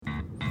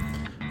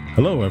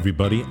Hello,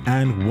 everybody,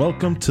 and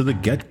welcome to the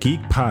Get Geek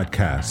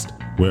podcast,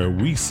 where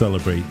we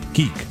celebrate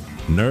geek,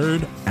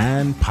 nerd,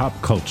 and pop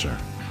culture.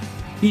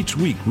 Each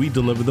week, we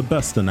deliver the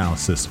best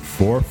analysis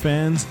for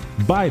fans,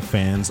 by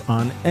fans,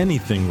 on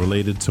anything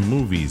related to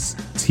movies,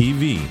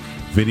 TV,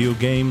 video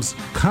games,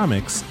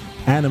 comics,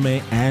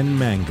 anime, and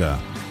manga.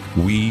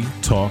 We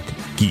talk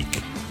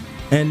geek.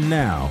 And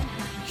now,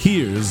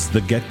 here's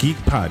the Get Geek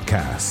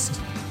podcast.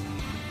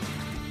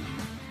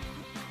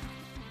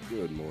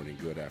 Good morning,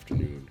 good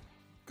afternoon,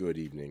 good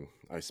evening.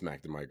 I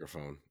smacked the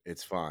microphone.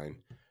 It's fine.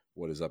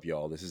 What is up,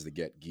 y'all? This is the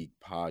Get Geek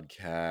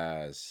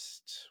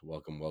podcast.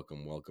 Welcome,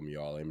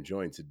 y'all. I'm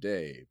joined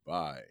today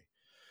by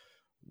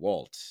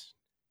Walt,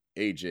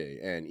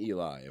 AJ, and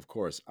Eli. Of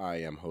course, I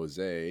am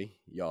Jose.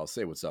 Y'all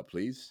say what's up,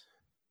 please.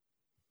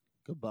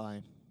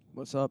 Goodbye.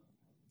 What's up?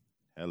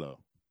 Hello.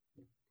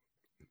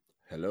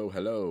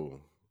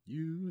 Hello.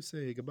 You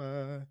say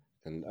goodbye,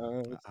 and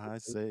I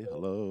say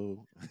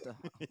hello.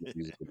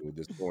 musical mood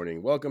this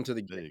morning. Welcome to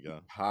the There you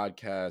go.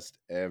 podcast,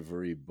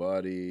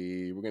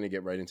 everybody. We're going to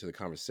get right into the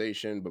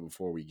conversation, but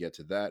before we get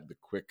to that, the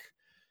quick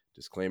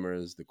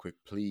disclaimers, the quick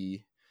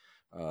plea.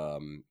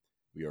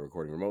 We are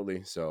recording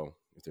remotely, so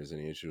if there's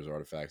any issues or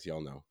artifacts,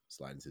 y'all know.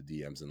 Slide into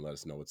DMs and let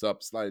us know what's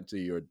up. Slide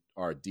into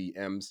our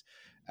DMs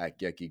at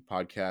Get Geek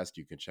Podcast.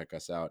 You can check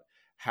us out,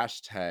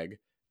 hashtag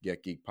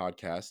Get Geek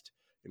Podcast,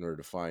 in order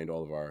to find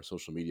all of our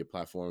social media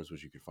platforms,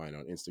 which you can find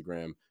on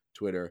Instagram,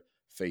 Twitter,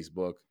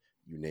 Facebook,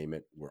 you name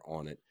it, we're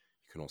on it.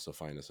 You can also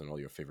find us on all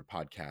your favorite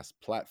podcast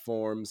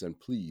platforms. And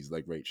please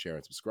like, rate, share,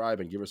 and subscribe,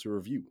 and give us a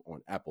review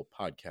on Apple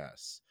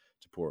Podcasts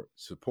to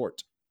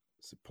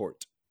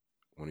support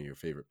one of your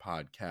favorite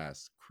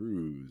podcast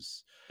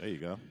crews. There you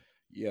go.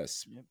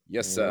 Yes. Yep.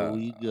 Yes, There sir.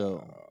 we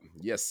go.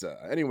 Yes, sir.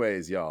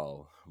 Anyways,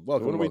 y'all,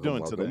 welcome. What are we welcome,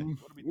 doing today? welcome.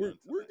 What are we doing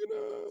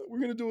We're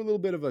gonna do a little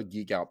bit of a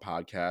geek out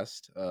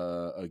podcast,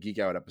 a geek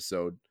out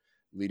episode,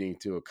 leading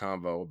to a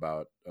convo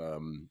about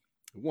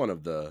one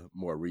of the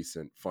more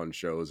recent fun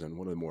shows and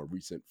one of the more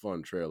recent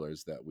fun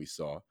trailers that we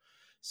saw.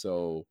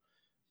 So,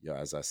 yeah,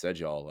 as I said,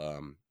 y'all,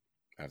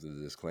 after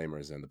the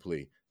disclaimers and the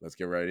plea, let's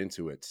get right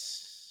into it,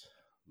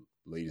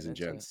 ladies and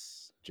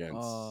gents.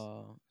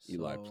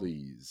 Eli,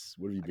 please.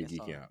 What have you been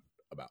geeking out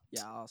about?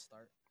 Yeah, I'll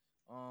start.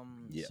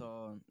 Yeah.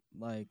 So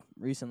like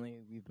recently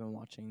we've been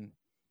watching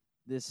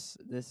this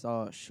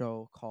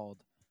show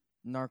called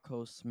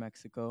Narcos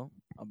Mexico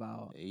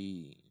about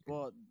Hey.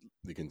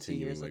 The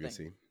continuing here's the thing.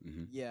 legacy.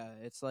 Mm-hmm. Yeah,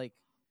 it's like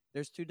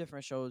there's two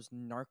different shows,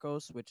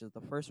 Narcos, which is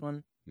the first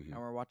one, Mhm. and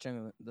we're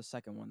watching the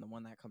second one, the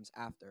one that comes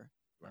after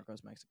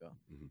Narcos Mexico.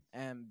 Mhm.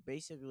 And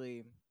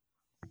basically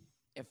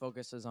it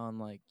focuses on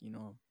like,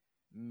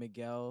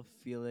 Miguel,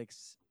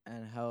 Felix,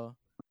 and Hel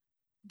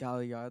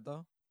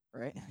Gallardo,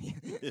 right?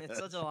 It's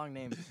such a long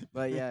name.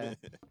 But yeah.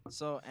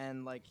 So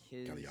and like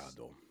his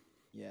Gallardo.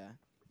 Yeah.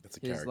 That's a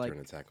his, character like- in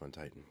Attack on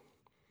Titan.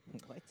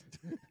 What?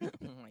 Oh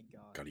my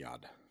god.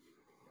 Gallardo.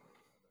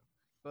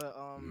 But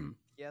Mhm.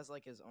 he has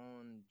like his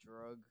own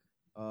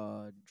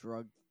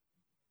drug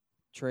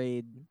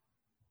trade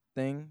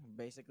thing.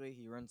 Basically,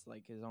 he runs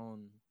like his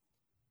own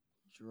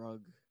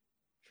drug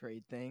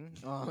trade thing.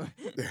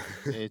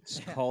 It's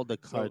called a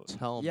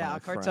cartel. Yeah, my a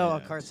cartel.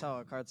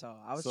 friend.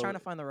 I was So- trying to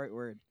find the right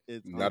word.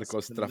 It's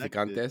Narcos connected-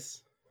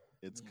 traficantes.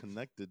 It's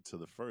connected to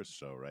the first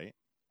show, right?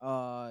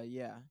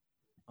 Yeah.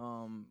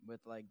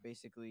 With like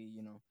basically,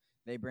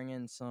 they bring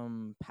in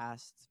some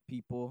past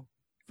people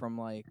from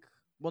like,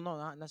 well, no,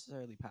 not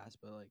necessarily past,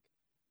 but like,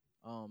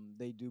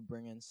 they do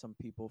bring in some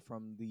people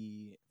from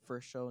the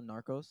first show,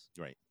 Narcos.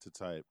 Right. To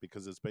tie it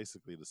because it's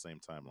basically the same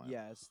timeline.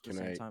 Yeah, it's the Can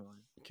same I-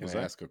 timeline. Can Was I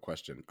that- ask a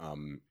question?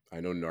 I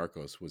know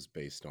Narcos was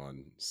based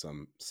on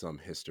some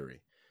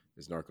history.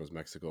 Is Narcos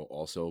Mexico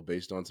also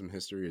based on some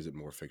history? Or is it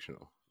more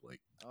fictional?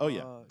 Like Oh,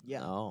 yeah.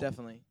 Yeah, No.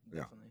 definitely,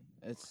 Yeah. definitely.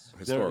 It's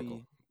historical?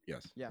 fully-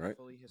 Yes. yeah, right.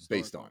 fully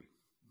historical. Based on.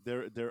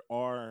 There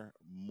are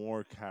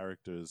more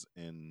characters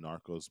in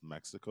Narcos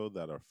Mexico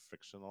that are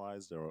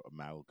fictionalized. There are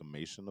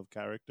amalgamation of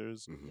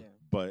characters. Mhm. Yeah.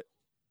 But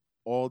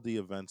all the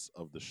events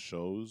of the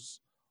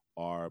shows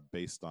are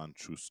based on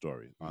true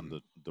story, on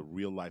the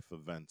real life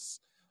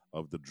events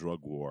of the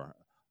drug war.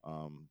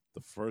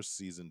 The first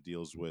season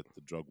deals with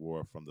the drug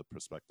war from the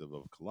perspective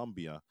of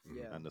Colombia,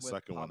 Yeah. and the with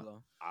second one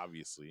Pablo.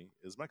 obviously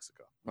is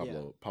Mexico.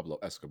 Pablo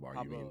Escobar.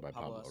 You mean by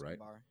Pablo, right?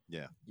 Escobar.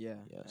 Yeah,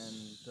 Yeah.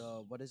 Yes.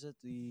 And what is it?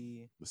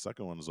 the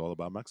second one is all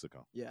about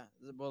Mexico.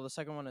 Well, the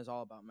second one is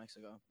all about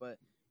Mexico, but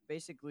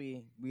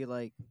basically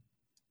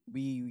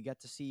we get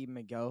to see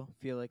Miguel,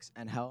 Felix,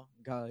 and Hel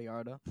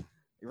Gallardo,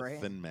 right?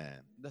 The Thin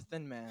Man. The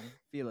Thin Man,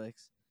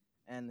 Felix,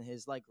 and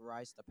his like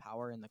rise to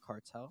power in the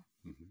cartel,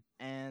 Mhm.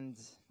 and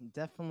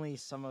definitely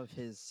some of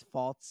his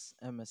faults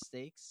and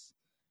mistakes.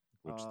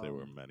 Which there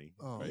were many.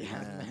 Oh, right?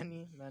 yeah,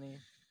 many,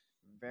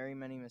 very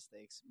many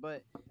mistakes.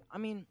 But I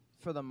mean,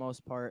 for the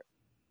most part,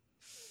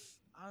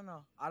 I don't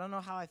know. I don't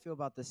know how I feel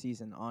about this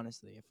season,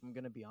 honestly. If I'm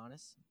gonna be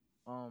honest.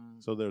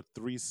 So there are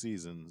 3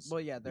 seasons.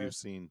 Well, yeah, We've there's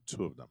seen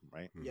 2 of them,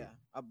 right? yeah.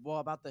 Well,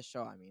 about the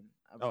show, I mean.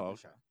 About Oh, the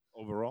okay. show.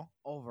 Overall,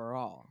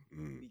 Overall,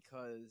 Mm.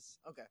 because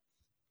okay,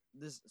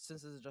 since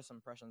this is just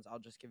impressions, I'll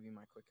just give you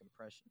my quick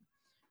impression,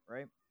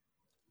 right?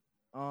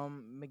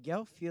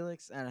 Miguel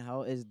Felix and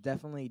Hell is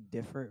definitely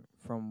different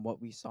from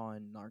what we saw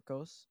in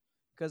Narcos,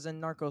 because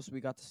in Narcos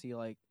we got to see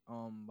like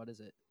what is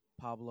it,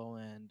 Pablo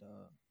and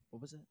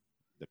what was it,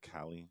 The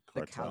Cali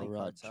the cartel. Cali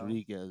cartel.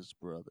 Rodriguez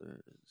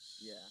brothers.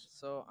 Yeah.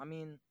 So I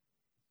mean,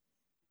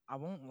 I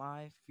won't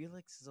lie,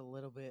 Felix is a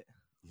little bit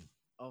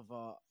of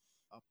a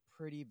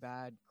pretty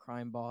bad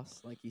crime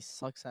boss. Like he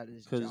sucks at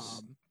his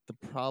Because job.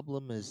 the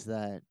problem is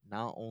that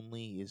not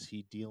only is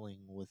he dealing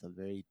with a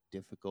very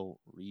difficult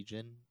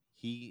region,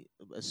 he,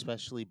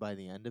 especially by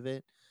the end of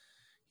it,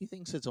 he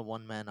thinks it's a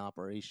one-man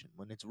operation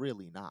when it's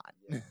really not.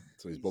 Yeah.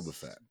 So he's Boba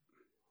Fett.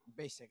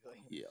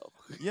 Basically. Yo.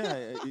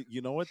 Yeah,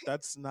 you know what?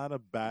 That's not a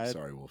bad,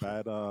 Sorry, Wolf.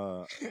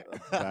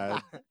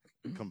 bad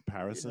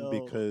comparison, You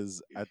know.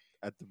 because at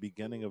the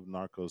beginning of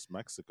Narcos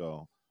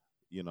Mexico,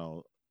 you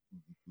know,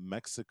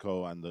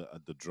 Mexico and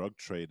the drug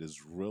trade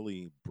is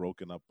really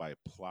broken up by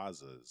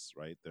plazas,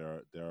 right?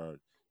 There are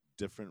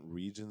different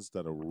regions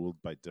that are ruled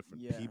by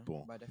different Yeah.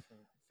 people, By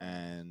different.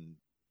 and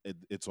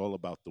it's all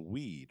about the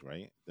weed,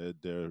 right?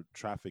 They're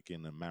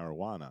trafficking in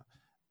marijuana,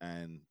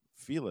 and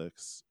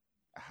Felix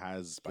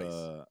has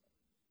Spice.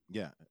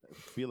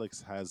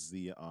 Felix has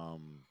the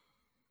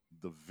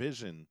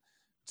vision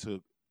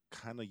to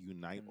kind of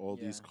unite all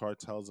these Yeah.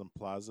 cartels and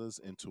plazas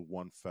into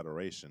one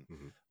federation.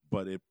 Mhm.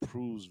 But it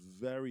proves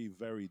very,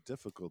 very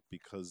difficult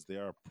because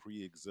there are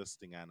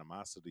pre-existing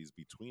animosities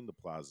between the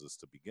plazas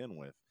to begin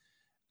with,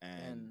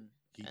 and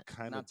he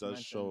kind of not to does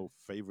mention- show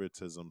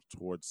favoritism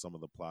towards some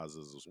of the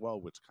plazas as well,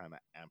 which kind of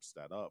amps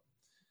that up.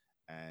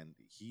 And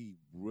he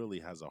really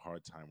has a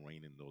hard time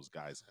reining those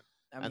guys in.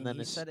 I And mean, then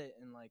he it's- said it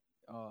in like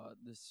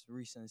this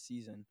recent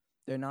season.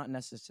 They're not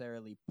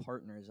necessarily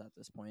partners at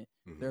this point.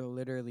 Mhm. They're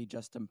literally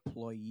just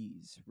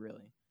employees,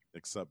 really.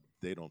 Except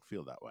they don't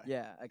feel that way.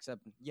 Yeah,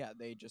 except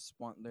they just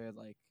want their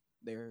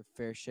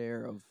fair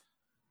share of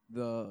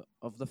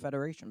the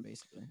federation,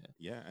 basically.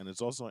 Yeah, and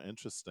it's also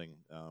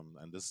interesting,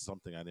 and this is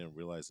something I didn't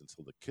realize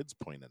until the kids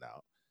pointed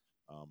out.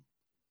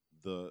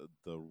 The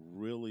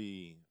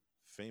really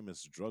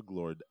famous drug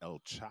lord El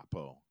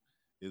Chapo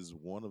is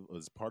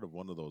part of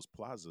one of those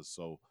plazas.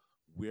 So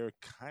we're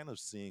kind of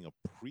seeing a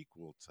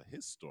prequel to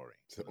his story.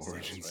 It's the in a sense,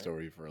 origin right?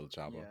 story for El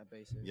Chapo. Yeah,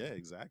 basically. Yeah,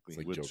 exactly. It's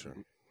like Which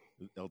Joker.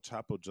 El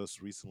Chapo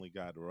just recently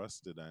got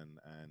arrested and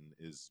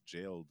is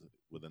jailed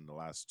within the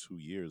last 2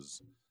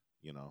 years.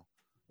 You know,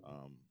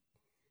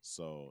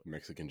 so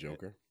Mexican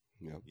Joker.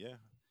 Yeah. yeah,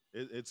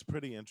 it's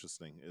pretty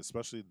interesting,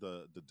 especially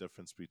the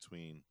difference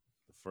between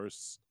the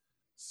first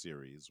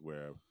series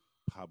where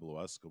Pablo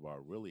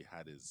Escobar really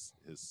had his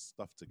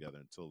stuff together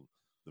until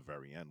the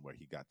very end, where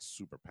he got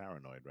super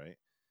paranoid, right?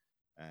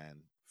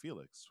 And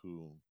Felix,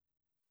 who,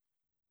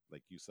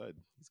 like you said,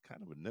 he's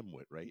kind of a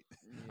nimwit, right?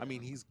 I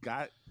mean, Yeah. he's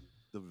got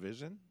the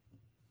vision,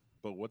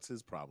 but what's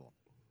his problem?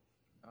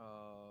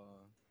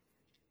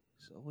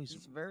 He's always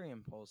He's very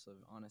impulsive,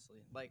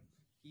 honestly. Like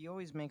he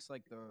always makes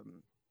like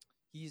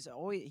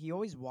he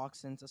always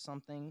walks into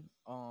something.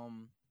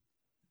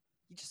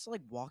 He just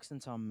like walks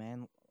into a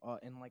man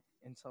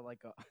into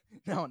like a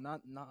no,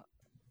 not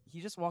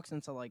he just walks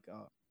into like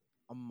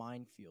a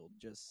minefield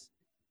just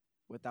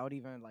without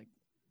even like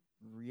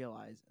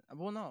realizing.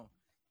 Well, no.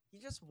 He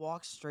just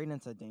walks straight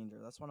into danger.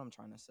 That's what I'm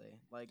trying to say.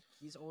 Like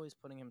he's always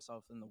putting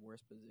himself in the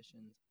worst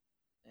positions,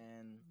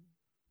 and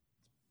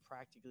it's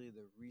practically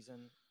the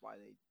reason why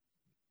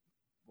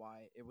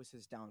it was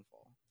his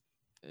downfall.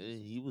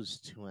 he was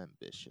too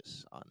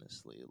ambitious,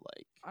 honestly.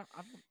 Like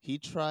I he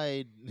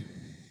tried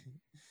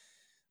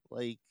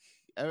like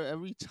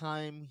every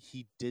time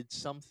he did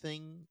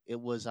something, it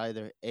was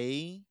either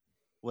A,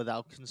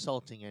 without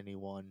consulting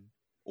anyone,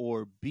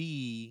 or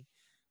B,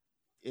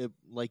 it,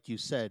 like you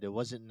said, it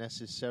wasn't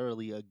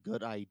necessarily a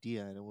good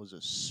idea and it was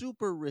a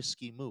super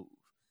risky move.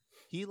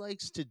 He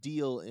likes to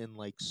deal in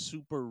like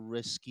super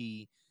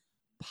risky,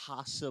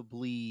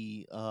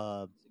 possibly it's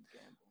a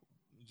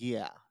gamble.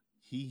 yeah.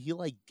 He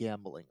liked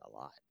gambling a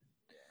lot.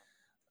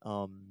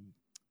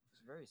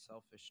 He's very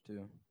selfish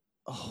too.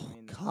 Oh I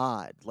mean,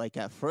 God! Like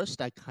at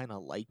first, I kind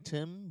of liked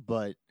him,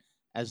 but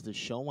as the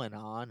show went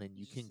on, and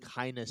you can Just-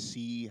 kind of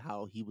see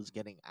how he was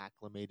getting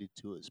acclimated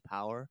to his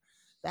power,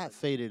 that like-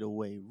 faded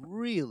away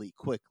really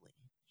quickly.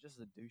 Just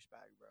a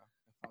douchebag, bro.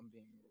 If I'm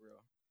being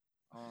real.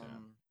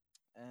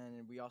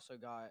 And we also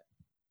got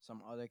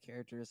some other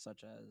characters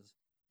such as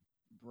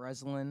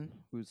Breslin,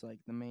 who's like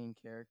the main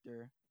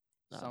character,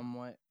 No.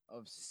 somewhat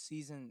of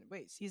season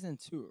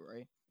 2,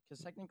 right?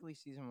 Because technically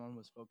season 1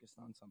 was focused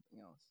on something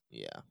else.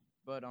 Yeah,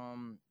 But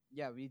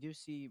yeah, we do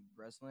see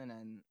Breslin,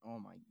 and oh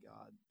my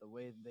god, the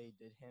way they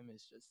did him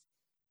is just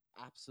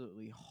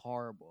absolutely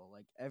horrible.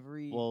 Like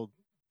every well,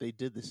 they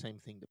did the same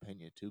thing to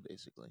Pena too,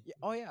 basically. yeah,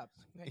 oh yeah,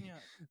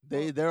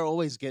 Pena. They're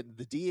always getting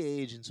the DA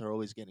agents are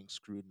always getting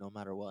screwed no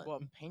matter what.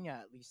 Well, Pena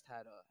at least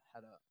had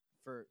a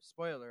for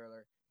spoiler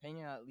alert.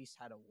 Pena at least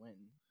had a win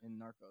in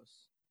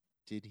Narcos.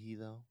 Did he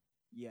though?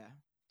 Yeah,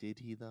 Did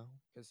he though?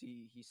 because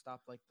he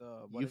stopped like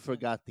You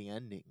forgot the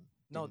ending.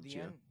 No, didn't the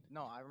you? end.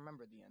 No, I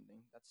remember the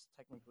ending. That's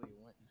technically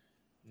a win.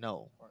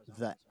 No, as far as I'm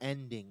the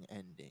concerned.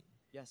 ending,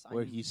 Yes,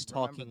 where he's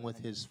remember talking the with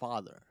ending. his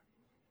father.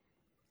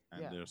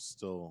 And Yeah. they're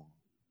still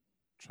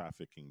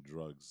trafficking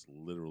drugs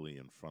literally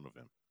in front of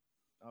him.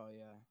 Oh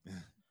yeah.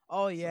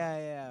 Oh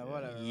yeah.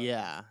 Whatever.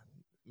 Yeah,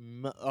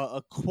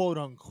 a quote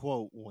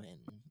unquote win.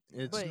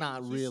 It's But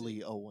not he's-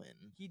 really a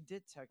win. He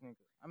did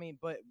technically. I mean,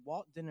 but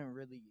Walt didn't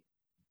really.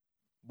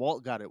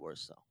 Walt got it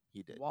worse though.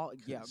 He did. Walt,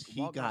 yeah, 'Cause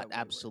he Walt got got it way worse.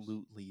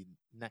 absolutely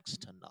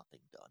next to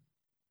nothing done.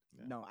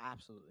 Yeah. No,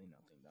 absolutely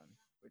nothing done,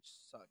 which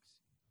sucks.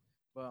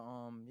 But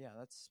yeah,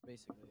 that's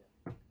basically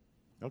it.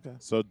 Okay.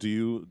 So do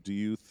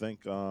you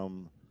think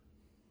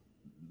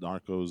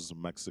Narcos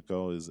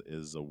Mexico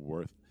is a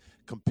worth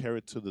compare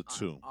it to the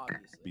two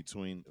Obviously.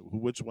 between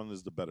which one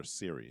is the better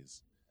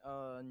series?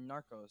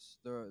 Narcos,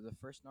 the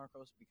first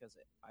Narcos, because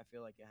I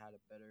feel like it had a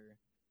better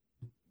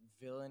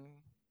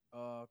villain,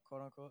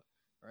 quote unquote,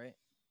 right?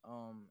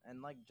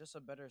 And like just a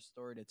better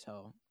story to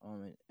tell,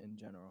 in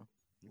general.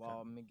 Okay.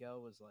 While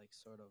Miguel was like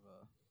sort of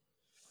a.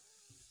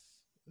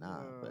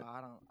 Nah, but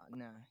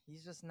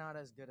He's just not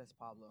as good as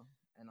Pablo,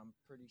 and I'm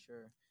pretty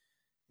sure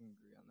we can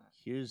agree on that.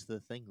 here's the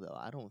thing though.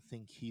 I don't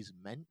think he's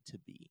meant to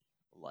be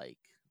like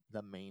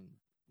the main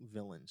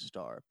villain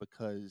star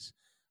because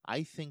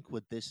I think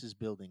what this is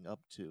building up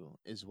to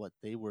is what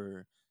they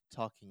were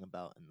talking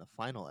about in the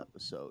final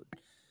episode.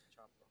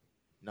 Chapo.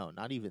 No,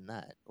 not even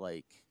that.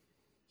 Like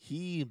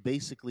he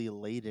basically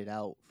laid it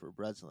out for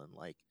Breslin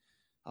like,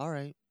 "All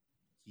right,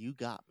 you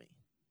got me.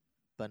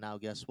 But now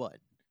guess what?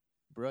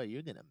 Bro,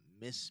 you're going to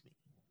miss me."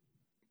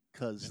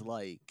 Cuz Yeah.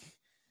 like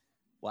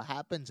what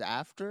happens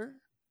after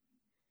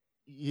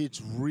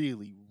it's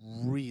really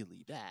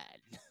really bad.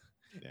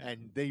 Yeah.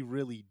 And they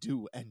really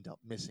do end up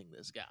missing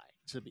this guy,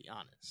 to be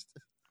honest.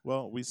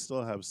 Well, we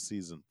still have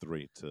season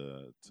 3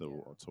 to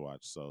Yeah. to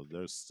watch, so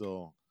there's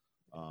still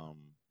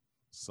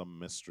some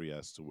mystery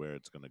as to where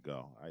it's going to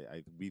go.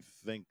 We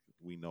think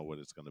we know what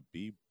it's going to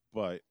be,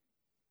 but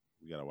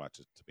we got to watch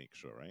it to make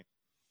sure, right?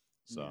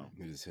 So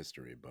It is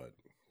history, but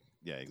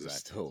yeah, there's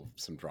exactly. still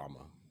some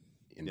drama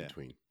in Yeah.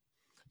 between.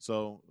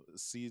 So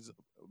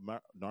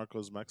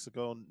Narcos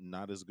Mexico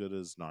not as good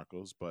as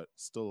Narcos, but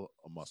still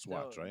a must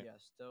watch, right? Yeah,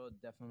 still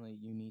definitely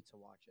you need to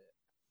watch it.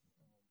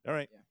 All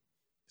right, Yeah.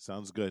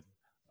 sounds good.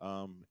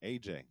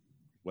 AJ,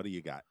 what do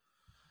you got?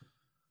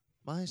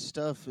 My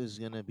stuff is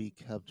going to be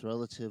kept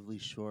relatively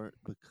short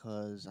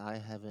because I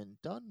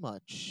haven't done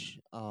much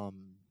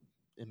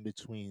in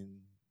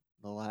between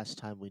the last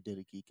time we did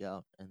a geek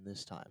out and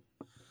this time.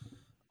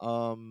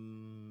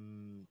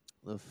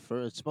 The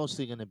first, it's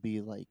mostly going to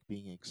be like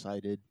being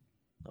excited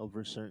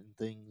over certain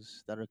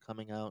things that are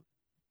coming out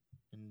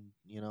in,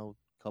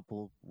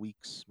 couple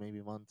weeks,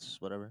 maybe months,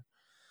 whatever.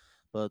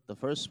 But the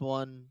first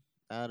one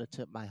I gotta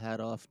tip my hat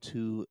off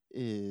to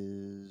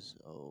is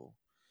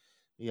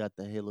we got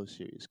the Halo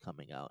series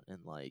coming out in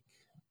like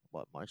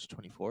what March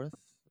 24th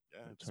Yeah,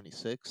 or it's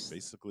 26th.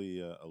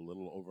 basically a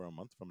little over a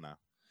month from now.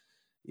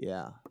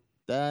 Yeah,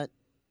 that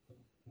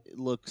it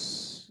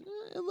looks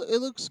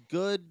it looks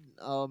good.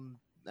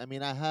 I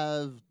mean, I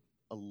have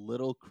a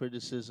little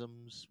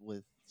criticisms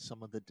with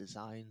some of the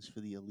designs for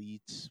the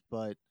elites,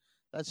 but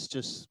that's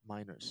just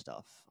minor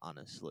stuff,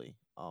 honestly.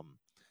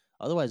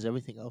 Otherwise,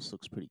 everything else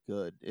looks pretty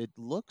good. It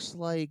looks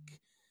like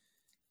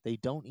they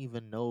don't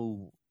even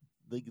know.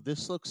 Like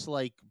this looks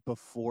like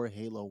before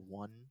Halo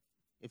 1,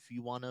 if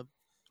you want to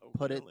Oh,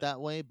 put it really?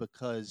 that way,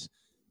 because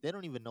they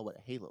don't even know what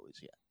Halo is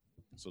yet.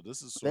 So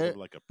this is sort They're- of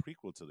like a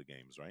prequel to the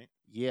games, right?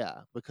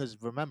 Yeah, because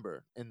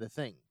remember, in the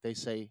thing, they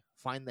say,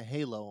 find the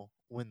Halo,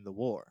 win the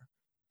war.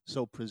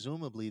 So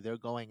presumably they're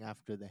going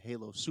after the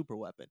Halo super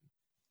weapon,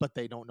 but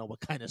they don't know what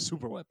kind of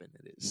super weapon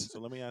it is. So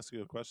let me ask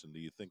you a question. Do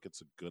you think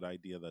it's a good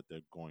idea that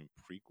they're going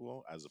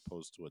prequel as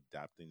opposed to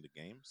adapting the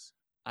games?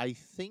 I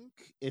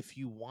think if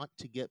you want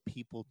to get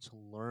people to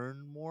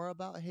learn more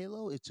about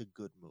Halo, it's a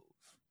good move.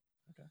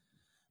 Okay.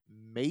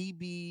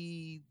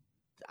 Maybe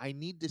I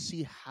need to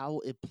see how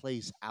it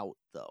plays out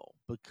though,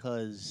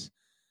 because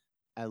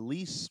at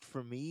least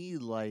for me,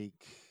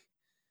 like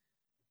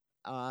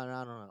I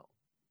don't know.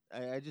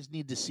 I just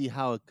need to see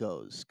how it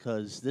goes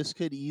because this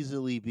could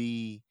easily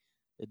be.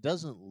 It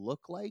doesn't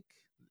look like.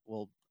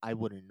 Well, I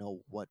wouldn't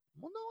know what.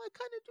 Well, no, I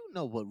kind of do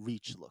know what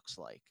Reach looks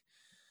like.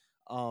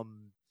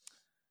 Um,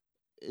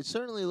 it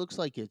certainly looks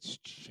like it's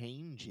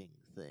changing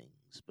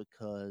things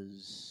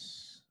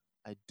because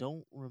I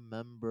don't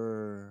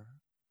remember.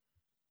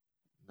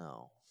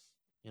 No,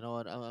 you know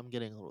what? I'm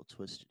getting a little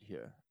twisted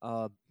here.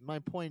 My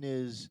point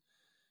is,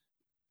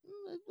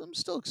 I'm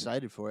still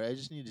excited for it. I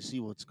just need to see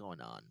what's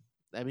going on.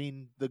 I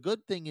mean, the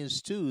good thing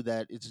is too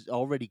that it's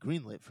already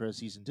greenlit for a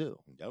season 2.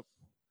 Yep.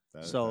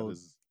 That So-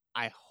 is,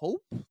 I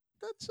hope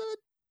that's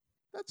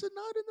a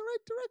nod in the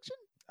right direction.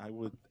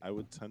 I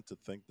would tend to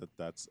think that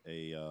that's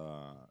a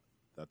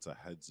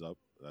heads up.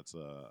 That's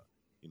a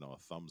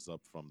thumbs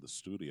up from the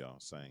studio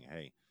saying,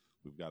 hey,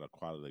 we've got a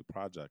quality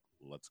project.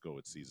 Let's go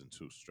with season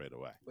 2 straight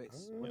away. Wait,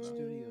 what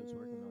studio is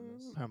working on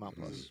this? Paramount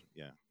This Plus. is-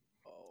 yeah.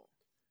 Oh,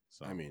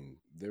 So I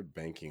mean, they're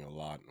banking a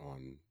lot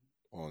on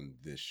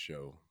this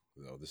show,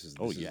 though. This is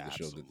Oh, this yeah, is the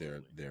show that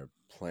absolutely. they're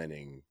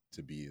planning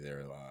to be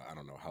their I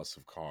don't know, House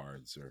of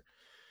Cards or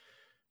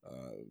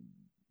uh,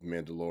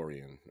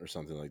 Mandalorian or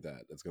something like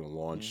that. That's going to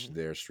launch Mhm.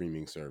 their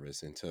streaming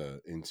service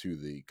into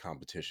the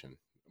competition.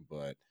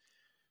 But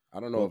I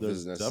don't know Well, if this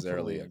is there's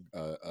necessarily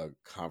definitely a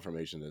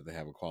confirmation that they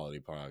have a quality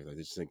product. I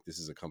just think this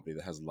is a company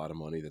that has a lot of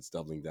money that's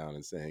doubling down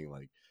and saying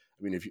like,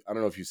 I mean, if you, I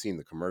don't know if you've seen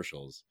the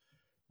commercials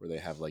where they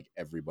have like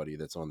everybody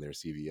that's on their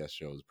CVS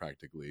shows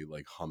practically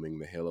like humming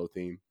the Halo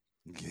theme.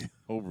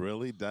 Oh,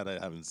 really? That I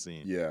haven't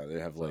seen. Yeah, they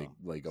have So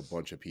like a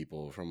bunch of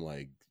people from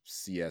like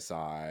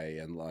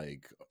CSI and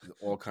like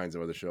all kinds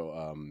of other show.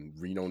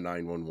 Reno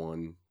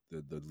 911,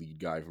 the lead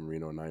guy from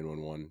Reno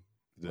 911.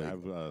 they Like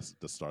have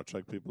the Star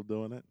Trek people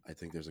doing it. I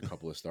think there's a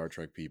couple of Star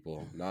Trek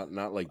people,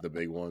 not like the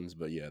big ones,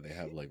 but yeah, they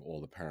have like all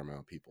the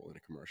Paramount people in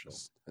a commercial,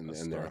 A and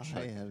Star they're I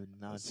Trek, have a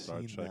not Star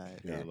seen Trek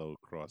that. yeah Halo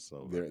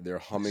crossover. they're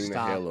humming the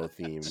Stop. Halo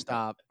theme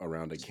Stop.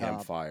 around a Stop.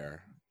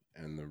 campfire,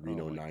 and the Oh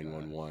Reno my God.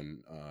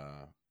 911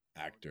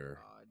 actor.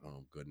 God.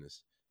 Oh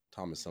goodness,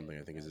 Thomas I'm something I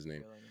getting a think is bad his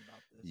name. feeling about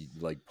He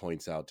this. like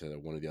points out to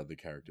one of the other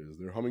characters.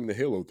 They're humming the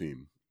Halo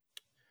theme.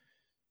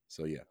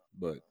 So yeah,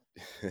 but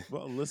it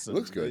Well, looks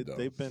listen, good though.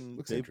 Looks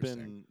they've interesting.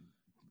 been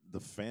the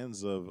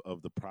fans of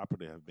the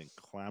property have been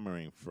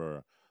clamoring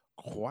for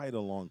quite a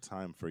long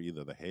time for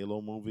either the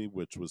Halo movie,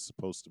 which was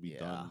supposed to be Yeah.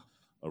 done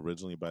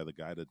originally by the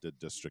guy that did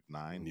District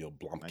 9, Neil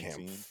Blomkamp,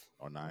 19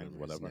 or 9,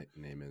 whatever his whatever.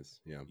 name is.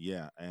 Yeah.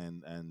 Yeah,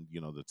 and you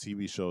know the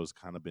TV show has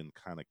kind of been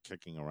kind of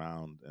kicking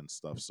around and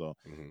stuff. So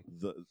hmm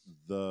the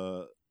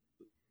the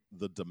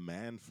the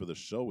demand for the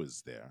show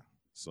is there.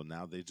 So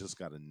now they just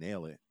got to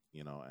nail it,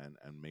 you know,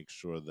 and make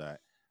sure that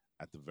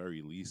at the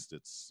very least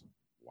it's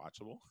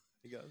watchable.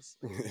 I guess.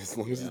 As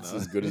long as You it's know.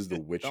 as good as The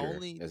Witcher,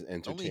 only- as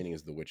entertaining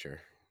as The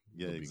Witcher,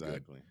 Yeah, it'll be good.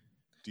 exactly.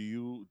 Do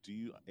you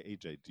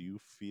AJ? Do you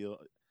feel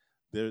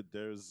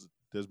there's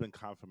been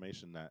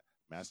confirmation that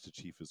Master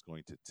Chief is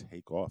going to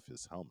take off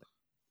his helmet,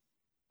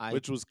 I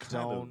which was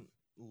kind don't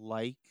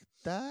like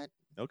that.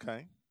 of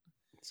okay.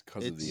 It's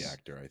because of the It's-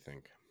 actor, I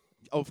think.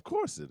 Of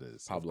course it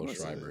is. Of Pablo course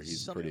it Schreiber, is.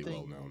 he's pretty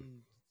well known.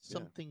 Yeah.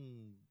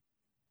 Something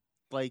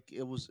like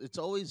it's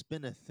always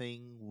been a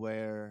thing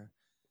where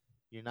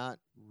you're not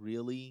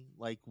really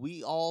like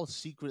we all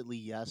secretly,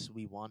 yes,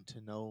 we want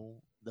to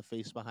know the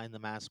face behind the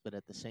mask, but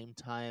at the same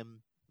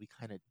time we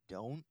kind of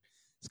don't.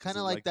 It's kind it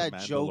of like like The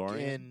that joke Mandalorian?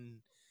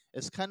 in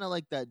it's kind of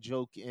like that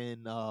joke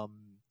in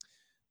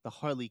the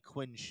Harley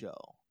Quinn show.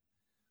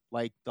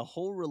 Like the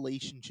whole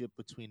relationship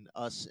between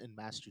us and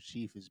Master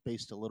Chief is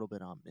based a little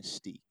bit on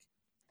mystique.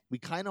 We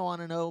kind of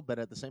want to know, but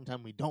at the same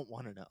time we don't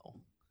want to know.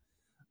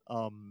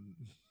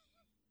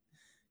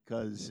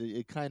 Because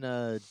it kind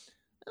of,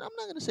 and I'm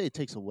not gonna say it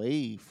takes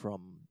away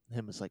from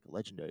him as like a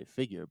legendary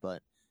figure,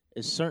 but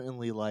it's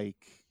certainly like,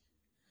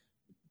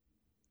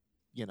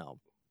 you know,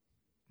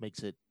 makes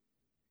it.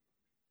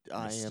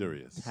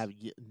 Mysterious.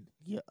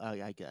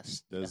 I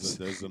guess. There's yes.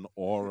 there's an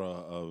aura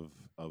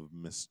of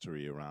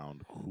mystery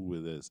around who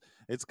it is.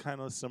 It's kind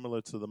of similar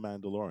to the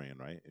Mandalorian,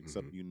 right?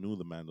 Except Mhm. you knew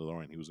the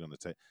Mandalorian he was going to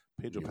take.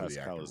 Pedro Knew who the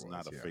Pascal actor is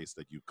not was, a yeah. face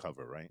that you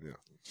cover, right? Yeah.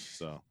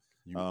 So,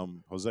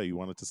 You- Jose, you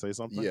wanted to say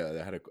something?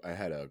 Yeah, I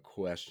had a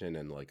question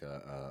and like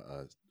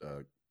a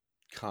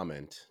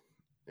comment.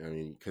 I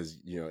mean,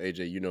 because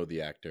AJ, you know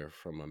the actor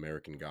from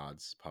American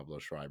Gods, Pablo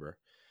Schreiber.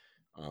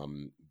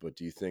 But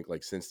do you think,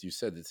 like, since you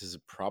said this is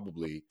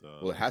probably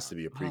it has to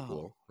be a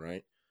prequel,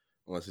 right?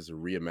 Unless it's a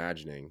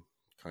reimagining,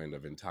 kind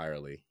of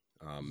entirely.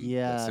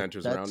 Yeah, that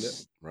centers around it,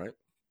 that's- right?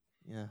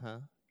 Yeah. Huh.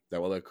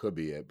 That could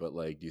be it. But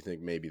like, do you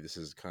think maybe this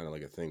is kind of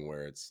like a thing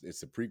where it's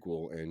a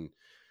prequel and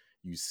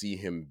you see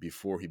him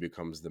before he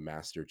becomes the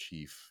Master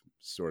Chief,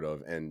 sort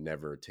of, and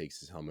never takes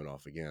his helmet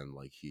off again,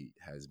 like he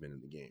has been in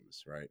the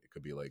games, right? It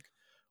could be like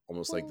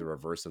almost like the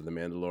reverse of the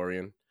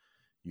Mandalorian.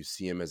 You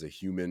see him as a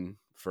human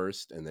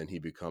first, and then he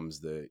becomes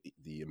the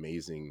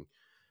amazing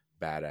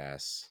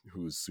badass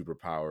whose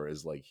superpower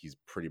is like he's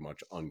pretty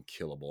much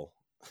unkillable,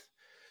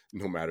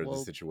 no matter the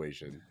Well-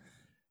 situation.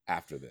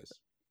 After this,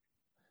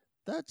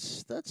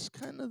 That's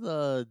kind of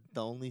the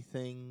only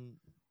thing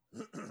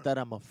that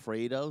I'm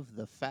afraid of.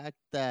 The fact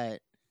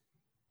that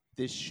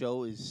this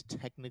show is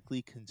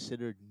technically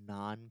considered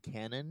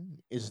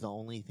non-canon is the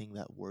only thing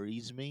that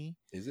worries me.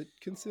 is it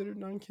considered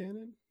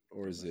non-canon,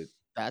 or is it?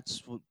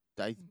 That's what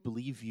I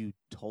believe you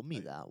told me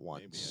that Maybe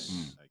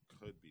once. I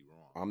could be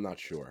wrong. I'm not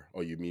sure.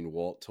 Oh, you mean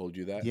Walt told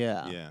you that?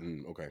 Yeah, Yeah.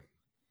 Okay.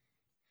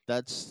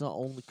 that's the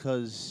only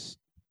because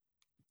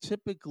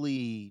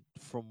typically,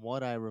 from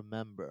what I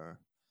remember,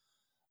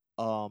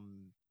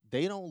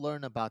 they don't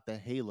learn about the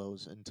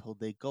Halos until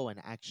they go and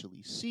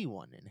actually see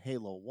one in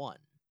Halo 1.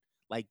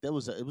 Like it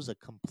was a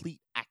complete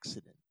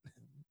accident.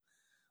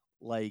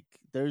 Like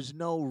there's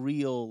no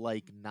real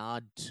like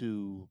nod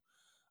to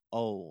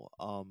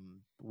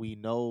we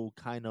know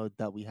kind of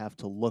that we have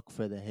to look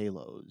for the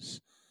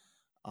Halos.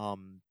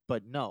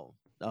 But no,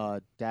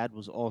 Dad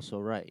was also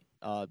right.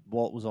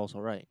 Walt was also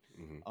right.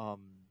 hmm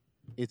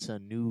It's a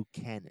new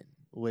canon,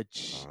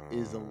 which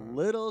is a Ah.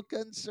 little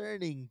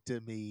concerning to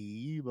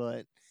me,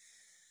 but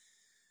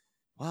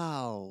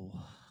wow,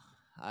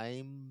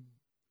 I'm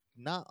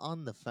not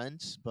on the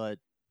fence, but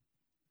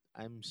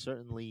I'm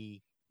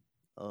certainly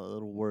a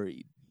little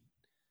worried.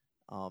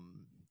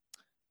 Um,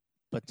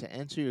 but to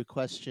answer your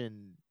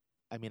question,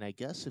 I mean, I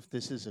guess if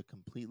this is a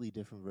completely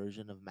different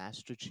version of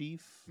Master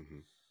Chief,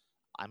 Hmm.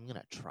 I'm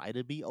gonna try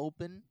to be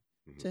open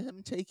Hmm. to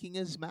him taking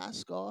his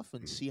mask off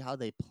and Mhm. see how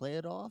they play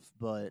it off.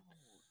 But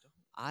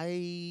I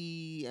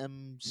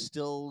am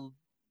still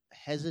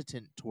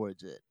hesitant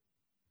towards it.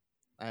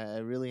 I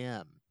really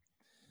am,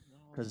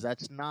 because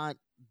that's not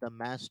the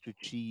Master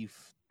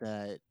Chief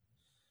that.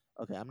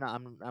 Okay, I'm not.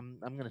 I'm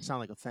gonna sound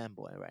like a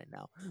fanboy right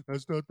now.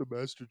 That's not the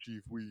Master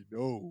Chief we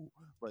know.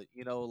 But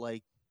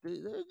like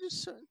there are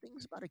just certain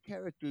things about a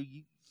character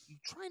you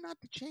try not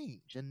to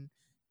change, and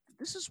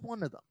this is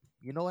one of them.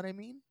 You know what I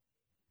mean?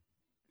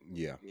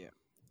 Yeah, Yeah.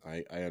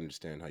 I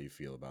understand how you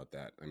feel about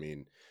that. I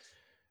mean,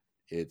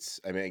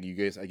 I mean, you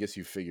guys, I guess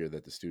you figure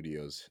that the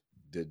studios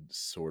did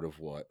sort of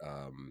what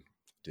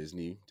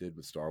Disney did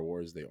with Star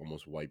Wars. They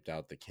almost wiped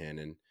out the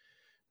canon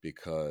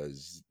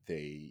because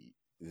they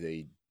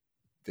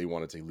they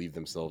wanted to leave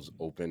themselves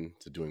open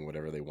to doing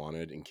whatever they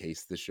wanted in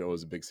case the show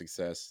is a big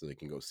success, so they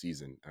can go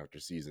season after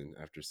season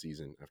after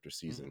season after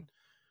season.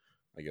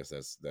 I guess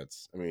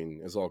that's. I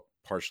mean, it's all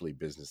partially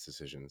business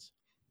decisions.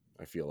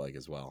 I feel like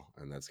as well,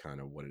 and that's kind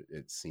of what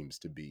it seems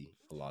to be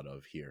a lot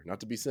of here. Not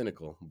to be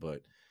cynical,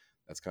 but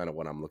that's kind of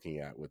what I'm looking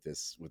at with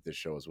this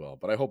show as well.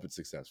 But I hope it's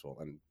successful,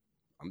 and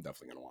I'm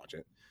definitely gonna watch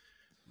it.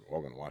 We're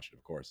all gonna watch it,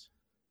 of course.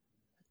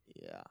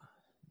 Yeah.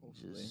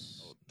 Hopefully. Oh,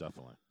 Just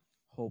definitely.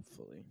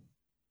 Hopefully.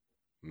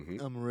 Hmm.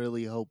 I'm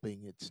really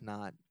hoping it's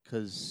not,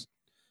 because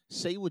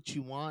say what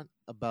you want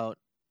about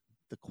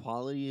the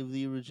quality of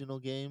the original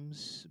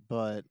games,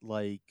 but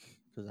like,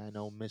 because I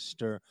know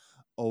Mister,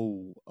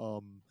 oh,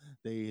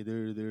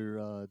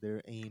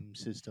 their aim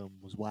system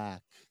was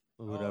whack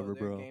or whatever,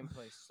 their bro.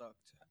 gameplay sucked.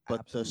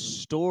 But the Absolute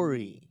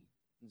story,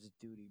 It's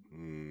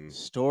duty.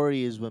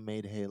 story is what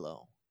made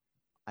Halo.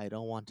 I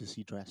don't want to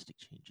see drastic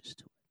changes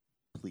to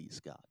it. Please,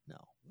 God, no.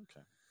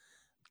 Okay.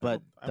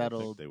 But I don't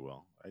that'll think they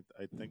will.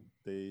 I think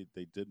they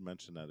did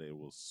mention that it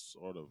will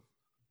sort of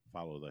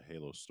follow the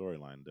Halo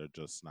storyline. They're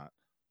just not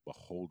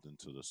beholden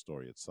to the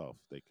story itself.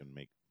 They can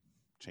make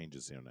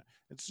changes here and there.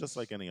 It's just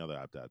like any other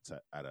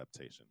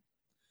adaptation.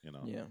 You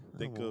know, Yeah.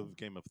 think well, of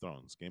Game of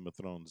Thrones. Game of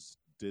Thrones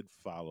did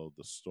follow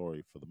the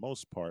story for the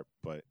most part,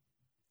 but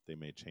they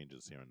made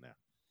changes here and there.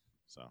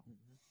 So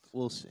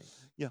we'll see.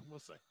 yeah, we'll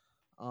see.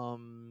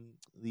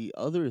 The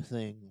other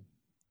thing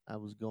I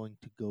was going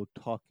to go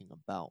talking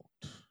about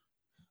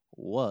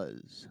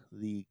was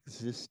the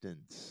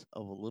existence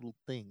of a little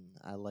thing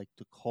I like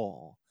to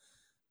call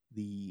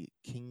the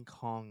King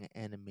Kong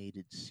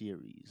animated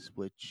series,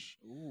 which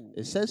Ooh.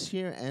 it says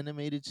here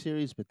animated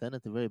series, but then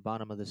at the very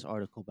bottom of this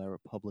article by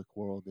Republic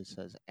World, it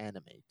says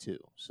anime too.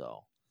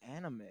 So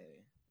Anime.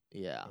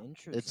 yeah,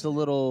 Interesting. it's a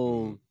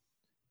little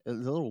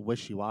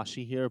wishy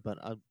washy here, but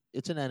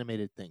it's an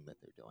animated thing that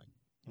they're doing.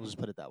 We'll just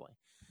put it that way.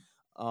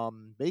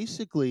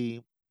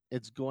 Basically,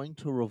 it's going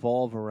to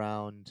revolve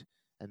around,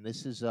 and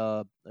this is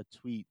a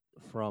tweet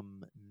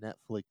from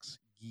Netflix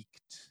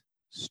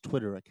Geeked's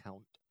Twitter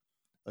account: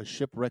 a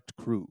shipwrecked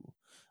crew,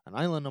 an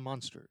island of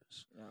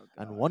monsters, Oh,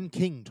 and God. one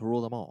king to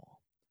rule them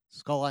all.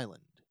 Skull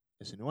Island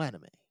is a new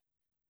anime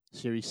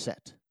series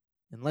set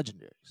in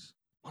Legendary's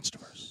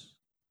Monsterverse.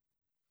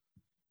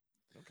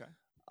 Okay.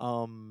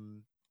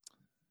 Um,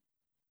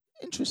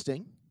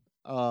 interesting.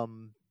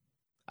 Um,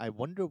 I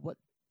wonder what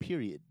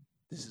period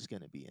this is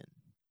going to be in,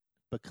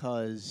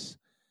 because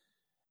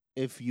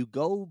if you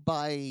go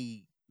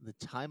by the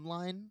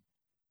timeline,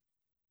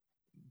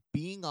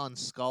 being on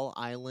Skull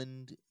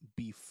Island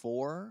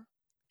before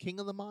King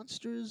of the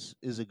Monsters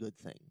is a good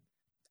thing.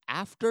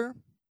 After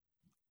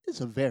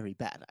is a very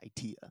bad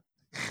idea.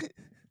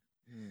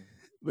 Hmm.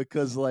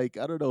 Because like,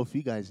 I don't know if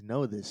you guys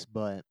know this,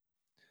 but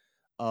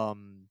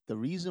the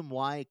reason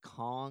why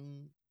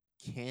Kong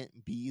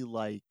can't be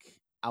like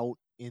out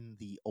in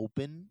the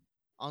open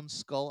on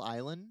Skull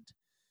Island,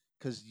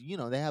 cuz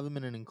they have him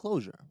in an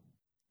enclosure,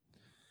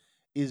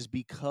 is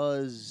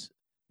because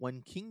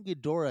when King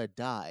Ghidorah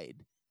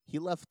died, he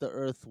left the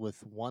earth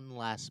with one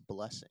last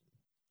blessing.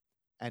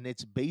 And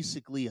it's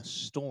basically a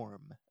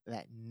storm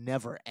that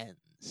never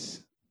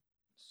ends.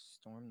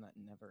 Storm that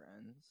never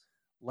ends.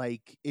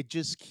 Like, it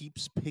just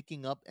keeps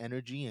picking up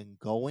energy and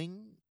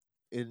going.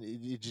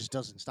 It just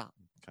doesn't stop.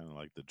 Kind of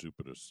like the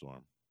Jupiter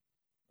storm,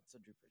 What's a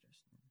Jupiter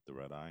storm? the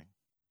red eye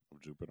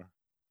of Jupiter.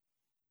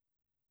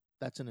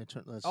 That's an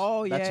eternal.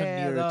 Oh, That's yeah,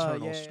 a near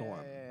eternal yeah,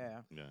 storm.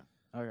 Yeah.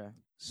 Okay.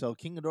 So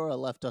King Ghidorah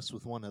left us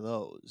with one of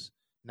those.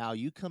 Now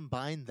you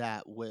combine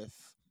that with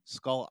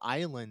Skull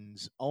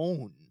Island's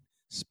own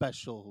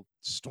special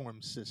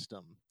storm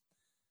system.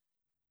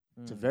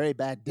 It's a very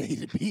bad day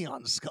to be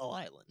on Skull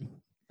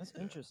Island. That's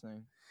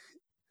interesting.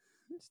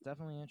 It's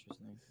definitely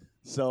interesting.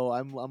 So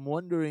I'm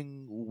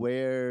wondering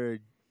where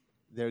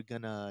they're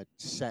gonna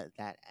set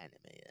that anime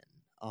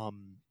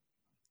in.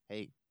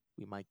 Hey,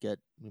 we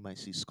might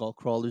see skull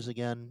crawlers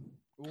again.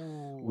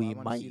 Ooh, We I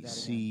wanna might that again.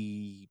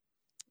 see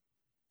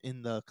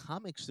in the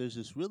comics there's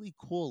this really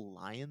cool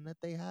lion that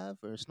they have,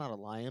 or it's not a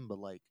lion, but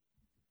like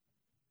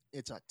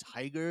it's a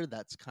tiger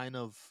that's kind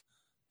of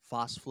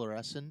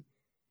phosphorescent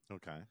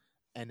Okay.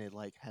 and it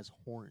like has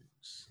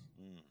horns.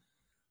 Mm.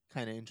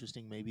 Kind of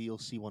interesting. Maybe you'll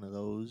see one of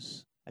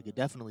those. I could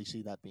definitely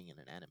see that being in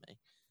an anime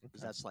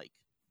because Okay. that's like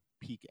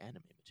peak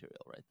anime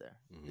material right there.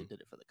 They Mhm.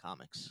 did it for the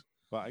comics.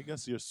 But I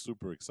guess you're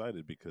super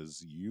excited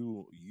because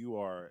you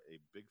are a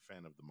big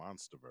fan of the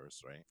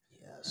MonsterVerse, right?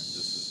 And this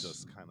is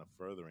just kind of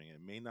furthering. It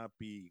may not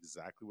be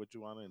exactly what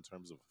you wanted in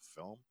terms of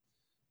film,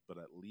 but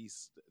at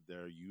least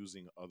they're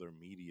using other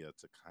media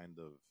to kind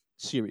of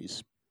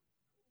series.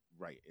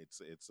 right. It's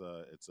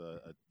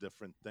a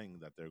different thing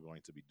that they're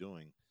going to be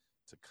doing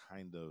to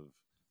kind of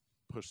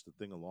push the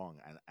thing along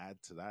and add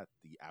to that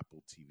the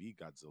Apple TV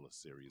Godzilla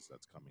series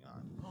that's coming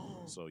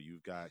on. So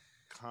you've got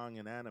Kong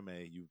in anime,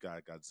 you've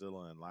got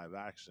Godzilla in live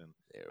action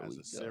There as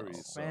we a go. series. So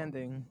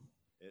Expanding.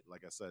 it,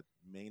 like I said,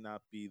 may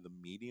not be the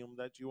medium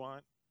that you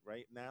want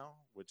right now,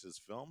 which is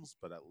films,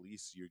 but at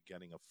least you're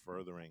getting a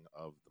furthering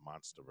of the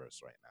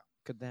MonsterVerse right now.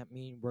 Could that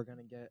mean we're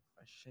gonna get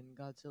a Shin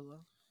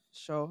Godzilla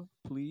show,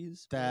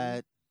 please?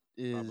 That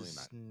Probably is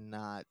not.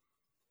 not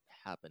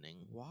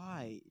happening.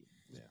 Why?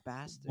 These Yeah.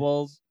 bastards.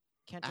 Well,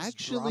 can't just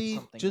Actually,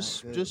 drop something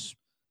just that good. just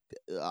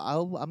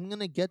I'm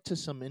gonna get to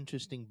some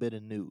interesting bit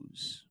of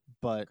news,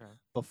 but Okay.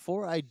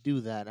 before I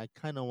do that, I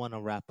kind of want to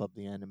wrap up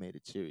the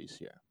animated series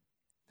here.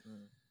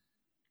 Mm.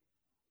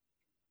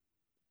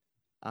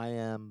 I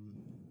am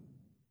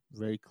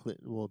very clear.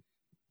 Well,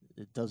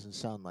 it doesn't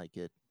sound like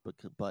it,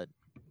 but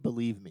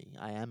believe me,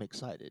 I am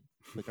excited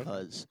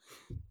because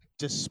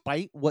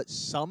despite what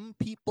some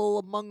people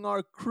among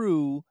our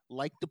crew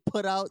like to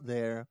put out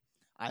there,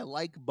 I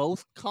like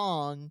both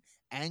Kong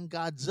and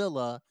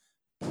Godzilla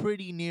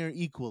pretty near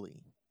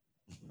equally.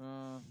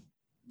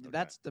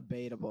 That's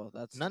debatable.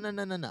 That's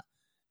No.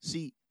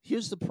 See,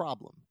 here's the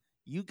problem.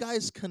 You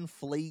guys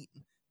conflate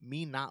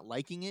me not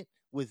liking it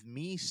with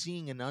me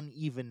seeing an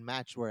uneven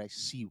match where I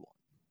see one.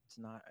 It's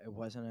not. It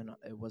wasn't.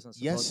 It wasn't.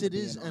 Supposed Yes, to it be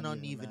is an an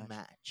uneven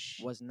match.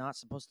 Was not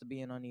supposed to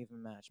be an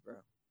uneven match, bro.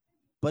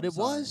 But I'm it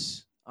sorry.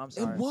 was. I'm It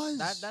sorry.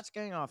 was. That's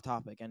getting off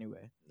topic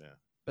anyway. Yeah.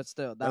 But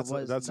still, That's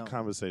no, a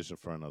conversation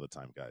for another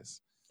time,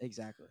 guys.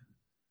 exactly.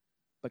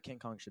 But King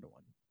Kong should have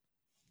won.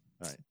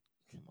 All right.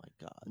 Oh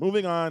my god.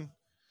 Moving on.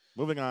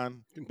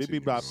 Beep, Continue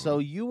beep, bop. on. So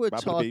you were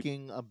Bop the beep.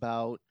 talking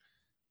about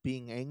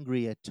being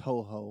angry at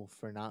Toho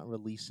for not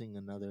releasing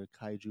another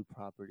kaiju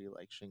property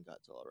like Shin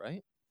Godzilla,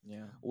 right?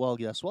 Yeah, Well,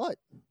 guess what?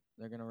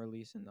 they're gonna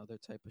release another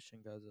type of Shin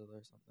Godzilla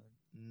or something.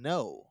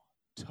 No.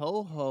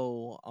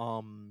 Toho,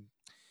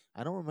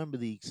 I don't remember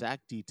the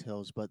exact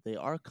details, but they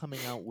are coming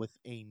out with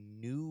a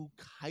new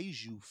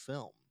kaiju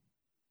film.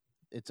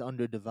 It's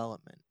under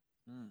development.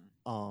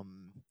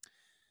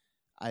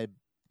 I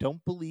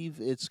don't believe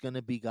it's going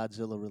to be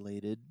Godzilla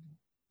related.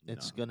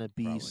 It's No, going to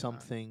be probably not.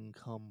 something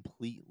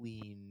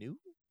completely new.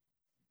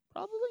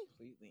 Probably.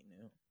 Completely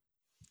new.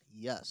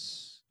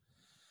 Yes.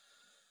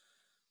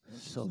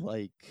 So Interesting.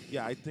 like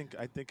Yeah, I think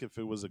if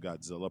it was a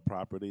Godzilla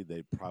property,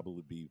 they'd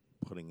probably be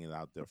putting it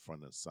out there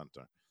front and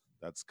center.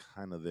 That's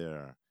kind of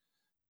their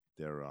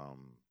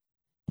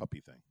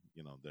puppy thing,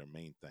 their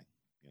main thing,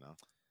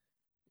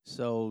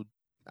 so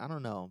I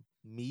don't know.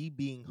 Me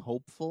being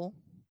hopeful,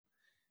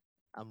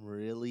 I'm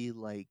really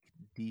like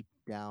deep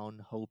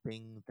down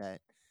hoping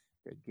that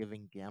they're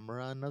giving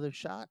Gamera another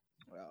shot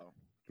Well,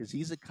 because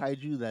he's a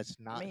kaiju that's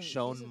not mean,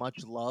 shown he's a-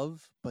 much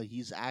love, but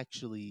he's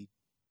actually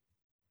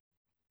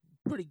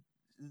pretty.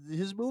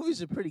 His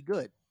movies are pretty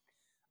good.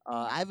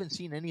 I haven't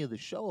seen any of the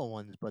Showa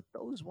ones, but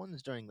those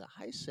ones during the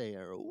Heisei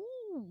era,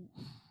 ooh,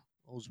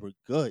 those were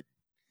good.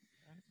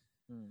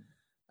 hmm.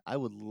 I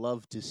would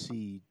love to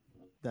see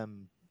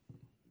them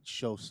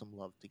show some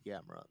love to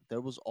Gamera.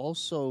 There was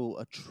also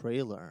a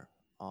trailer,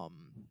 or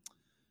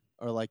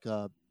like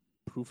a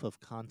proof of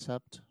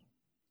concept,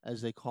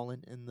 as they call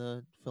it in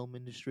the film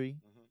industry,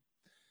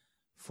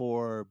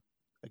 for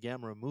a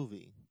Gamera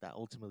movie that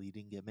ultimately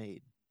didn't get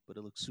made, but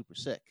it looks super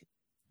sick.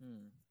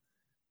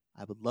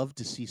 I would love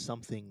to see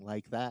something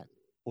like that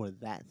or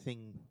that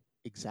thing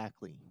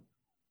exactly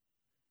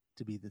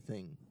to be the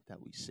thing that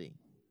we see.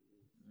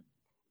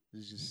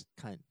 It's just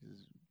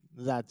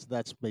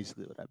that's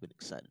basically what I've been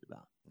excited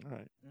about. All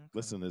right. Okay.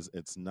 Listen,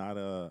 it's not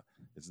a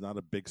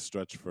big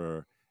stretch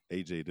for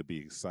AJ to be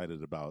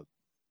excited about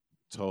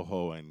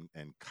Toho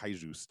and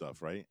kaiju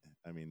stuff, right?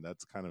 I mean,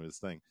 that's kind of his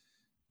thing.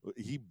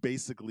 He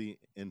basically,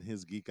 in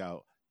his geek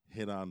out,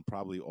 hit on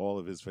probably all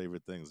of his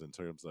favorite things in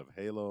terms of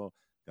Halo,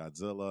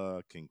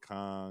 Godzilla, King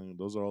Kong.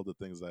 Those are all the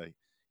things that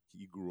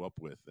he grew up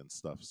with and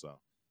stuff. So,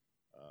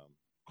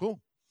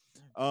 cool.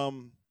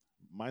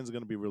 Mine's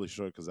going to be really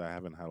short because I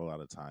haven't had a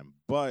lot of time.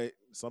 But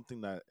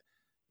something that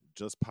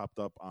just popped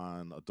up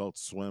on Adult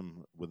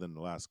Swim within the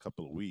last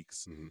couple of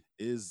weeks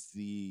is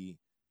the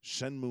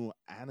Shenmue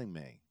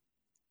anime,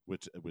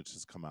 which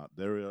has come out.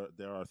 There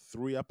are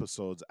 3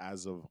 episodes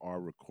as of our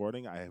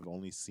recording. I have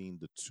only seen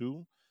the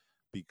 2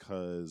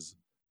 because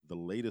the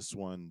latest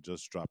one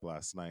just dropped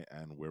last night,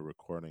 and we're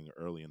recording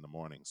early in the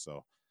morning.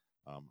 So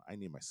I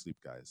need my sleep,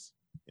 guys.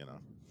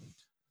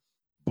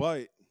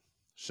 But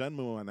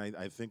Shenmue, and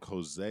I think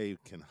Jose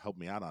can help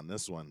me out on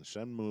this one.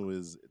 Shenmue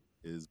is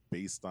is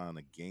based on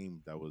a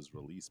game that was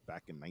released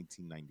back in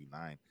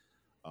 1999.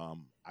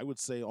 I would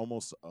say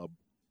almost a,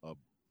 a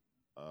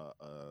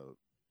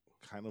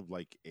kind of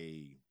like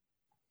a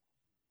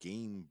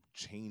game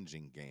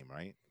changing game,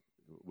 right?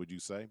 Would you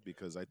say?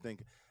 Because I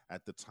think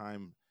at the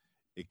time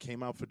it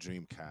came out for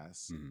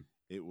Dreamcast. Mhm.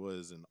 It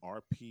was an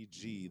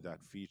RPG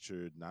that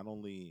featured not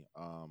only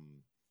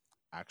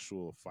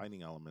actual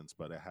fighting elements,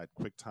 but it had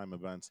quick time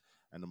events.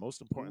 And the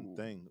most important Ooh.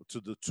 thing, to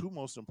the two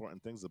most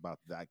important things about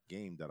that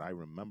game that I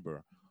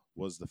remember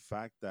was the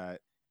fact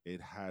that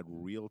it had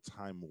real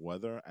time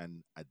weather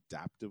and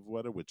adaptive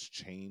weather, which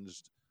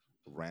changed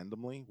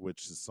randomly,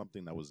 which is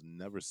something that was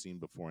never seen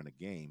before in a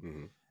game.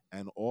 Mhm.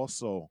 And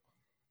also,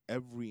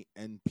 every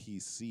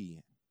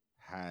NPC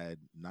had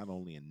not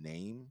only a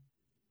name,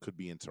 could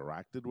be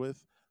interacted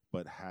with,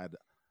 but had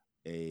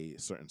a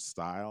certain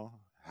style,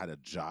 had a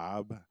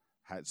job,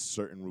 had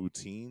certain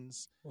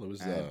routines, Well, it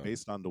was and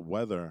based on the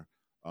weather,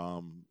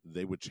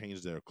 they would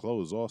change their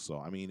clothes. Also,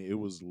 I mean, it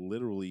was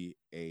literally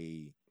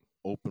a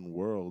open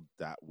world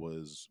that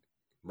was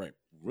right.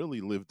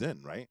 really lived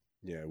in, right?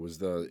 Yeah, it was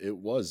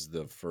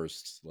the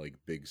first like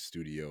big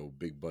studio,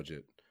 big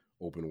budget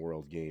open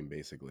world game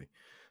basically.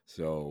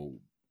 So,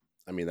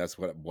 I mean, that's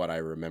what I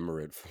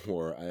remember it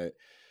for.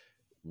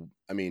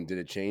 I mean, did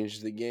it change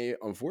the game?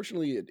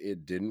 Unfortunately,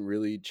 it didn't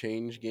really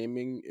change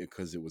gaming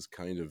because it was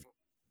kind of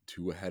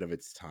too ahead of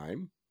its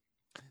time.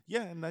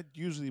 Yeah, and that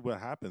usually what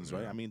happens,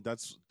 right? Yeah. I mean,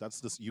 that's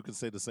this. You can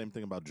say the same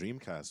thing about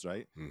Dreamcast,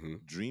 right? Hmm.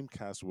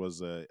 Dreamcast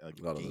was a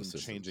A lot of those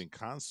game-changing systems.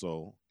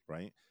 console,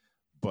 right?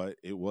 But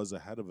it was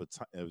ahead of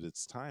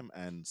its time,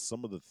 and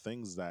some of the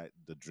things that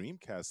the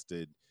Dreamcast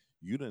did,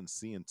 you didn't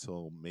see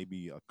until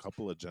maybe a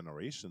couple of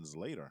generations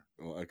later.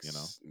 Well,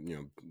 You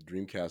know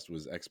Dreamcast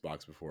was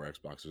Xbox before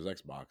Xbox was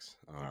Xbox.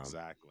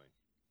 exactly.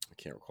 I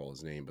can't recall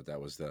his name, but that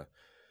was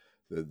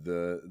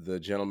the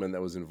gentleman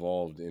that was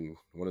involved in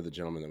one of the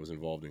gentlemen that was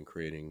involved in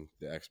creating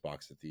the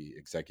Xbox at the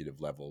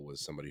executive level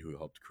was somebody who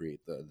helped create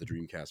the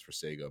Dreamcast for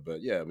Sega.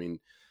 But yeah, I mean,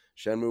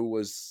 Shenmue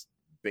was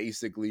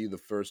basically the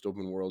first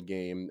open world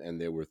game, and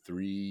there were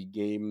 3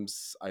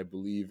 games, I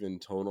believe, in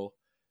total.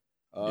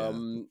 Yeah,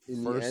 In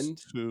the end,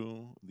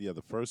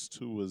 the first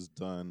two was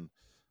done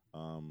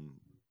um,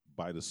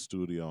 by the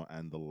studio,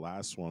 and the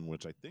last one,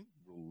 which I think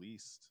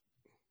released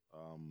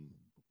um,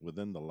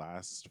 within the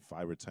last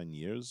 5 or 10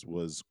 years,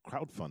 was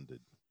crowdfunded.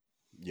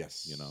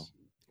 You know, yes,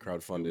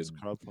 it was crowdfunded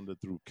crowdfunded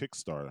through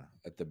Kickstarter,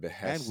 at the and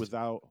behest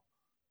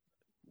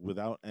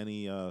without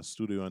any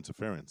studio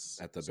interference,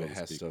 at the so to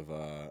behest speak.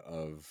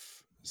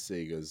 of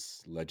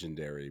Sega's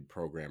legendary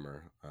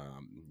programmer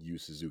Yu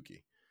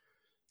Suzuki.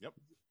 Yep.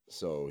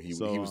 So he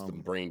So was the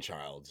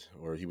brainchild,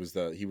 or he was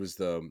the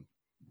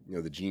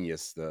the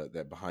genius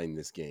that behind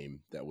this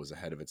game that was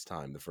ahead of its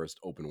time, the first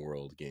open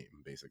world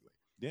game, basically.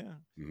 yeah,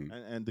 Hmm.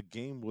 and the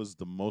game was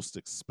the most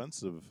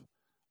expensive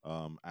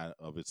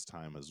of its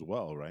time as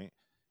well, right?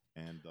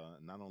 And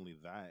not only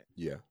that,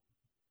 Yeah,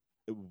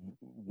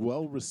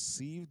 well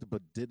received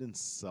but didn't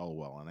sell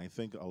well, and I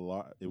think a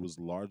lot it was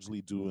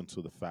largely due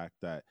into the fact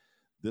that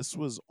this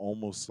was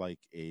almost like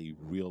a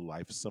real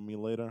life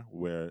simulator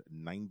where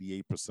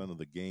 98% of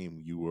the game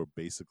you were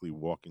basically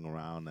walking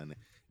around and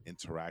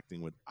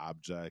interacting with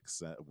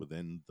objects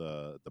within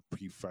the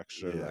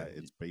prefecture yeah. that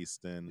it's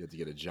based in. You have to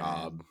get a And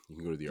job. You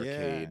can go to the yeah,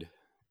 arcade.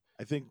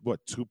 I think what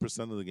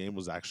 2% of the game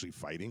was actually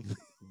fighting.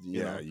 you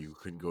Yeah, know you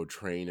could go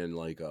train in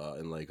like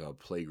a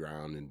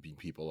playground and beat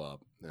people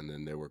up, and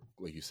then there were,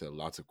 like you said,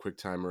 lots of quick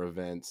timer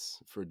events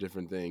for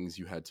different things.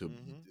 You had to,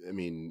 hmm I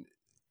mean,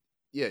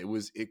 yeah,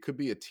 it could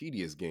be a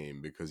tedious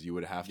game because you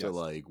would have to yes,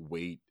 like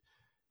wait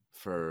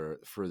for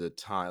the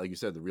time, like you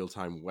said, the real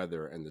time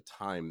weather and the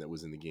time that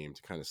was in the game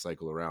to kind of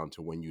cycle around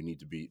to when you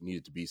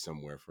needed to be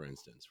somewhere, for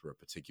instance, for a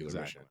particular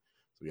mission. exactly.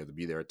 So you had to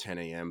be there at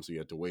 10 a.m. So you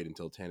had to wait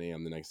until 10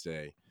 a.m. the next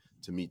day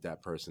to meet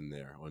that person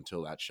there, or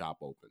until that shop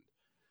opened.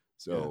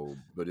 Yeah. So,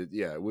 but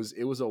it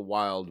was a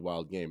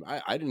wild game.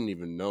 I didn't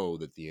even know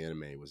that the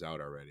anime was out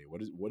already.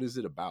 What is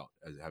it about?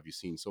 Have you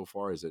seen so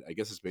far? Is it? I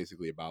guess it's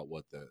basically about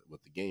what the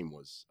game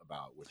was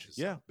about, which is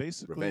Yeah, a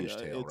basically, revenge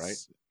tale, right?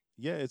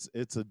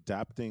 it's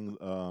adapting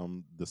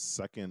the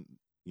second,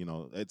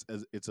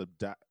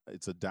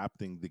 it's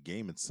adapting the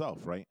game itself,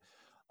 right?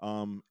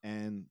 And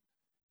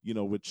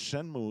with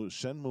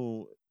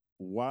Shenmue,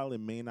 while it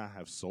may not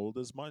have sold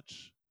as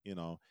much,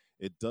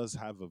 it does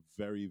have a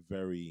very,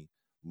 very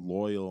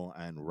loyal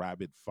and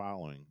rabid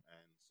following.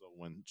 And so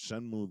when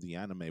Shenmue the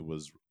anime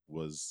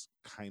was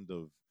kind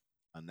of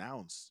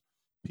announced,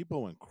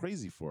 people went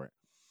crazy for it.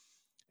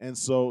 And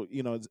so,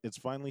 it's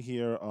finally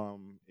here.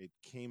 It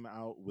came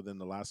out within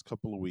the last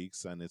couple of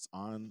weeks, and it's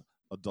on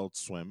Adult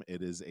Swim.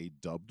 It is a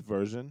dubbed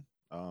version.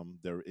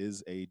 There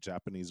is a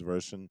Japanese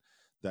version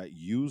that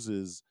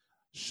uses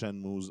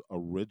Shenmue's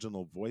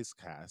original voice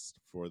cast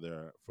for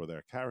their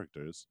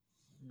characters,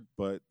 Mm.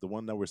 but the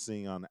one that we're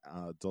seeing on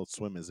Adult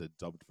Swim is a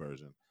dubbed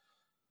version.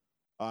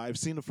 I've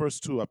seen the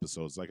first 2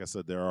 episodes. Like I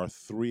said, there are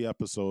 3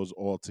 episodes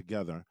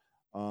altogether.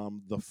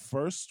 The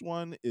first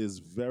one is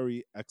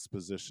very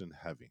exposition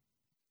heavy.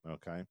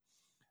 Okay,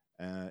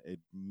 it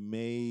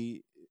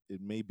may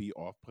it may be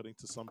off-putting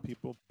to some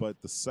people,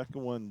 but the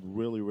second one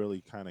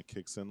really kind of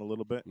kicks in a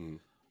little bit.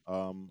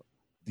 Mhm.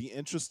 The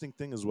interesting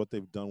thing is what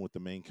they've done with the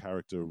main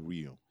character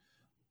Rio,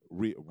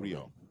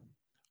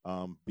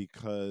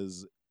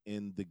 because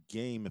in the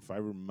game, if I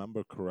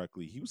remember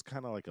correctly, he was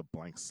kind of like a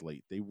blank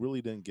slate. They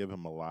really didn't give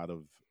him a lot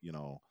of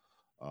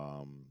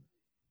um,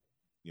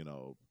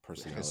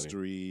 Personality.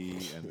 history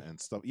and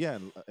stuff. Yeah,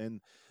 and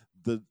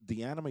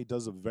the anime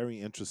does a very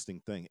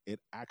interesting thing.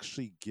 It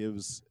actually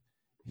gives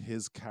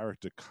his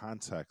character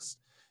context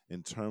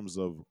in terms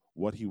of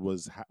what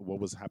what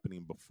was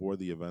happening before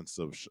the events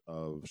of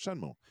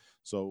Shenmue.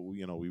 So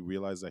we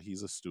realize that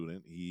he's a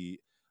student. He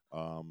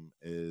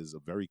is a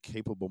very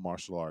capable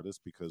martial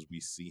artist because we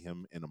see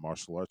him in a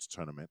martial arts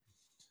tournament,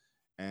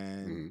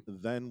 and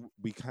then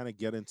we kind of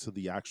get into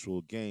the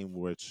actual game,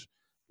 which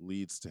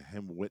leads to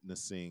him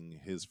witnessing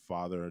his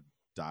father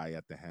die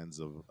at the hands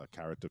of a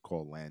character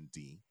called Lan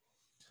Di.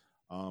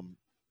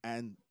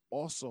 And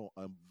also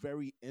a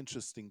very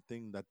interesting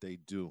thing that they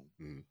do,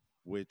 Mhm.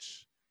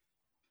 which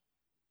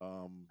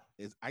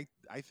is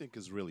I think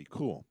is really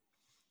cool.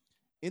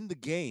 In the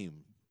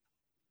game,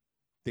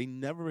 they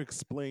never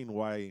explain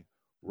why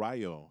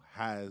Ryo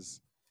has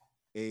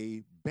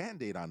a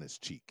band-aid on his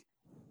cheek.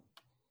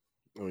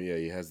 Oh yeah,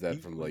 he has that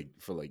He- from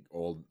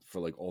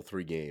all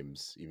three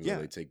games, even Yeah.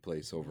 though they take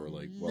place over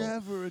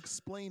Never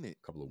explain it.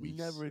 a couple of weeks.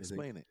 Never I think.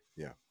 explain it.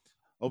 Yeah.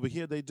 Over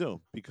here they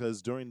do,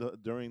 because during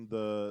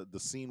the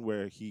scene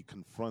where he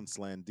confronts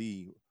Lan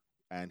Di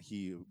and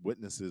he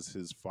witnesses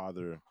his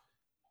father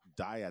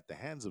die at the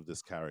hands of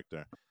this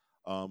character,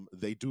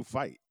 they do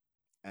fight,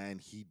 and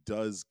he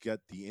does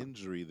get the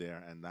injury there,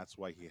 and that's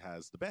why he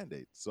has the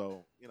band-aid.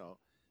 So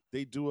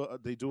they do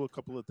a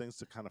couple of things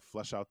to kind of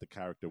flesh out the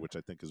character, which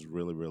I think is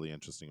really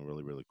interesting and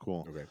really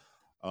cool. Okay.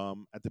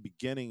 At the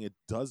beginning, it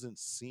doesn't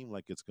seem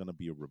like it's going to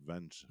be a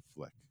revenge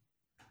flick,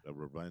 a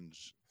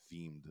revenge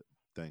themed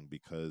thing,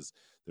 because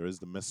there is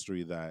the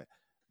mystery that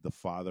the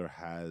father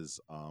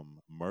has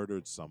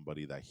murdered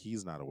somebody that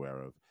he's not aware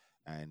of,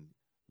 and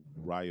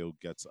Ryo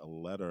gets a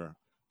letter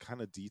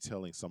kind of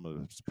detailing some of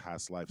his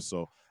past life.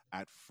 So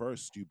at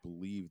first you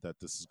believe that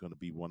this is going to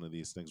be one of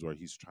these things where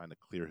he's trying to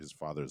clear his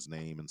father's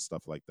name and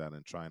stuff like that,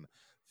 and trying to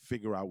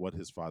figure out what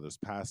his father's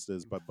past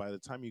is. But by the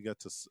time you get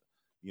to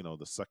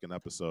the second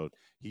episode,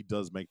 he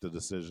does make the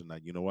decision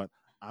that, you know what,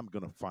 I'm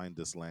going to find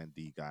this Lan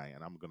Di guy,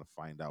 and I'm going to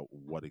find out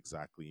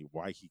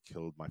why he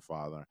killed my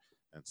father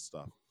and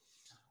stuff.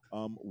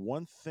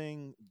 One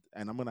thing,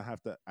 and I'm going to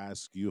have to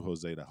ask you,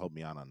 Jose, to help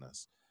me out on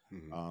this.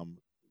 Mhm.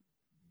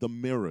 The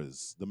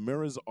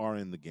mirrors are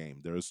in the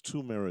game. There's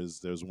two mirrors.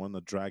 There's one,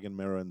 a dragon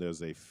mirror, and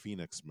there's a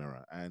phoenix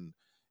mirror. And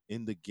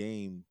in the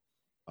game,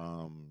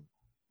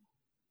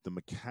 the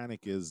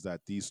mechanic is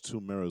that these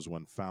two mirrors,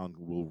 when found,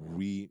 will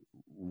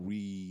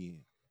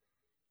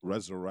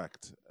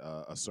resurrect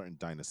a certain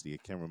dynasty. I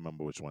can't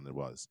remember which one it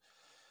was.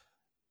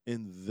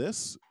 In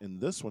this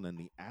one, in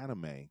the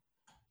anime,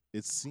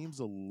 it seems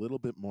a little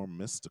bit more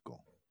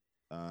mystical.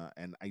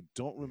 And I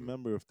don't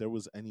remember if there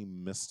was any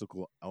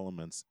mystical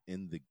elements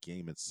in the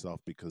game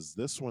itself, because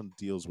this one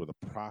deals with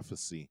a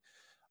prophecy,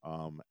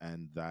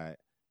 and that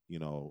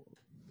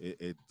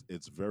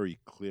it's very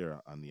clear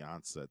on the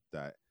onset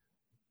that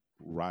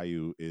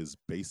Ryu is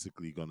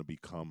basically going to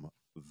become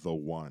the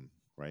one,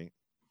 right?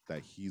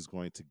 That he's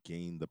going to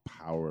gain the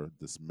power,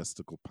 this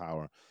mystical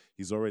power.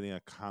 He's already an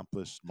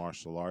accomplished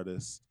martial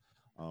artist,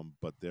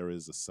 but there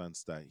is a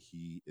sense that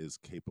he is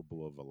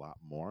capable of a lot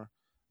more,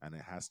 and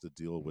it has to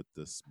deal with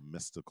this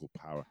mystical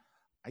power.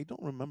 I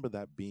don't remember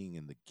that being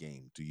in the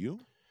game. Do you?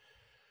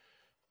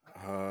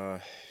 Man,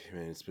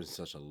 it's been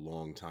such a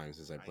long time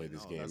since I played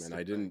this know, game, that's and the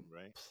I didn't thing,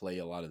 right? play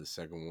a lot of the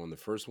second one. The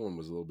first one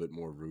was a little bit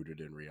more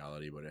rooted in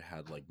reality, but it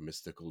had like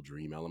mystical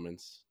dream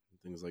elements,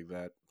 things like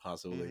that,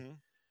 possibly.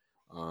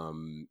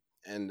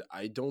 And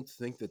I don't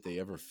think that they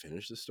ever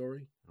finished the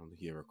story. I don't think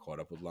he ever caught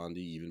up with Lan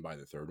Di, even by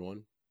the third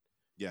one.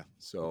 Yeah.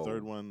 So The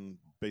third one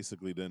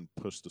basically didn't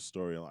push the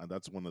story along.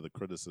 That's one of the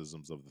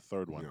criticisms of the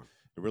third one. Yeah.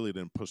 It really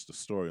didn't push the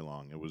story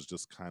along. It was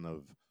just kind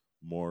of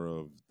more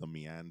of the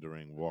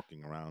meandering,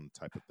 walking around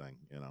type of thing,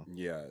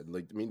 Yeah,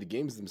 the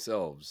games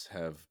themselves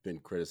have been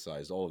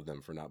criticized, all of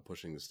them, for not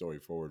pushing the story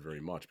forward very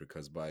much,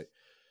 because by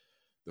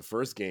the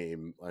first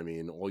game,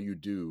 all you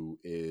do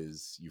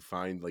is you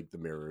find like the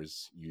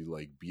mirrors, you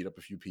like beat up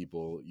a few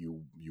people,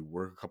 you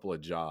work a couple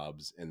of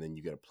jobs, and then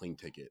you get a plane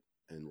ticket,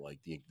 and like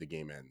the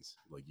game ends.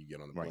 Like you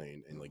get on the Right.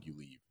 plane and like you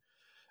leave.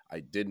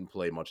 I didn't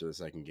play much of the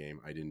second game.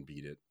 I didn't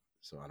beat it,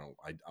 so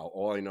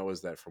all I know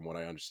is that from what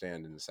I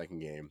understand, in the second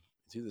game,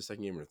 it's either the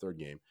second game or the third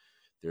game,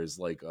 there's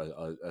like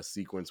a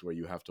sequence where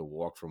you have to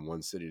walk from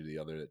one city to the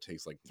other that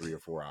takes like 3 or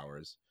 4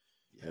 hours,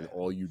 and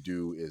all you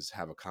do is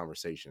have a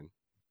conversation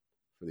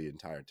for the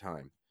entire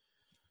time.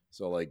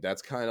 So like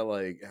that's kind of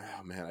like,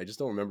 oh man, I just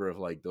don't remember if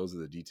like those are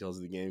the details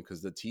of the game,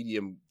 because the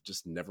tedium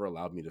just never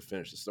allowed me to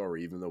finish the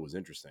story, even though it was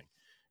interesting.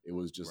 It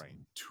was just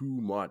too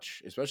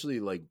much,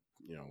 especially like,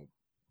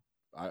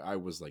 I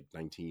was like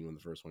 19 when the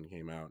first one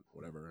came out,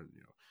 whatever. And,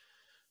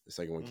 the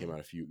second one came out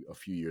a few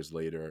years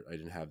later. I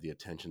didn't have the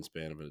attention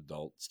span of an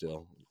adult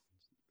still.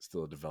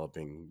 still a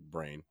developing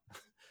brain,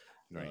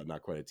 Right.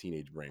 not quite a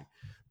teenage brain,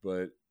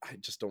 but I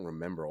just don't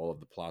remember all of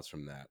the plots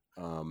from that.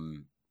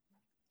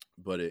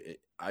 But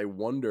I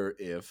wonder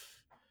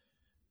if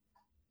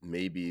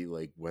maybe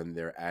like when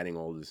they're adding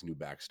all this new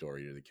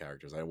backstory to the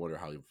characters, I wonder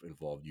how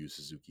involved Yu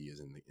Suzuki is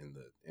in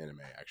the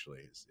anime.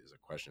 Actually, is a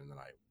question that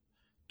I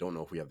don't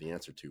know if we have the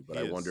answer to, but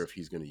He I wonder is. if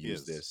he's going to He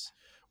use is. this.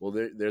 Well,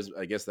 there's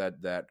I guess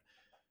that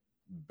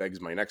begs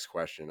my next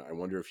question. I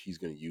wonder if he's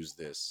going to use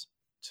this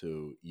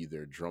to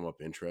either drum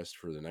up interest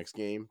for the next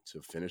game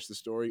to finish the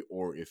story,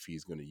 or if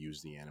he's going to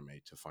use the anime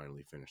to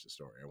finally finish the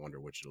story. I wonder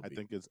which it'll I be.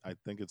 think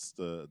it's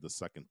the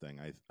second thing.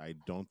 I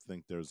don't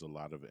think there's a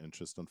lot of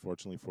interest,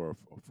 unfortunately, for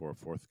a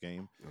fourth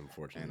game.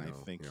 Unfortunately, And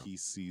I think he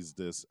sees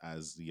this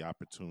as the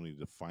opportunity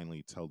to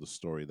finally tell the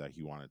story that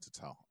he wanted to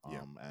tell,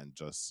 and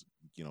just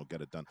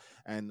get it done.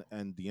 And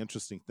the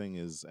interesting thing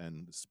is,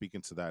 and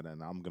speaking to that,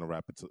 and I'm gonna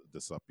wrap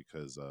this up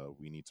because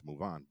we need to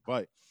move on.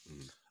 But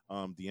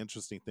the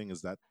interesting thing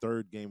is that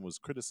third game was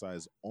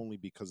criticized only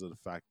because of the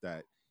fact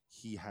that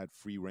he had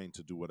free reign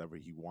to do whatever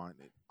he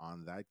wanted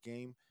on that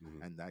game,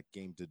 and that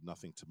game did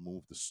nothing to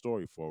move the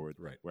story forward.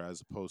 Right.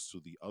 Whereas opposed to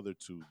the other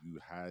two, you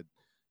had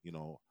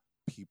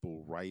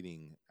people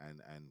writing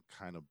and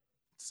kind of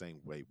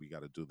saying, wait, we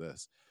got to do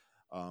this.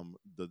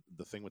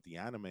 The thing with the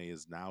anime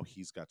is now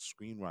he's got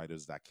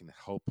screenwriters that can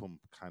help him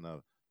kind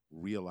of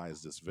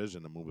realize this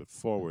vision and move it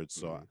forward.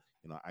 So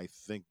I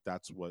think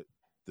that's what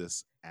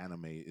this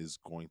anime is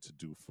going to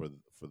do for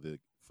the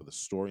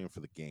story and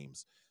for the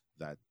games.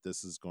 That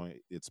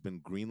it's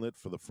been greenlit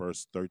for the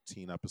first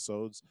 13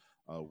 episodes.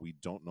 We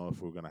don't know if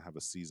we're going to have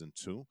a season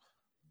 2,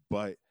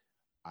 but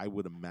I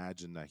would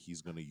imagine that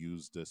he's going to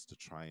use this to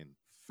try and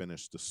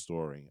finish the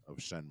story of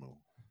Shenmue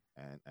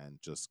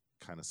and just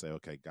kind of say,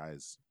 okay,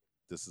 guys,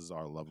 this is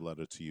our love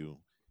letter to you.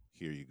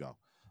 Here you go.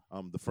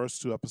 The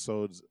first 2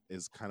 episodes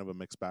is kind of a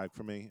mixed bag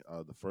for me.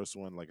 The first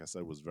one, like I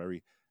said, was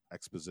very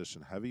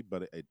exposition heavy,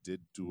 but it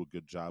did do a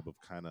good job of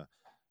kind of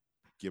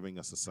giving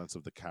us a sense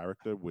of the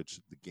character, which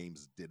the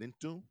games didn't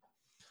do.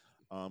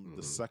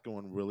 The second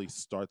one really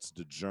starts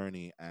the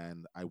journey,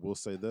 and I will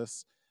say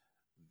this,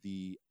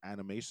 the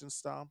animation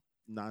style,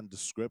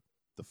 nondescript,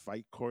 the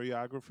fight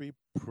choreography,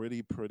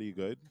 pretty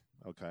good,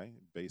 okay,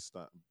 based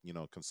on,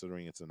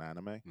 considering it's an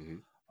anime.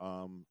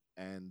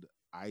 And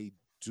I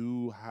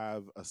do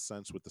have a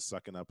sense with the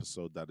second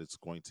episode that it's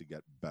going to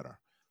get better.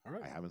 All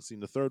right. I haven't seen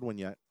the third one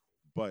yet,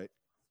 but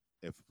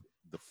if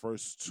the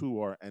first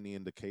 2 are any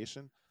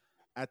indication,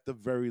 at the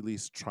very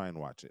least, try and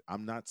watch it.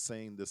 I'm not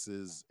saying this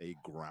is a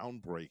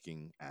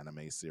groundbreaking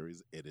anime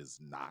series. It is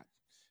not.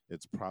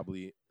 It's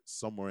probably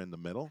somewhere in the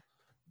middle.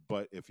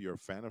 But if you're a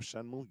fan of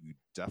Shenmue, you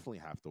definitely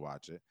have to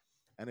watch it.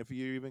 And if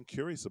you're even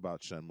curious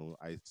about Shenmue,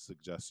 I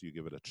suggest you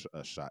give it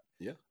a shot.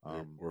 Yeah.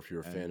 Or if you're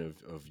a fan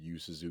of Yu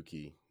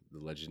Suzuki, the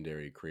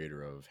legendary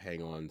creator of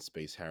Hang On,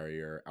 Space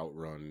Harrier,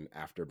 Outrun,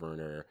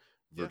 Afterburner,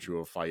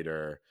 Virtua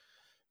Fighter,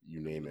 you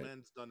name it. The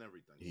man's done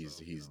everything.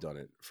 He's done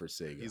it for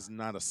Sega. He's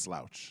not a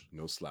slouch.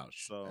 No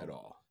slouch at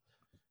all.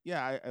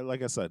 Yeah, I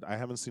like I said, I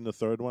haven't seen the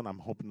third one. I'm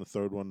hoping the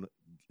third one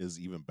is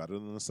even better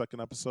than the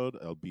second episode.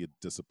 It'll be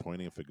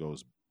disappointing if it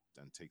goes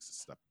and takes a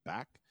step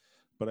back,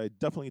 but I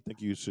definitely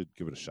think you should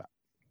give it a shot.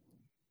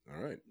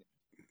 All right.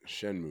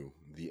 Shenmue,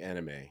 the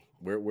anime.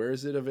 Where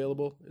is it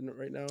available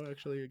right now?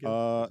 Actually,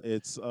 again,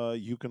 it's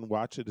you can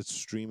watch it. It's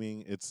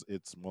streaming. It's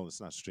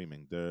not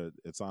streaming.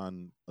 It's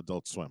on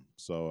Adult Swim.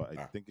 So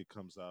I think it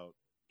comes out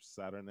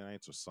Saturday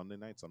nights or Sunday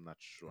nights. I'm not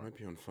sure. It might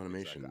be on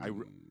Funimation.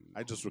 Exactly.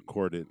 I just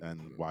record it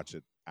and watch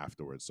it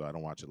afterwards, so I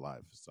don't watch it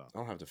live. So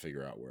I'll have to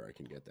figure out where I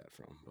can get that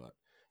from. But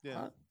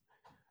yeah.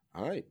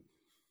 All right.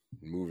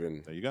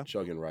 Moving. There you go.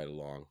 Chugging right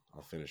along.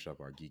 I'll finish up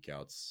our geek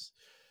outs.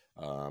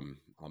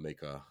 I'll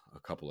make a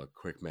couple of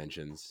quick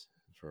mentions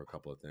for a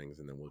couple of things,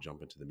 and then we'll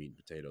jump into the meat and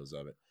potatoes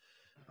of it.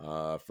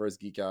 First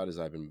geek out is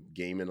I've been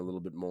gaming a little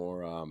bit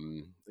more.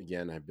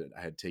 Again, I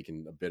had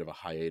taken a bit of a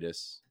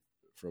hiatus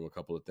from a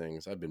couple of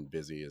things. I've been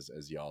busy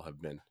as y'all have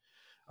been.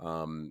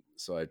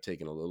 So I've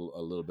taken a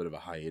little bit of a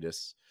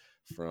hiatus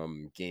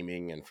from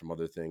gaming and from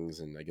other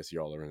things, and I guess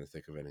y'all are in the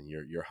thick of it, and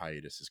your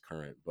hiatus is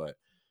current. But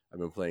I've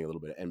been playing a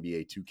little bit of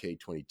NBA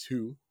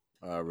 2K22,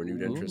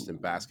 renewed interest in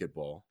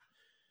basketball.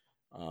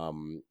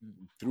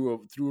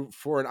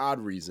 For an odd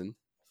reason,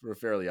 for a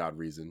fairly odd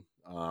reason.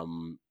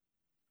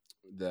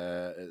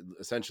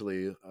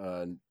 Essentially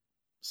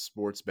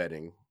sports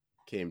betting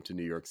came to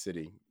New York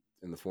City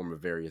in the form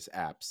of various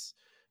apps,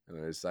 and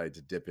I decided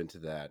to dip into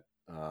that.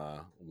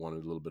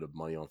 Wanted a little bit of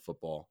money on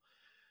football,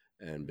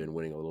 and been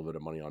winning a little bit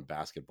of money on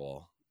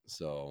basketball.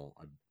 So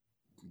I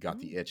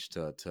got the itch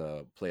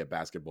to play a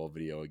basketball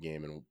video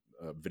game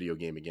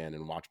again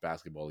and watch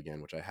basketball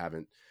again, which I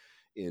haven't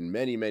in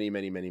many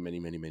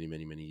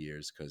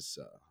years, because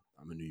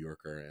I'm a New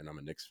Yorker and I'm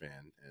a Knicks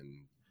fan,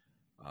 and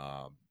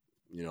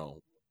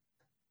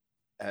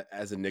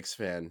as a Knicks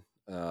fan,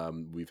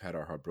 we've had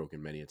our heart broken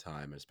many a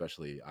time.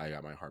 Especially I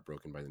got my heart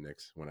broken by the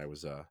Knicks when I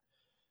was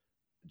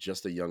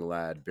just a young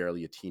lad,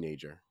 barely a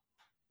teenager,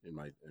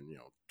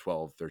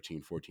 12,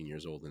 13, 14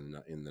 years old in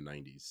the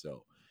 90s.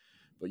 So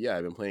But yeah,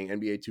 I've been playing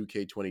NBA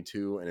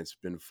 2K22, and it's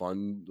been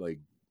fun, like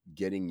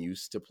getting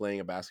used to playing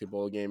a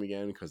basketball game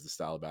again because the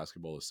style of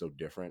basketball is so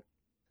different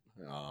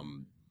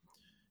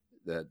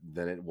that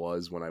than it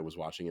was when I was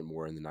watching it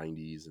more in the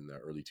 90s and the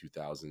early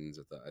 2000s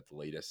at the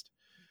latest.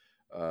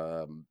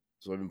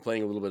 So I've been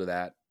playing a little bit of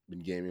that,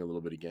 been gaming a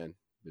little bit again,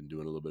 been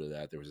doing a little bit of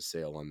that. There was a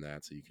sale on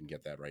that, so you can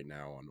get that right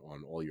now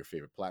on all your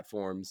favorite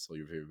platforms, all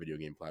your favorite video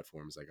game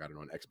platforms. I got it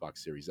on Xbox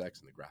Series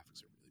X, and the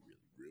graphics are really,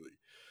 really, really,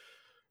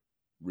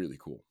 really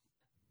cool.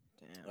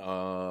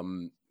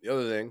 Damn. The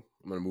other thing,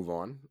 I'm going to move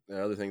on.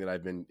 The other thing that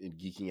I've been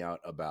geeking out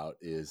about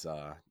is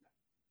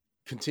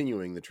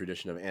continuing the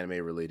tradition of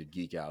anime-related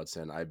geek outs,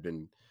 and I've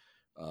been,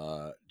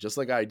 just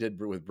like I did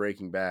with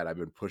Breaking Bad, I've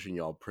been pushing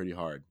y'all pretty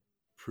hard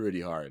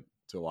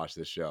to watch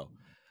this show,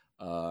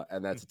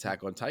 and that's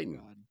Attack on Titan.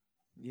 God.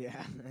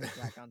 Yeah,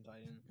 Attack on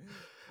Titan. Yeah.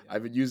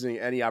 I've been using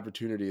any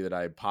opportunity that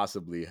I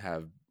possibly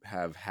have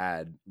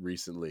had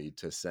recently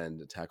to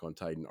send Attack on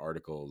Titan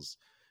articles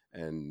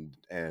and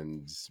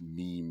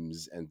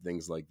memes and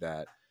things like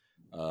that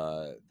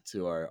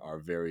to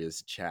our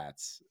various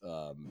chats.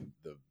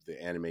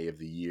 The Anime of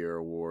the Year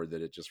award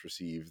that it just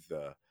received,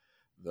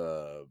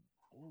 the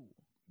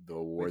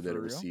award that it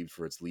received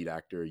for its lead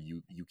actor,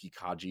 Yuki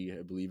Kaji,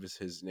 I believe is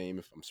his name.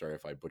 I'm sorry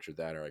if I butchered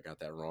that or I got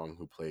that wrong,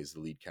 who plays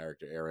the lead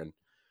character, Eren,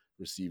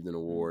 received an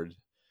award.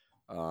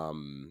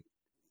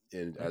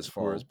 And as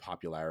far as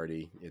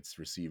popularity, it's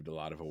received a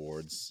lot of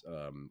awards,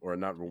 or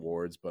not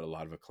rewards, but a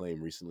lot of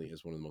acclaim recently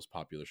as one of the most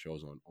popular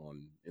shows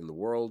on in the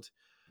world.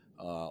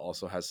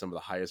 Also has some of the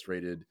highest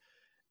rated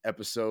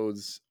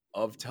episodes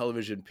of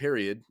television,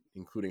 period,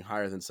 including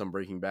higher than some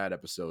Breaking Bad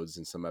episodes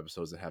and some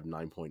episodes that have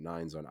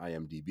 9.9s on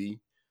IMDb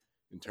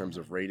in terms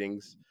of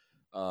ratings.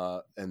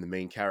 And the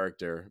main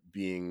character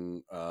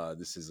being,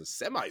 this is a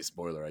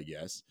semi-spoiler, I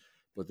guess,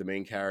 but the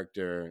main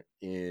character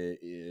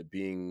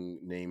being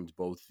named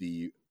both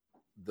the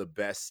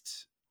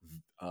best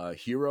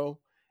hero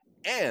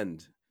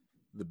and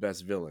the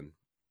best villain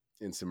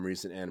in some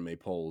recent anime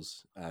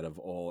polls out of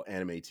all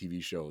anime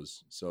TV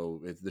shows.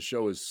 So the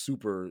show is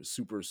super,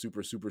 super,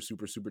 super, super,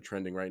 super, super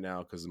trending right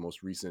now because the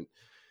most recent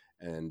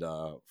and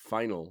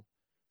final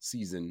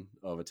season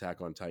of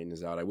Attack on Titan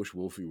is out. I wish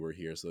Wolfie were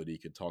here so that he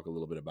could talk a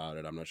little bit about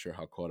it. I'm not sure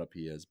how caught up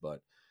he is, but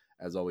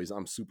as always,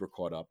 I'm super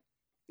caught up.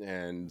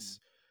 And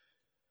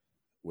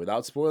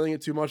without spoiling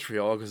it too much for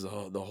y'all, because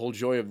the whole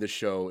joy of this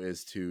show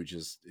is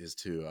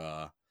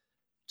to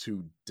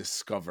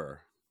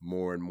discover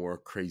more and more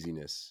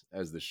craziness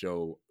as the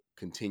show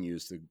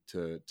continues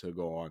to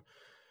go on.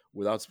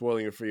 Without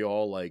spoiling it for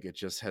y'all, like it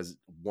just has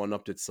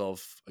one-upped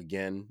itself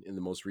again in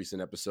the most recent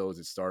episodes.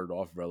 It started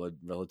off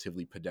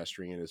relatively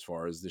pedestrian as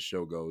far as the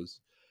show goes,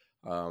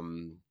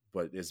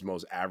 but its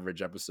most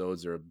average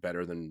episodes are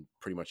better than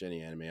pretty much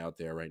any anime out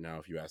there right now,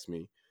 if you ask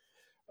me.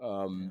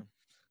 And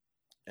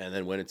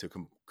then went into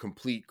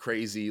complete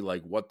crazy,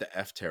 like what the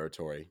F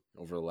territory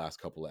over the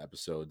last couple of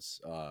episodes.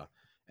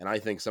 And I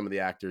think some of the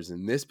actors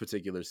in this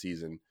particular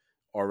season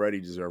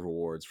already deserve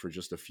awards for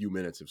just a few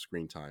minutes of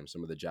screen time.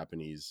 Some of the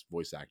Japanese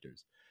voice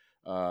actors.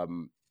 But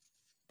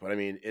I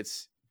mean,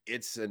 it's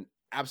an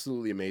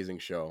absolutely amazing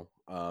show.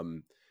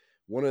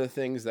 One of the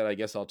things that I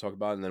guess I'll talk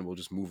about, and then we'll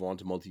just move on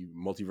to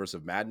Multiverse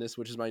of Madness,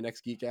 which is my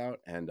next geek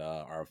out, and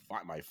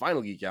my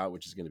final geek out,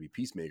 which is going to be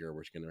Peacemaker,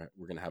 which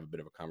we're gonna have a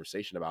bit of a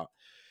conversation about,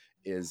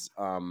 is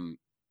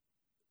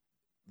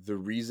the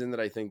reason that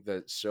I think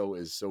that show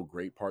is so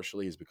great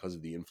partially is because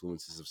of the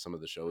influences of some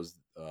of the shows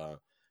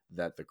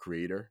that the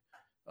creator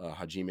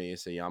Hajime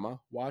Isayama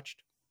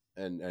watched,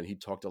 and he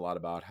talked a lot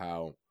about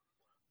how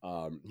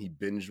he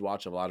binge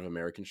watched a lot of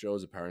American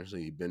shows.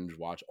 Apparently, he binge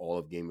watched all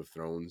of Game of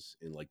Thrones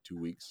in like 2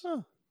 weeks.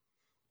 Huh.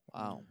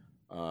 Wow.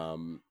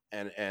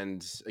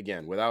 And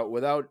again,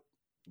 without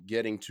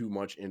getting too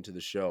much into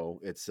the show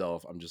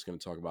itself, I'm just going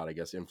to talk about, I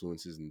guess,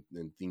 influences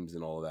and themes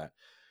and all of that.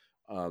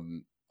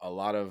 A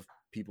lot of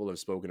people have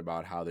spoken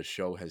about how the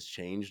show has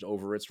changed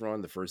over its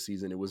run. The first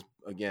season, it was,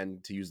 again,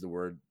 to use the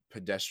word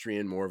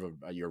pedestrian, more of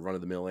your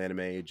run-of-the-mill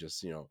anime,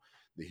 just, you know,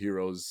 the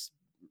heroes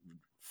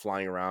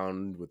flying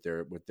around with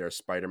their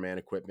Spider-Man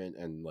equipment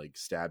and like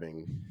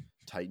stabbing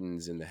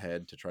Titans in the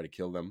head to try to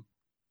kill them.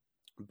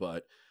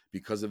 But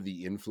because of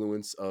the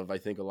influence of, I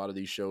think, a lot of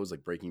these shows,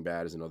 like Breaking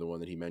Bad is another one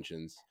that he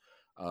mentions,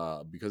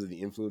 because of the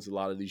influence of a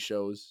lot of these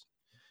shows,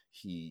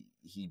 he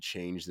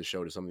changed the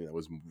show to something that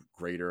was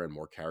greater and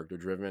more character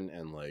driven,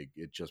 and like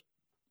it just,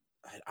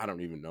 I don't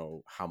even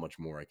know how much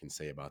more I can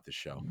say about this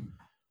show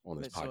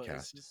on this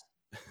podcast.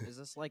 Is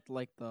this like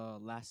the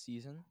last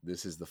season?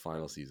 This is the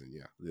final season.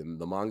 Yeah,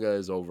 the manga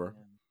is over.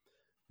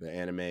 Yeah. The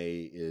anime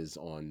is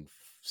on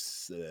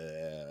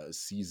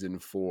season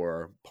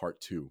 4, part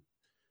 2,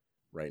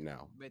 right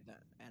now. Wait, the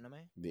anime?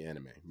 The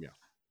anime, yeah.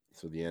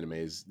 So the anime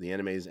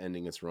is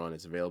ending its run.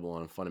 It's available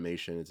on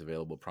Funimation. It's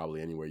available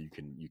probably anywhere you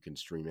can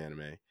stream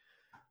anime.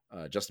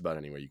 Just about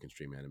anywhere you can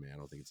stream anime. I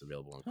don't think it's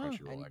available on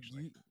Crunchyroll,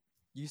 actually.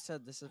 You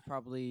said this is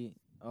probably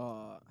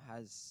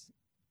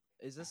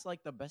is this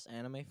like the best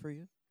anime for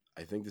you?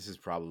 I think this is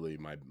probably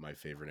my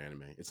favorite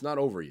anime. It's not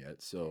over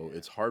yet, so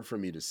it's hard for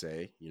me to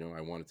say. You know,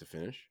 I want it to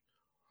finish,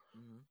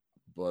 Mhm.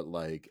 But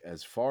like,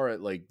 as far as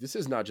like, this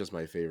is not just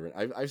my favorite.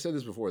 I've said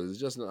this before. This is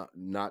just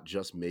not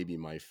just maybe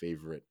my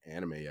favorite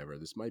anime ever.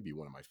 This might be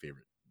one of my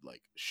favorite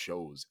like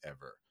shows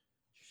ever.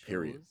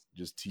 Period. Shows?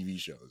 Just TV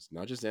shows,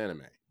 not just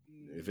anime.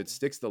 If it Mm.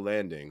 sticks the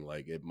landing,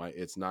 like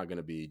it's not going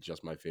to be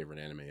just my favorite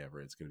anime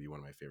ever. It's going to be one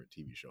of my favorite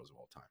TV shows of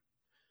all time.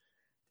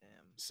 Damn.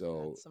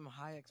 So That's some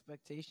high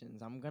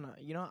expectations. I'm gonna,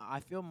 I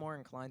feel more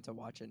inclined to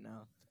watch it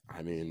now.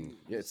 I mean,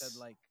 You said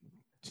like,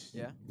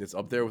 yeah. it's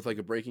up there with like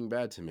a Breaking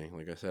Bad to me.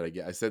 Like I said,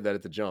 I said that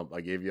at the jump.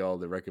 I gave you all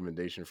the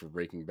recommendation for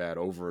Breaking Bad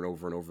over and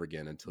over and over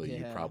again until you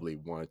Yeah. probably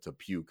wanted to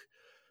puke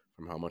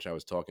from how much I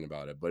was talking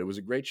about it. But it was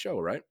a great show,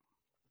 right?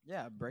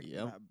 Yeah, Breaking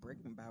Yep. Bad.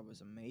 Breaking Bad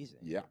was amazing.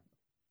 Yeah.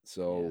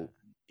 So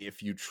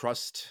if you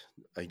trust,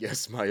 I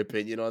guess, my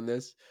opinion on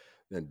this,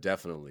 then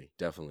definitely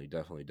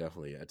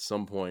at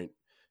some point,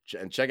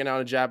 and checking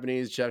out in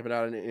Japanese, checking it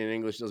out in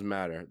English doesn't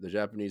matter. The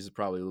Japanese is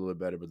probably a little bit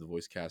better, but the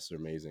voice casts are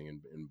amazing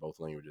in both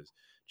languages.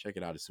 Check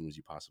it out as soon as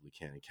you possibly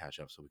can and catch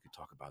up so we could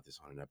talk about this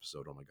on an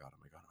episode. Oh my god!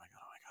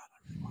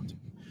 I really want to.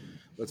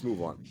 Let's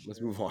move on.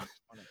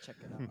 Wanna check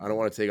it out. I don't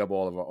want to take up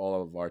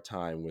all of our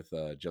time with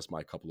just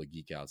my couple of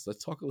geek outs.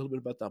 Let's talk a little bit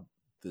about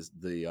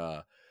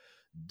the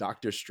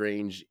Doctor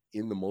Strange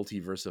in the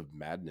Multiverse of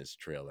Madness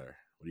trailer.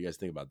 What do you guys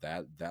think about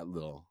that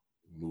little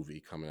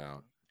movie coming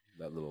out?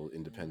 That little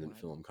independent my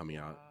film coming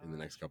out in the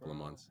next gosh, couple of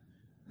bro. months.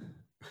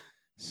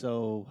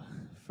 So,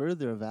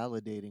 further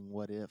validating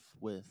what if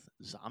with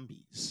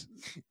zombies.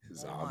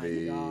 Oh my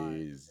God,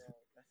 Zombies.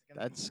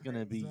 bro, That's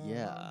gonna be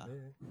yeah.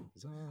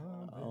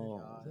 Oh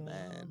God.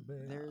 man.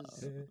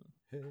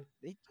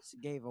 They just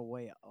gave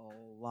away a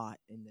lot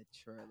in the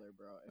trailer,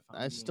 bro. If I'm I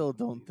being still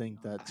don't completely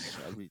think honest.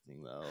 that's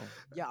everything though.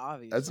 Yeah,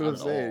 obviously. That's what I'm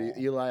Not at saying,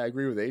 all. Eli. I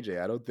agree with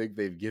AJ. I don't think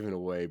they've given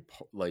away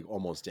like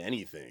almost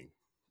anything.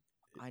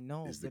 I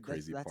know, is the but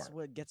crazy that's part.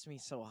 what gets me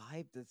so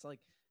hyped. It's like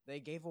they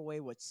gave away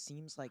what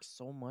seems like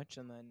so much,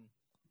 and then,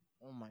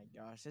 oh my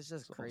gosh, it's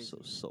just It's crazy.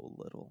 also so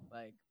little.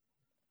 Like,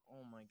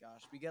 oh my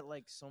gosh, we get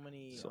like so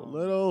many. So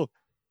little.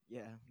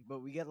 Yeah,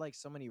 but we get like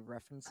so many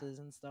references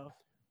and stuff.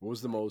 What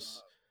was the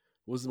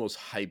most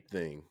hype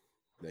thing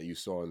that you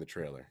saw in the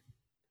trailer,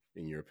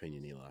 in your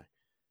opinion, Eli?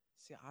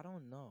 See, I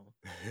don't know,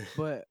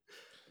 but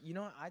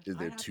Is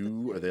there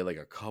two? Are there like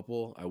a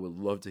couple? I would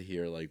love to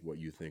hear like what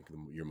you think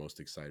you're most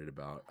excited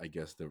about. I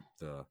guess the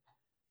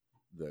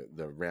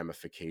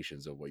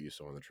ramifications of what you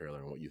saw in the trailer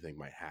and what you think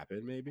might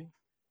happen.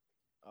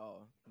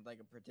 Like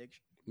a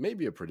prediction?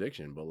 Maybe a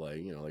prediction, but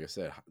like like I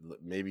said,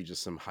 maybe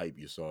just some hype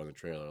you saw in the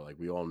trailer. Like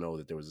we all know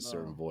that there was a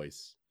certain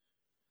voice,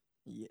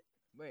 Yeah.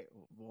 Wait,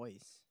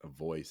 voice. a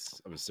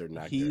voice of a certain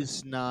actor.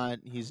 He's not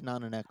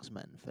an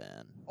X-Men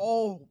fan.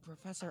 Oh,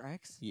 Professor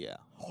X. Yeah.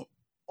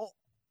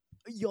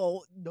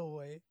 Yo, no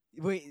way.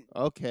 Wait,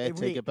 Okay, Hey, take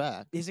wait. it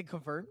back. is it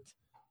confirmed?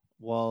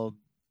 Well,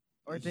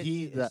 Or did he-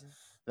 he? the- is-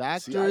 the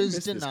See, actor I is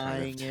missed this kind of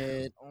denying thing.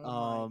 it.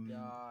 Oh my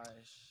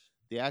gosh.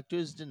 The actor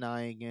is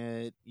denying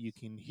it. You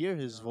can hear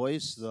his No,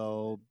 voice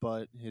though,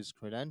 but his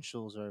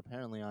credentials are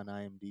apparently on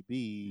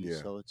IMDb.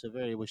 Yeah. So it's a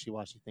very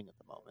wishy-washy thing at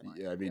the moment.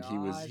 Yeah, I mean gosh, he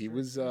we're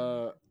was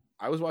getting-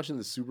 I was watching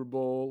the Super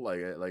Bowl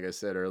like I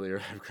said earlier.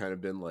 I've kind of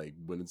been like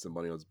winning some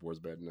money on sports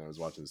betting. I was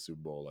watching the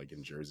Super Bowl like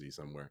in Jersey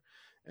somewhere,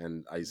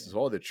 and I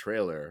saw the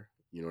trailer.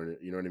 You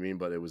know what I mean.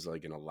 But it was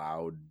like in a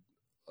loud,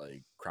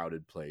 like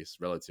crowded place,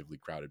 relatively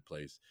crowded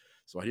place.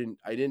 So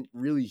I didn't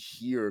really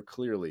hear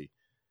clearly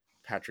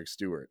Patrick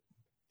Stewart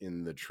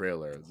in the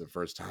trailer the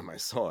first time I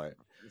saw it.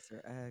 Mr.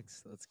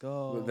 X, let's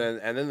go. But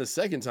then the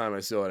second time I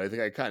saw it, I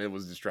think I kind of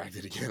was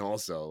distracted again,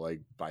 also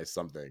like by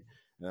something.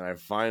 And then I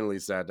finally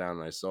sat down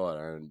and I saw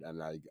it,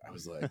 and I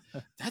was like,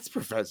 "That's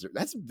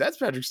that's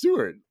Patrick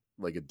Stewart."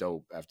 Like a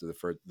dope after the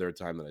third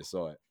time that I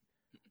saw it.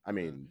 I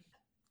mean,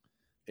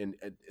 and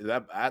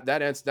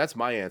that's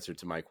my answer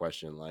to my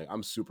question. Like,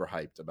 I'm super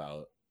hyped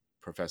about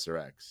Professor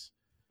X,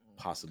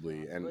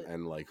 possibly, gosh, but-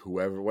 and like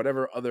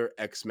whatever other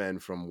X-Men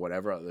from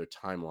whatever other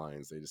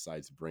timelines they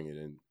decide to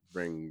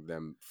bring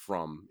them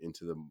from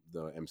into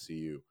the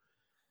MCU.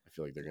 I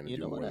feel like they're gonna You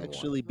do know more what than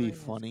actually one. be Brain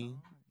is funny?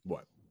 gone.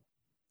 What?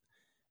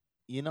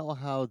 You know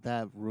how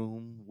that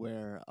room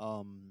where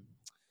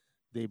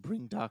they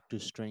bring Doctor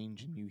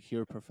Strange and you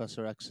hear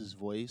Professor X's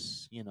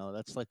voice,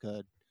 that's like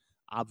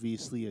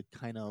obviously a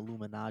kind of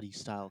Illuminati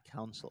style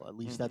council. At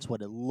least that's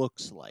what it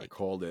looks I like.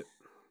 called it.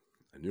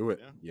 I knew it.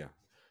 Yeah.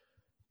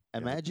 Yeah.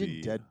 Imagine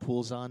the-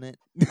 Deadpool's on it.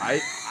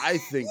 I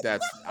think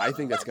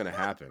that's gonna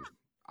happen.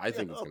 I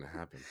think it's gonna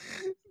happen.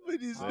 But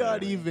he's Oh,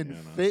 not yeah, even you know.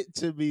 fit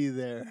to be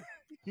there.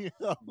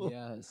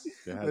 Yes.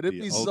 They had But it'd the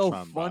be so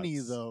Ultron funny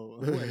bots. though.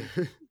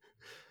 Like,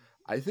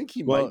 I think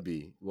he Well- might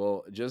be.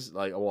 Well, just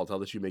like Walt, I'll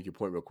let you make your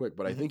point real quick,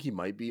 but I Mhm. think he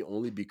might be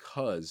only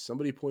because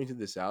somebody pointed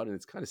this out, and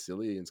it's kind of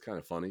silly and it's kind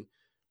of funny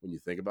when you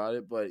think about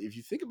it. But if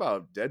you think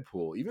about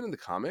Deadpool, even in the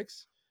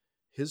comics,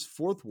 his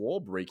fourth wall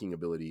breaking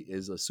ability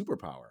is a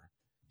superpower.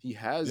 He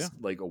has Yeah.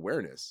 like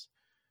awareness.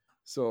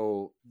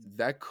 So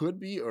that could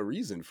be a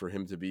reason for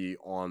him to be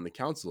on the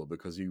council,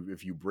 because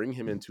if you bring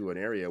him into an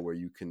area where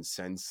you can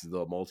sense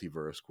the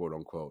multiverse, quote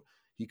unquote,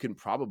 he can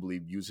probably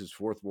use his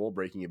fourth wall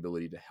breaking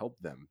ability to help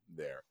them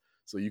there.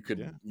 So you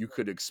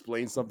could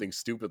explain something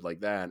stupid like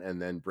that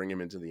and then bring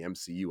him into the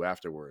MCU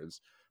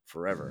afterwards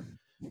forever.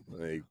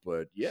 Like,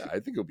 but yeah, I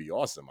think it'll be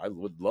awesome. I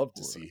would love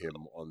to see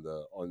him on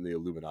the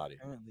Illuminati.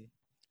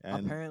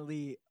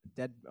 Apparently,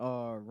 dead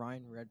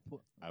Ryan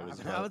Redpool. I was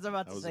about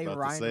about to to say say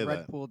Ryan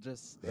that. Redpool.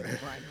 Just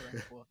Ryan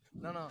Redpool.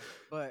 No,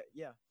 but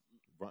yeah,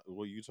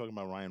 Were you talking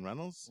about Ryan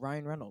Reynolds?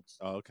 Ryan Reynolds.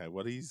 Oh, okay.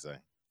 What did he say?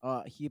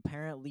 He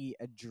apparently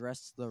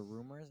addressed the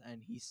rumors,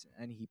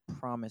 and he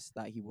promised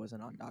that he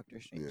wasn't on Doctor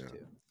Strange Yeah.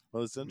 too.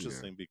 Well, it's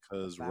interesting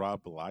because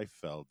Rob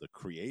Liefeld, the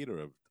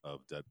creator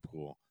of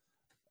Deadpool,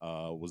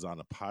 was on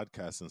a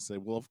podcast and said,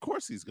 "Well, of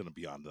course he's going to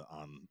be in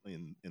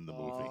the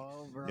movie."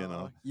 Oh, bro. You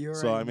know, You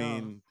so I already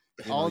know. mean,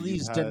 All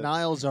these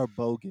denials are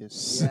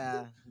bogus.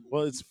 Yeah.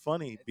 Well, it's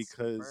funny It's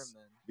confirmed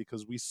then.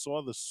 because we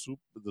saw the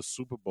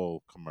Super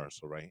Bowl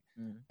commercial, right?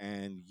 Mm.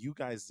 And you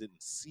guys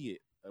didn't see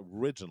it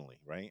originally,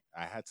 right?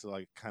 I had to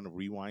like kind of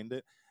rewind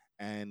it.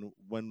 And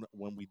when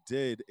we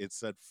did, it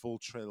said full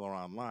trailer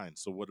online.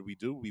 So what did we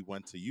do? We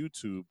went to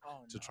YouTube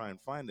to try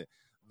and find it.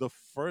 The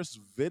first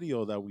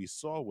video that we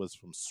saw was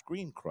from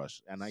Screen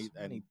Crush, and I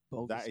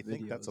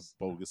think that's a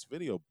bogus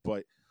video.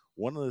 But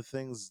one of the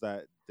things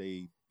that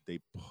they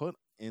put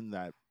in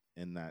that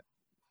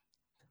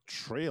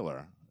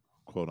trailer,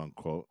 quote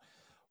unquote,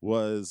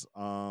 was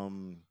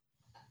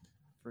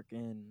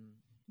freaking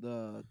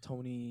the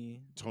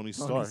Tony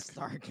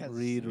Stark as,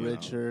 Reed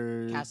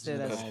Richards, casted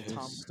as all this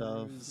Tom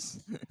stuff.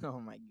 Cruise. Oh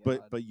my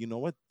god! But you know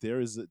what?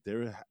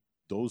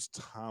 Those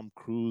Tom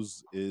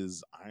Cruise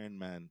is Iron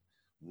Man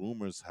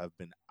rumors have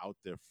been out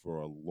there for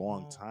a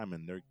long time,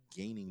 and they're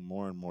gaining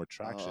more and more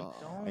traction.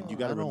 And you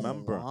got to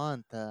remember,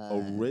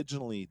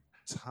 originally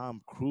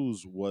Tom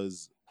Cruise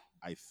was,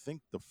 I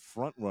think, the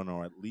front runner,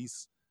 or at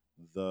least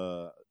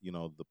the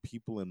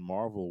people in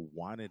Marvel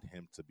wanted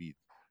him to be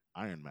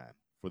Iron Man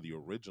for the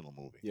original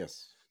movie.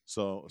 Yes.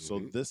 So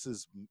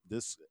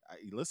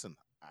listen,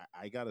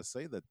 I gotta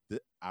say that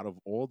out of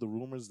all the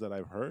rumors that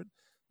I've heard,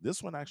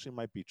 this one actually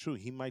might be true.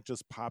 He might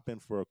just pop in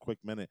for a quick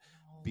minute,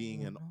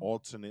 being an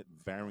alternate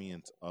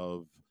variant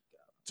of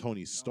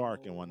Tony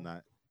Stark and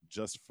whatnot,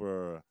 just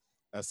for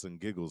s and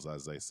giggles,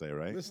 as they say,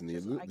 right? Listen,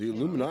 the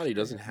Illuminati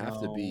doesn't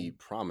have to be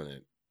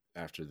prominent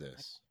after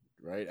this,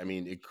 right? I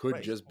mean, it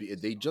could just be,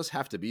 they just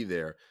have to be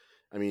there.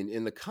 I mean,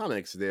 in the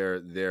comics,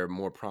 they're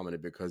more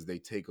prominent because they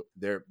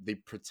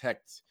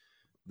protect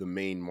the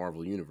main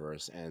Marvel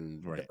universe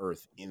and the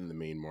Earth in the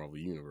main Marvel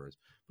universe.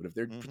 But if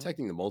they're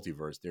protecting the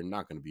multiverse, they're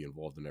not going to be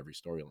involved in every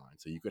storyline.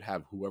 So you could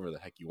have whoever the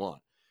heck you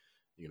want.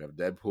 You can have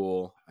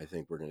Deadpool. I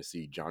think we're going to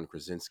see John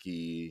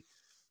Krasinski.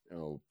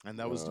 And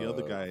that was the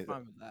other guy.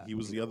 He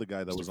was the other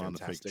guy that was on the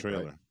fake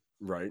trailer.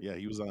 Right. Yeah,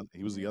 he was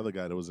the other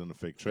guy that was in the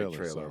fake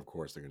trailer. So. Of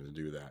course, they're going to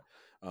do that.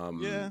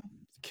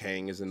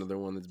 Kang is another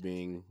one that's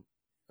being,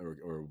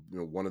 or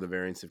one of the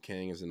variants of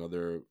Kang is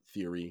another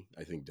theory.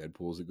 I think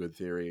Deadpool is a good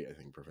theory. I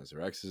think Professor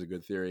X is a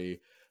good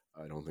theory.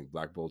 I don't think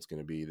Black Bolt's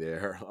going to be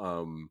there.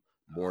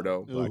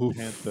 Mordo, Black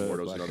Panther,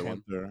 Mordo's another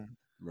one.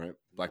 Right.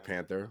 Black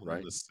Panther,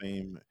 right? The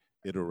same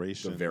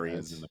iteration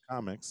as in the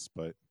comics,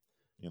 but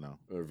a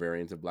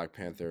variant of Black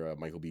Panther.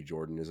 Michael B.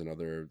 Jordan is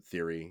another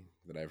theory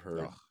that I've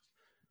heard.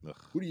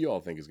 Who do you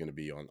all think is going to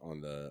be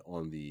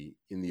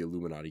in the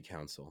Illuminati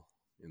Council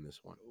in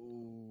this one?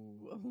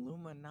 Ooh,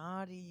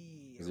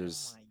 Illuminati!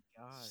 There's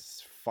my god,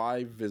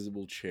 5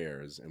 visible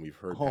chairs, and we've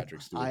heard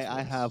Patrick Stewart.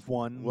 I have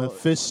one.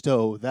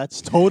 Mephisto.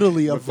 That's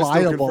totally a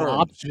viable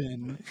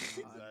option.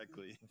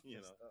 Exactly.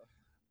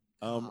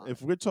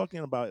 If we're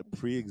talking about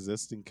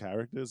pre-existing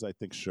characters, I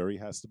think Shuri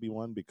has to be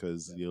one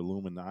because the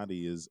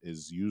Illuminati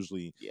is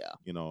usually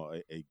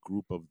a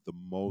group of the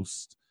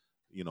most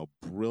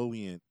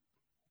brilliant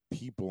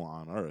people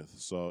on Earth.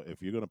 So if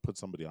you're going to put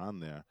somebody on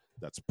there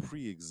that's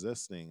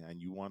pre-existing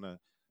and you want to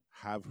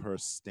have her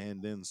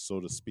stand in, so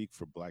to speak,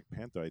 for Black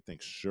Panther, I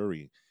think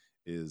Shuri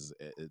is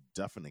a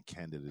definite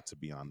candidate to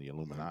be on the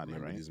Illuminati.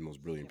 Right? These are the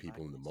most brilliant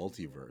people in the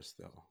multiverse,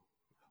 though.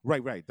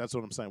 Right. That's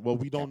what I'm saying. Well,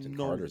 we don't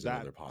know Carter's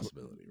that another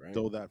possibility, right?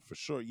 Though that for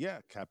sure.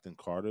 Yeah, Captain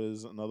Carter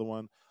is another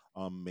one.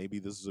 Maybe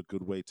this is a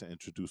good way to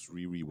introduce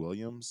Riri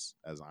Williams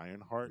as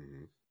Ironheart.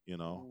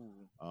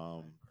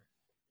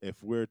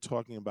 If we're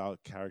talking about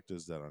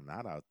characters that are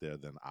not out there,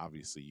 then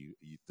obviously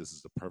this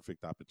is the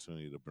perfect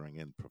opportunity to bring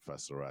in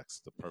Professor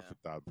X, the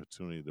perfect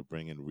opportunity to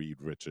bring in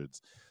Reed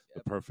Richards,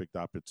 the perfect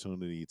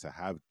opportunity to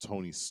have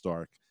Tony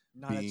Stark.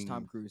 Not as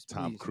Tom Cruise.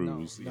 Tom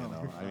Cruise,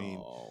 no. I mean,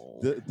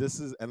 this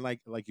is, and like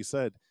you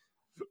said,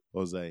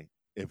 Jose,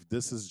 if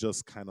this is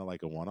just kind of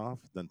like a one-off,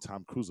 then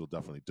Tom Cruise will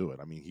definitely do it.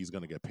 I mean, he's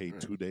going to get paid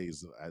 2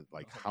 days at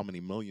like how many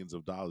millions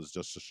of dollars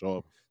just to show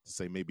up to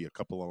say maybe a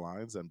couple of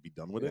lines and be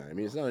done with it. I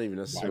mean, it's not even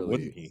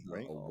necessarily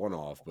a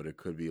one-off, but it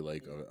could be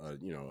like a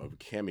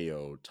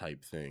cameo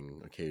type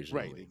thing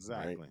occasionally. Right,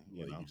 exactly. Right?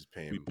 You just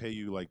pay him. We pay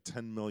you like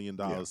 $10 million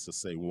to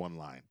say one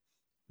line.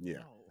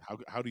 Yeah.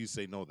 How do you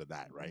say no to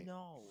that, right?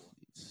 No.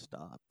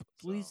 Stop.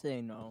 Please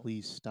say no.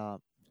 Please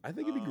stop. I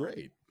think it'd be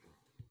great.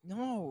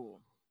 No.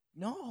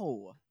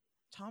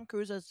 Tom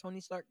Cruise as Tony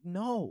Stark.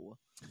 No,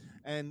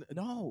 And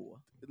no.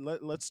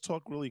 let's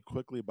talk really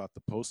quickly about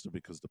the poster,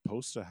 because the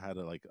poster had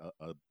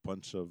a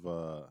bunch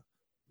of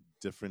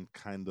different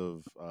kind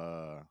of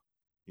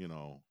you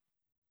know,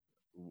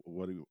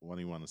 what do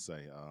you want to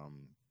say,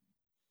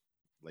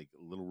 like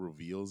little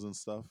reveals and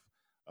stuff.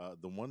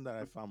 The one that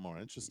I found more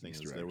interesting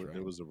Easter is eggs, right?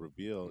 there was a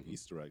reveal, Mhm.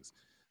 Easter eggs.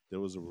 There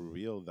was a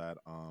reveal that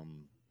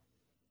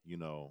you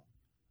know,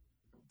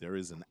 there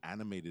is an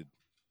animated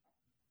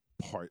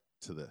part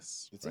to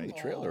this, It's in right? the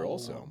trailer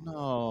also.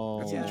 No.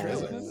 That's in the Is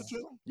trailer. it in the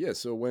trailer? Yeah,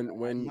 so when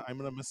I'm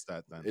gonna miss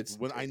that then. it's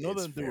When I know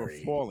it's that they were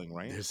very falling,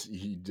 right?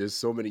 there's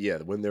so many,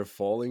 yeah, when they're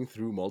falling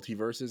through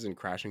multiverses and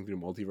crashing through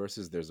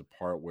multiverses, there's a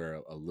part where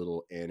a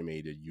little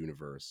animated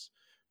universe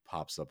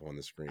pops up on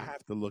the screen. I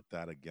have to look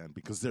that again,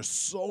 because there's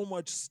so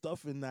much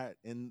stuff in that,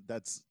 and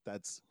that's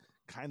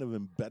kind of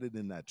embedded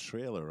in that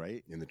trailer,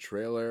 right? In the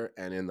trailer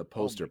and in the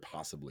poster,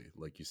 possibly,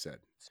 like you said.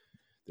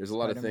 There's a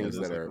lot of Spider-Man Yeah, things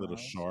there's that like are little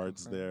Miles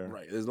shards confirmed. there.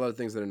 right. There's a lot of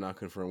things that are not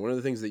confirmed. One of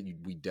the things that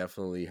we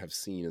definitely have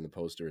seen in the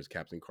poster is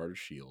Captain Carter's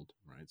shield,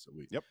 right? So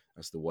Yep.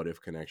 that's the what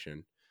if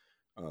connection.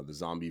 The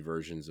zombie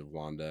versions of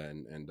Wanda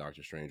and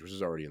Doctor Strange, which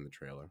is already in the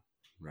trailer,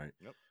 right?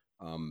 Yep.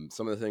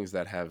 Some of the things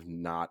that have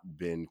not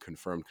been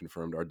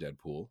confirmed are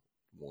Deadpool.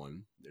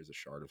 One, there's a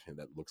shard of him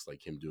that looks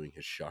like him doing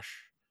his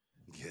shush.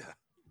 Yeah.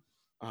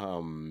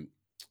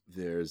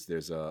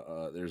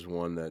 There's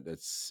one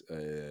that's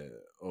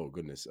oh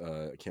goodness,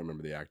 I can't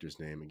remember the actor's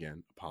name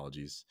again.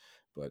 Apologies,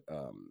 but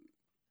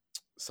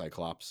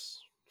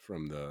Cyclops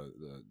from the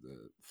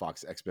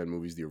Fox X-Men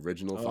movies, the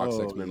original Fox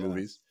Oh, X-Men yes.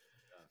 movies.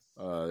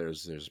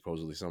 There's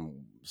supposedly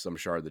some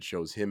shard that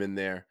shows him in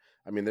there.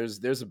 I mean,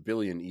 there's a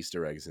billion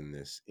Easter eggs in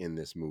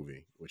this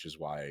movie, which is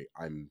why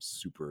I'm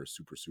super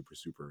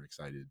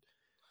excited.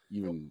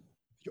 Even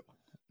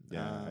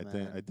Yeah,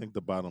 I think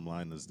the bottom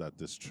line is that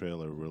this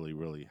trailer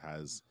really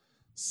has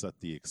set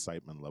the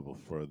excitement level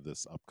for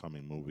this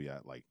upcoming movie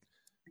at, like,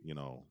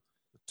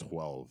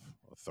 12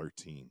 or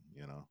 13,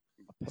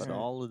 But Apparent-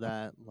 all of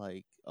that,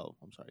 like, oh,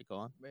 I'm sorry. Go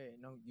on. Wait,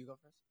 no, you go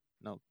first.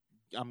 No,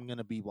 I'm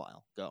gonna be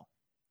wild. Go.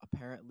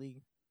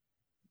 Apparently,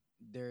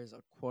 there's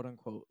a quote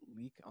unquote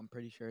leak. I'm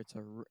pretty sure it's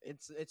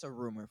a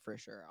rumor for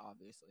sure,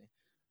 obviously,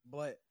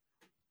 but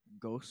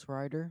Ghost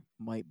Rider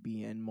might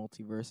be in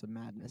Multiverse of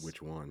Madness.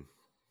 which one?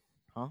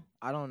 Huh?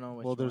 I don't know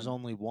which Well, there's one.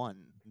 only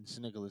one. It's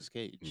Nicolas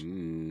Cage.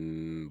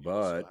 You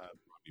also But have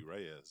Robbie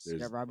Reyes.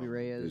 there's Yeah, Robbie from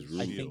Reyes. there's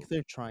I Shield. think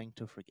they're trying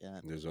to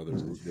forget. there's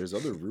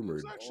other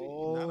rumored. It's actually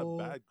not a Oh.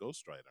 bad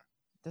Ghost Rider.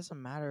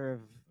 Doesn't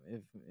matter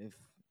if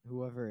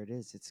whoever it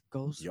is, it's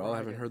Ghost Y'all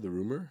haven't Rider. heard the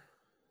rumor?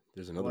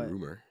 There's another What?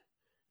 rumor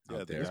Yeah,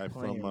 out the there. guy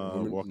plenty from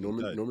of Walking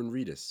Dead. Norman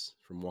Reedus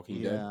from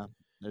Walking Dead, Yeah,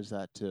 there's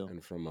that too.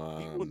 and from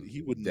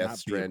He would Death not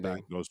Stranding. be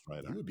a bad Ghost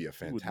Rider. He would be a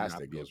He would not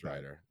fantastic be a Ghost bad-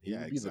 Rider. He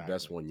Yeah, would be the best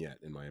exactly. one yet,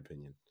 in my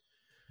opinion.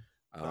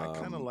 But I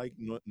kind of Um, like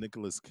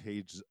Nicolas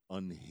Cage's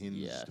unhinged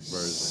Yes.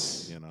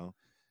 version.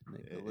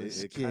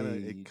 Nicolas It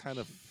Cage. kind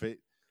of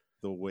fit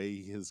the way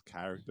his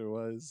character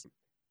was.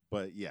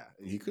 But yeah,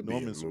 he could be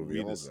Norman in the movie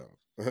Reedus. also.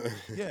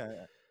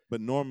 Yeah,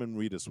 but Norman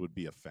Reedus would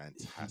be a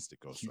fantastic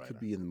Ghost he Rider.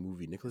 could be in the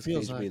movie. Nicholas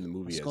Feels Cage would be in the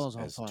movie skull's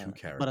on as fire, two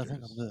characters. but I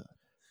think I'm good.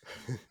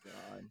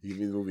 God. He could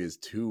be in the movie as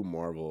two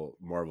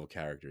Marvel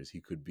characters. He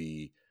could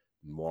be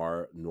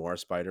noir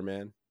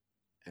Spider-Man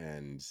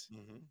and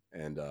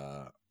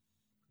Mhm.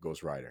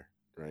 Ghost Rider,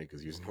 right?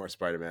 Because he was Noir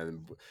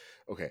Spider-Man.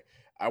 Okay,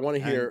 I want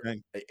to hear.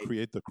 And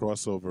create the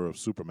crossover of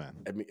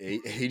Superman. I mean,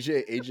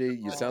 AJ,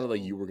 you sounded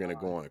like you Oh, were gonna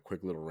go God. on a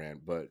quick little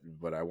rant, but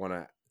I want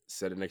to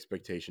set an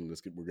expectation.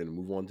 We're gonna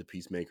move on to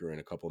Peacemaker in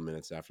a couple of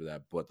minutes after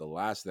that. But the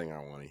last thing I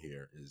want to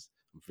hear is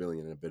I'm feeling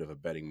in a bit of a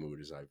betting mood,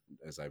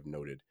 as I've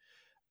noted.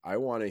 I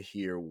want to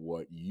hear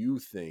what you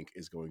think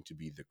is going to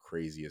be the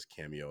craziest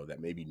cameo that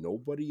maybe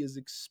nobody is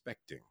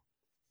expecting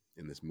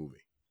in this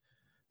movie.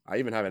 I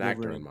even have an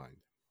actor in Wolverine. mind,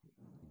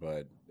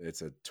 but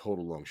it's a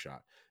total long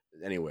shot.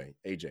 Anyway,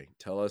 AJ,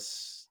 tell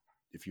us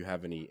if you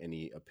have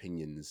any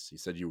opinions. You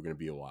said you were going to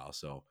be a while,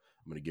 so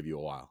I'm going to give you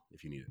a while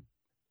if you need it.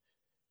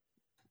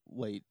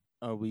 Wait,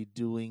 are we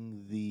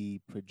doing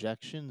the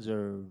projections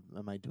or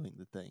am I doing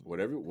the thing?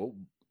 Whatever. Well,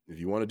 if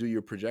you want to do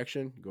your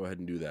projection, go ahead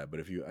and do that. But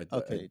if you, I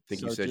Okay,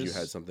 think you so said you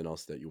had just- something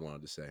else that you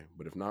wanted to say.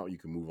 But if not, you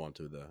can move on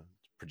to the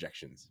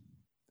projections.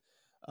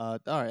 All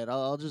right,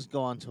 I'll just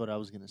go on to what I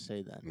was going to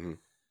say then. Mhm.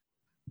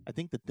 I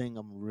think the thing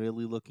I'm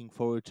really looking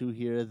forward to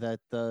here that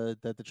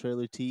the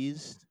trailer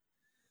teased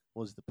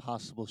was the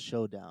possible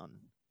showdown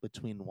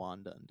between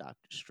Wanda and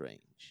Doctor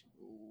Strange.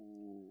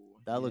 Ooh,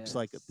 That looks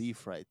like a yes.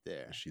 beef right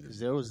there. Is she the- 'Cause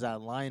there was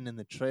that line in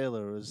the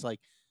trailer. It was like,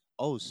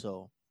 "Oh,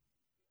 so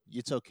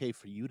it's okay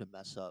for you to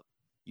mess up.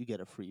 You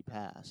get a free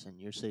pass, and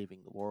you're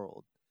saving the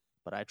world.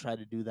 But I try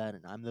to do that,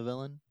 and I'm the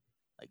villain."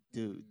 Like,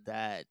 dude,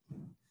 that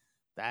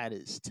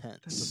is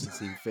tense.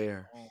 seem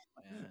fair. Oh,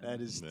 man.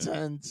 That is Yeah.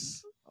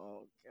 tense.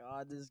 Oh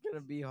God, this is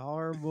gonna be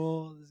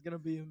horrible. This is gonna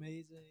be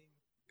amazing.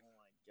 Oh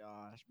my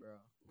gosh, bro.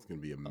 It's going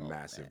to be a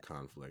massive man.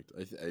 conflict.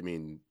 I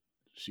mean,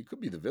 she could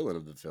be the villain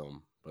of the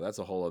film, but that's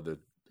a whole other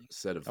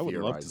set of I would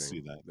theorizing love to see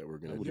that. we're I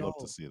going to would do. love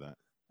to see that.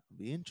 It'll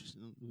be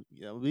interesting.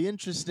 Yeah, it'll be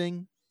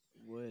interesting.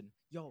 Would.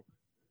 Yo,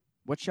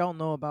 what y'all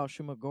know about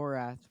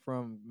Shumagorath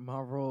from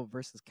Marvel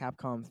vs.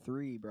 Capcom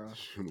 3, bro?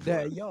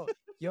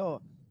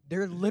 Yo,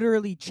 they're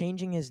literally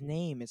changing his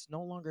name. It's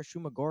no longer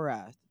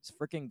Shumagorath. It's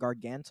freaking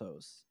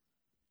Gargantos.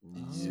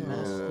 It's mad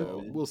Yeah,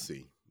 stupid. we'll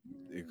see.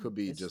 It could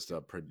be It's just Yeah.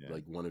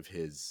 like one of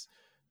his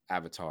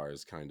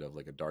avatars, kind of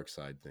like a dark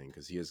side thing,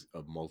 because he is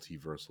a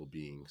multiversal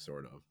being,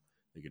 sort of.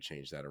 They could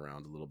change that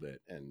around a little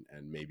bit and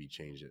maybe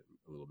change it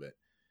a little bit.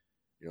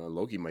 You know, and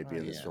Loki might be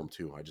in this yeah. film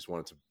too. I just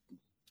wanted to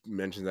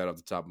mention that off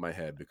the top of my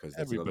head because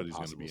that's Everybody's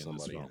another going to be possible in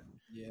this somebody. film.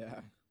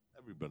 Yeah.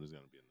 Everybody's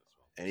going to be in this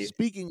film. And he,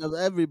 Speaking of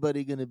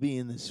everybody going to be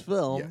in this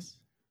film, yes,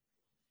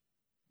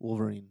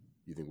 Wolverine.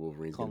 you think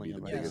Wolverine's going to be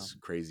Calling the him right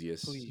biggest,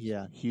 craziest? Please.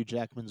 Yeah, Hugh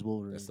Jackman's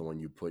Wolverine. That's the one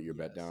you put your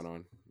bet Yes. down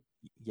on.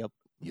 Yep.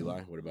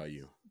 Eli, what about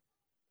you?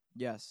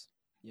 Yes.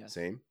 Yes.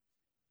 Same.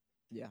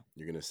 Yeah.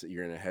 You're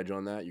gonna hedge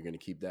on that. You're gonna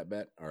keep that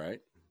bet. All right.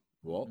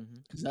 Walt.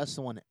 Mhm. Because that's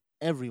the one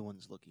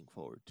everyone's looking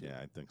forward to. Yeah,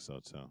 I think so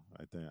too.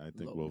 I think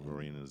Look,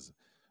 Wolverine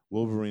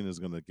is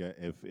going to get,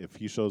 if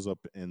he shows up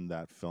in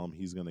that film,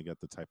 he's going to get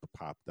the type of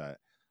pop that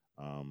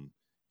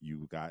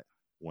you got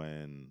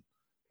when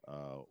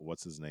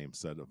what's his name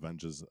said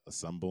Avengers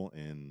Assemble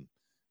in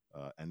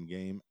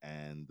Endgame,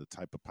 and the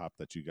type of pop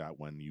that you got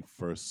when you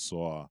first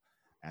saw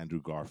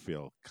Andrew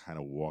Garfield kind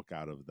of walk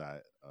out of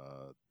that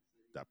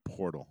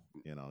portal.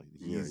 You know,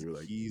 Yeah, you're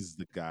like- he's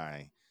the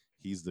guy.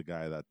 He's the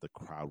guy that the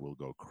crowd will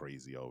go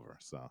crazy over.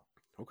 So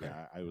Okay.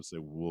 yeah, I would say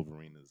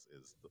Wolverine is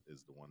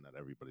the one that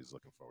everybody's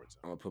looking forward to.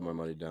 I'm gonna put my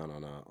money down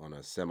on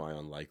a semi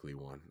unlikely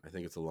one. I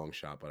think it's a long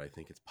shot, but I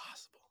think it's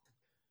possible.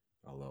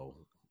 Although,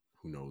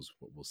 who knows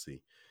what we'll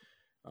see.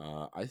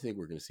 I think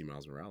we're gonna see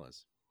Miles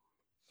Morales.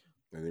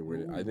 I think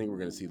we're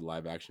gonna see the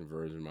live action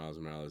version of Miles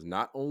Morales.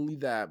 Not only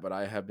that, but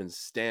I have been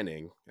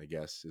standing, I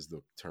guess is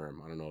the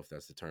term. I don't know if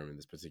that's the term in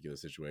this particular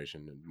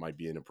situation. It might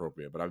be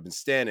inappropriate, but I've been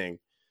standing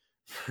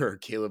for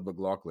Caleb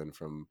McLaughlin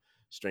from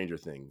Stranger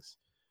Things.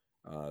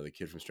 The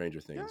kid from Stranger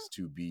Things,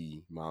 to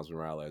be Miles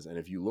Morales. And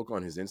if you look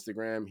on his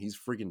Instagram, he's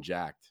freaking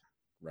jacked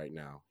right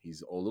now.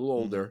 He's a little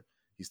older.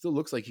 He still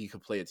looks like he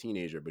could play a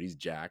teenager, but he's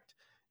jacked.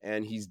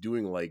 And he's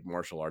doing like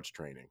martial arts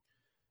training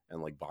and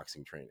like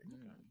boxing training.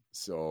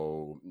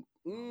 So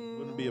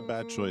Wouldn't be a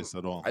bad choice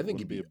at all. I think Wouldn't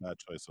it'd be be a bad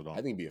choice at all. I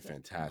think it'd be a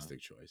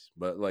fantastic choice.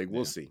 But like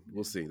we'll see.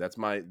 We'll see. That's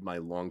my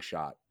long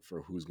shot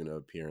for who's gonna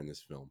appear in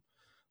this film.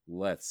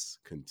 Let's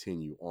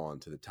continue on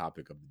to the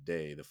topic of the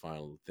day, the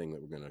final thing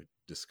that we're gonna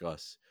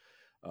discuss.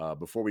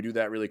 Before we do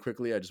that really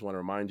quickly, I just want to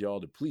remind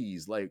y'all to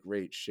please like,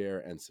 rate, share,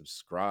 and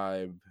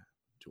subscribe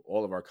to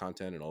all of our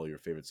content and all of your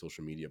favorite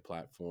social media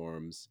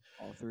platforms.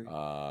 All three.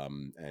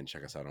 And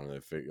check us out on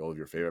all of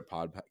your favorite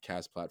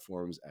podcast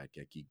platforms at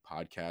Get Geek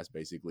Podcast,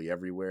 basically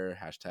everywhere.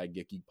 Hashtag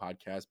Get Geek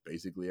Podcast,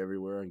 basically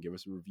everywhere. And give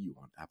us a review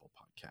on Apple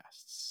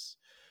Podcasts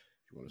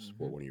if you want to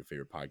support one of your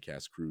favorite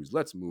podcast crews.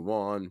 Let's move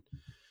on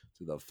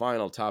to the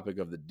final topic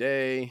of the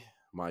day,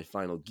 my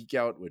final geek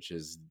out, which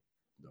is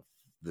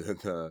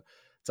the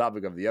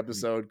topic of the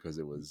episode, because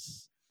it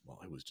was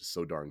just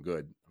so darn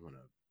good. I'm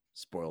gonna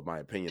spoil my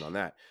opinion on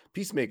that.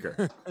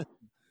 Peacemaker.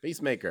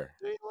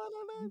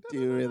 Do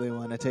you really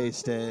want to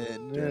taste it?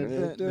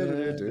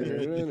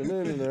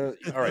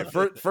 All right,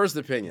 first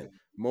opinion.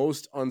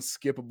 Most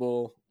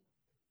unskippable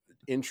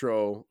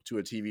intro to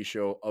a TV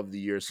show of the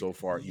year so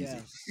far. Easy.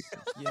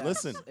 Yes.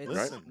 Listen, It's-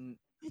 listen. n-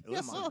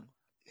 Listen. Come on.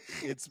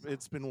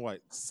 It's been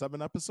what,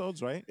 7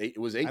 episodes, right? It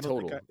was I eight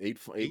don't total. think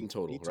Eight in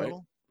total, eight right?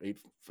 total? 8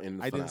 in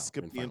the I final, didn't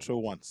skip in the final. intro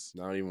once.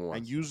 Not even once.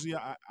 And usually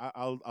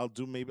I'll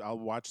do, maybe I'll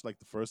watch like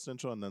the first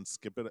intro and then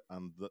skip it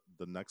on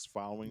the next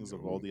followings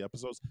of all the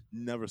episodes.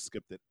 Never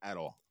skipped it at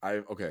all.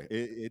 Okay.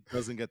 It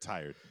doesn't get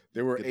tired.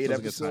 There were It 8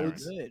 doesn't get tiring.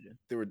 episodes. Good.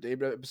 There were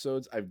 8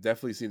 episodes. I've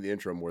definitely seen the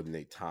intro more than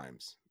 8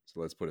 times. So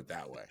let's put it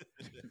that way.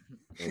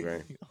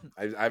 Okay.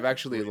 I've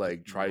actually Great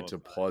like to tried know to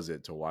that. pause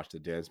it to watch the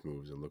dance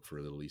moves and look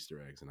for little Easter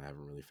eggs, and I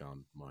haven't really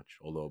found much.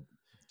 Although,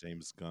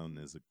 James Gunn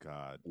is a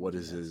god. what's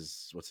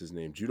his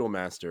name? Judo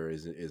Master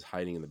is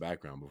hiding in the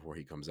background before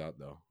he comes out,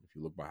 though. If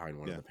you look behind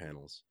one of Yeah. the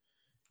panels,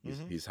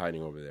 Mhm. he's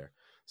hiding over there.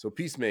 So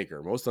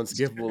Peacemaker, most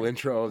unskippable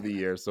intro of the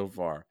year so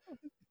far.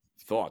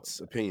 Thoughts,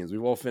 opinions.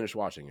 We've all finished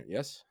watching it.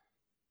 Yes.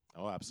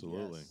 Oh,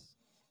 absolutely. Yes.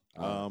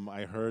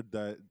 I heard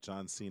that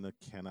John Cena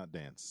cannot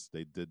dance.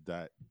 They did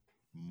that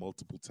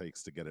multiple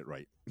takes to get it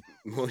right.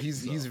 Well,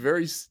 he's So-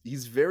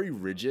 he's very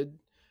rigid,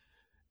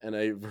 and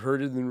I've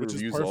heard it in Which is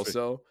reviews perfect.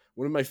 also.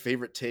 One of my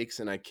favorite takes,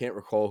 and I can't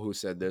recall who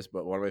said this,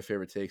 but one of my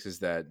favorite takes is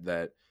that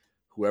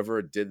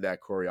whoever did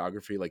that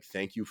choreography, like,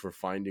 thank you for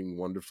finding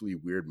wonderfully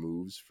weird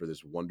moves for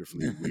this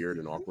wonderfully weird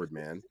and awkward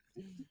man,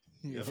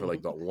 for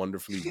like the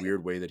wonderfully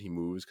weird way that he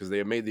moves, because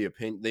they made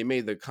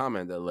the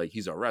comment that like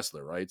he's a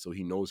wrestler, right? So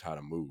he knows how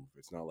to move.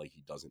 It's not like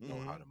he doesn't know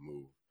how to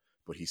move,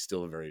 but he's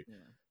still very Yeah.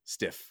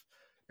 stiff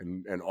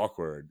and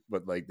awkward.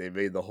 But like they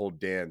made the whole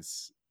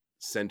dance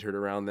centered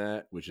around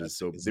that, which That is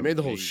so thing is they made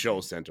the whole show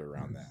amazing. centered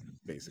around that,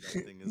 That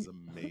basically. thing is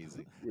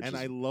amazing. Which And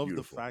is I love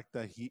beautiful. the fact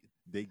that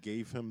they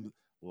gave him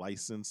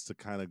license to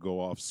kind of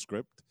go off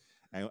script.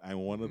 And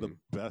one of the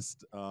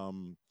best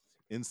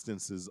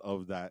instances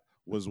of that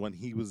was when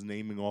he was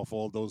naming off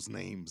all those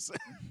names.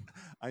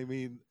 I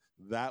mean,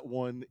 that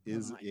one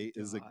is my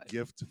is a God.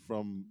 gift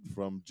from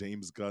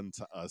James Gunn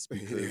to us,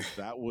 because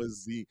that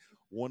was the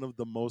one of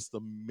the most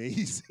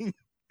amazing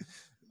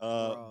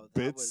Bro, that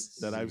bits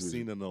that was- I've He was-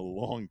 seen in a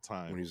long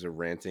time. When he's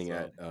ranting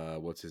So-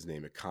 at what's his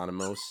name,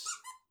 Economos.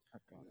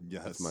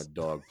 Yes, That's my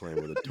dog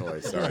playing with a toy.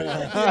 Sorry.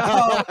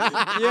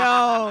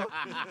 Yo.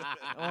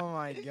 Oh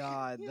my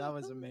God, that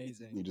was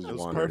amazing. He just It was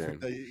wandered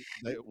perfect in.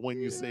 that when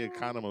you say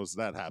Economos,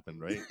 that happened,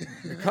 right?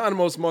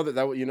 Economos mother.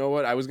 That you know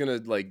what? I was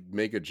gonna like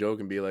make a joke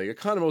and be like,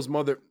 Economos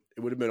mother. It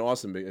would have been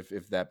awesome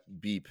if that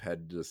beep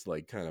had just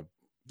like kind of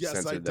Yes,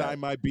 I censored dye that.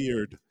 my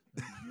beard.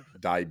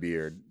 Dye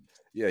beard.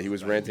 Yeah, he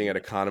was Dye ranting at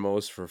beard.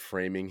 Economos for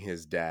framing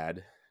his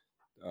dad,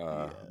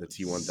 the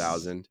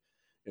T1000,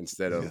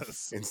 instead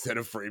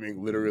of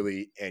framing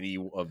literally any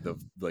of the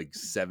like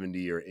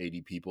 70 or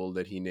 80 people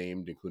that he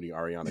named, including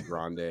Ariana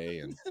Grande,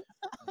 and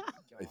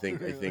I think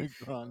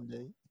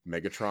Grande.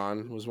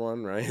 Megatron was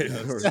one, right?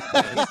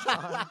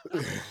 Oh,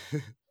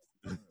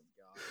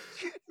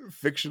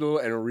 Fictional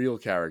and real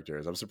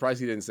characters. I'm surprised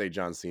he didn't say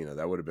John Cena.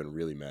 That would have been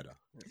really meta.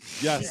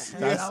 Yes, Yeah,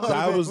 that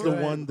that would've was been the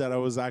great. one that I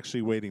was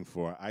actually waiting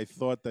for. I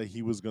thought that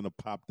he was gonna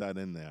pop that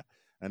in there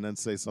and then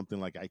say something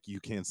like, "You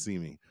can't see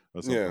me"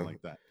 or something Yeah.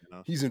 like that. You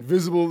know, He's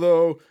invisible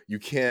though. You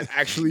can't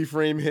actually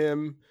frame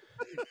him.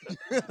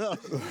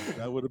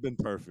 that would have been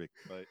perfect.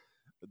 But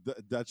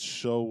that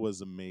show was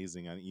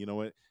amazing, and you know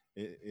what?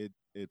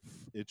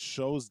 It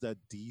shows that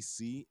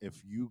DC, if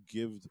you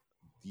give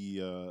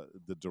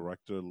the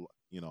director,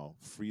 you know,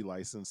 free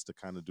license to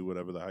kind of do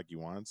whatever the heck he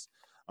wants.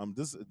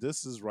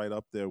 This is right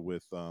up there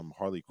with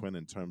Harley Quinn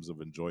in terms of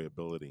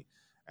enjoyability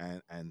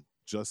and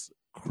just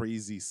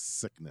crazy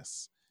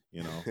sickness,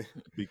 you know,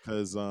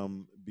 because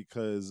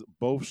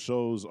both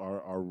shows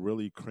are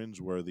really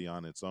cringeworthy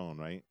on its own,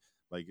 right?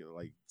 Like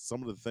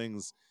some of the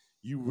things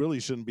you really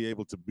shouldn't be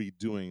able to be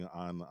doing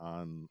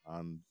on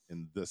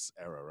in this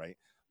era, right?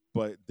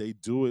 But they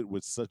do it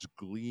with such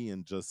glee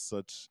and just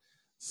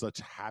such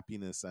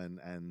happiness,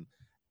 and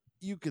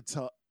you could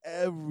tell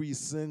every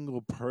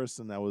single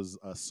person that was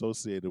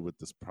associated with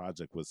this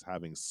project was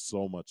having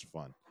so much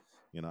fun,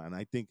 you know, and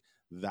I think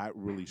that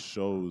really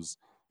shows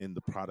in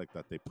the product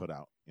that they put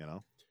out, you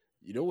know.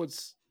 You know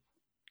what's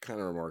kind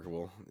of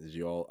remarkable is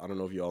I don't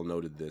know if you all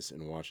noted this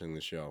in watching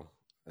the show,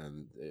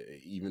 and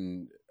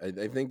even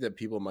I think that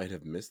people might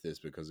have missed this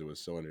because it was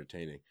so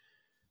entertaining.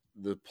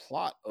 The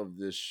plot of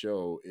this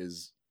show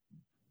is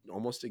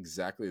almost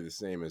exactly the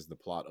same as the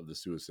plot of the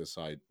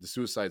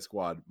Suicide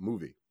Squad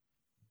movie.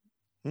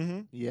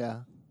 Mm-hmm.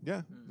 Yeah.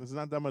 Yeah, it's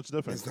not that much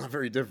different. It's not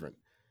very different,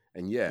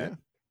 and yet, Yeah.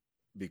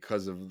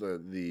 because of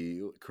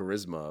the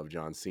charisma of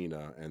John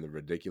Cena and the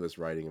ridiculous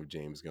writing of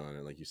James Gunn,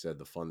 and like you said,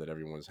 the fun that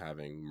everyone's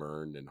having,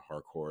 Myrn and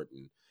Harcourt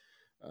and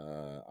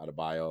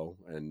Adebayo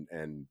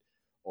and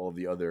all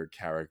the other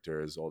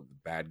characters, all the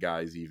bad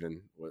guys,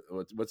 even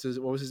what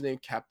was his name?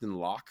 Captain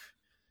Locke,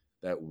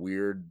 that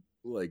weird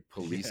like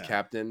police Yeah.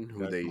 captain who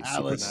That they was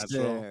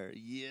supernatural. Alistair.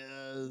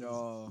 Yes.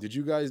 Yo. Did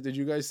you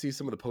guys see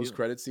some of the post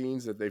credit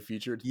scenes that they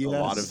featured? A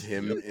lot of Yes.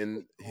 him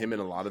in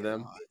a lot of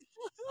them.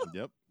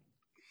 Yep.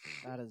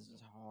 That is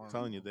just hard. I'm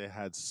telling you, they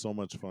had so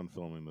much fun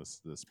filming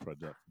this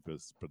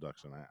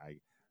production.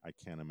 I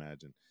can't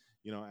imagine,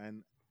 you know.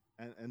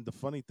 And the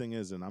funny thing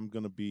is, and I'm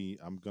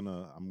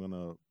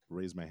gonna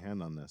raise my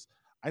hand on this.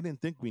 I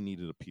didn't think we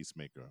needed a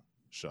Peacemaker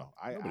show.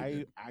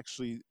 Nobody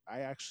I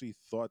actually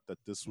thought that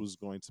this was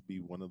going to be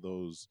one of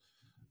those,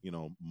 you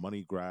know,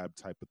 money grab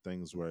type of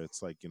things where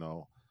it's like, you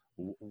know,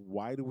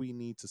 why do we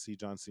need to see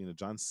John Cena?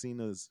 John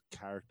Cena's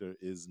character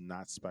is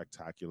not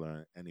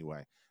spectacular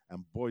anyway.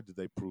 And boy, did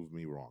they prove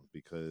me wrong,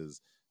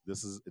 because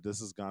this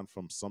has gone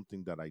from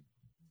something that I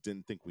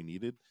didn't think we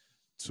needed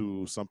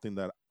to something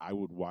that I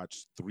would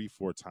watch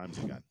 3-4 times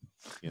again,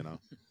 you know?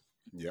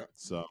 Yeah.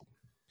 So,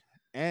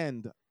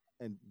 and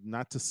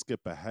not to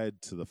skip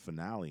ahead to the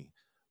finale,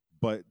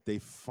 but they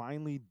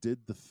finally did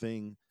the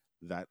thing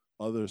that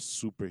other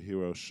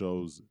superhero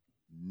shows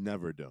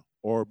never do,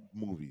 or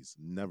movies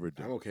never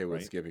do. I'm okay with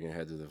right? skipping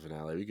ahead to the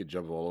finale. We could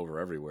jump all over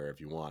everywhere if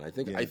you want. I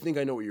think Yeah.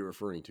 I know what you're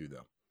referring to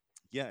though.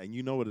 Yeah, and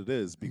you know what it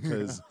is,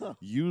 because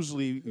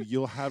usually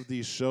you'll have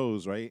these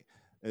shows, right?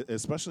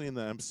 Especially in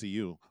the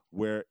MCU,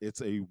 where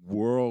it's a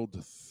world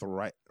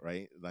threat,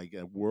 right? Like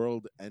a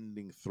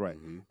world-ending threat,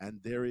 Mhm. and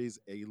there is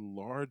a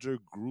larger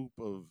group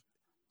of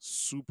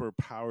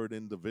super-powered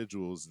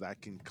individuals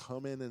that can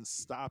come in and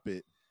stop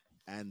it,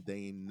 and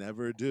they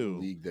never do.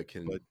 League that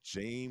can But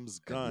James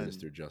Gunn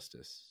administer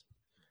justice.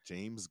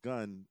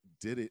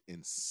 did it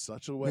in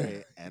such a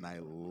way, and I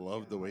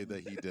love the way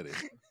that he did it.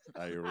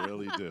 I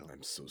really do.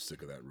 I'm so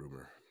sick of that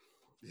rumor.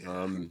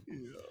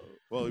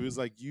 Well, he was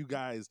like, "You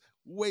guys,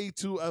 way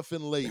too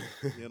effing late.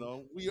 You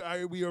know, we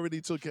already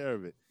took care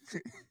of it.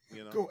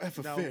 You know, Go F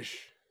a Now-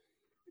 fish.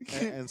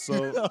 And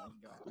so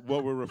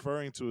what we're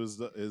referring to is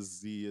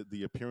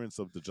the appearance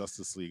of the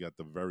Justice League at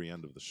the very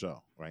end of the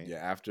show, right? Yeah,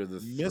 after the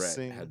threat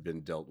Missing- had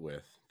been dealt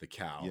with, the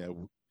cow. Yeah,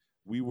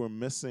 we were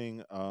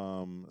missing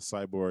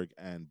Cyborg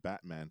and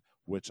Batman,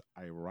 which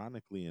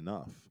ironically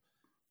enough,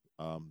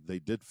 they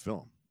did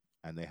film,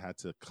 and they had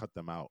to cut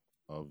them out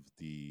of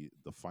the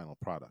final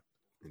product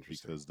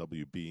Interesting. because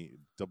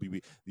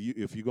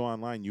if you go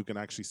online, you can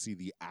actually see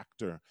the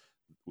actor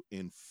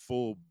in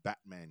full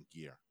Batman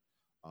gear.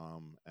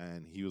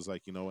 And he was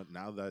like, you know what?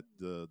 Now that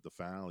the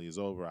finale is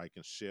over, I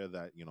can share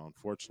that. You know,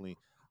 unfortunately,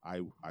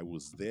 I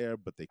was there,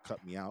 but they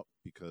cut me out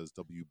because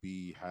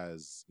WB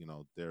has, you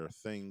know, their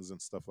things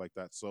and stuff like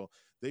that. So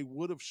they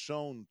would have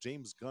shown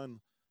James Gunn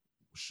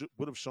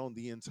would have shown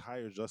the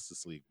entire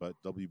Justice League, but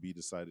WB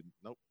decided,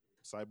 nope,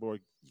 Cyborg,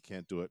 you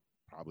can't do it,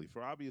 probably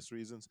for obvious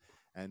reasons,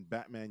 and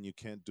Batman, you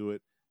can't do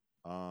it.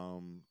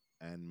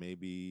 And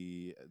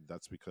maybe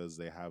that's because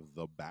they have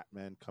the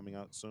Batman coming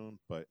out soon,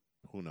 but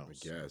who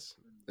knows? I guess.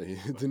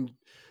 didn't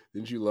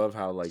you love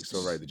how, like,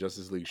 so right, the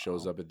Justice League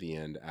shows up at the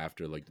end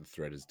after, like, the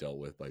threat is dealt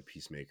with by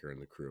Peacemaker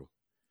and the crew,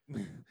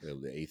 the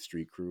 8th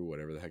Street crew,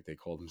 whatever the heck they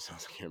called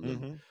themselves, I can't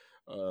remember.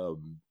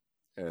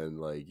 And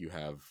like you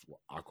have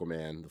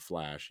Aquaman, the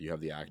Flash, you have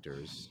the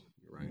actors,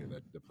 right,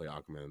 that play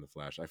Aquaman and the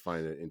Flash. I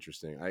find it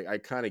interesting. I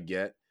kind of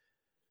get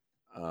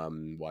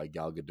why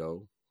Gal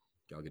Gadot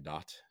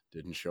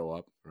didn't show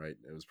up, right?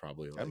 It was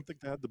probably like, I don't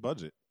think they had the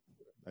budget.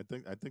 I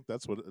think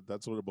that's what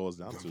it boils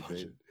down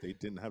to. They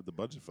didn't have the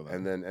budget for that.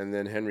 And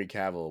then Henry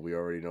Cavill, we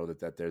already know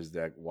that there's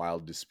that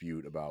wild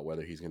dispute about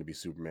whether he's going to be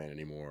Superman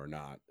anymore or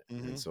not.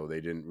 And so they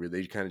didn't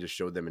really, they kind of just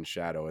showed them in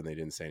shadow and they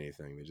didn't say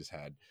anything. They just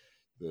had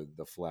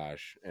the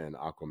Flash and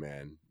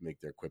Aquaman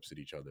make their quips at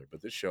each other.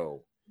 But this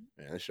show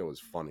was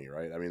funny,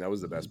 right? I mean, that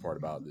was the best part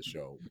about this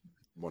show,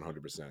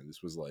 100%.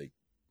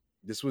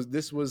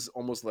 This was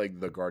almost like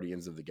the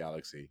Guardians of the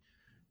Galaxy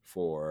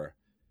for,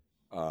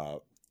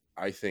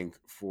 I think,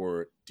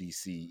 for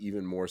DC,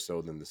 even more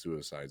so than the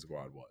Suicide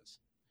Squad was.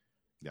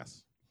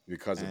 Yes,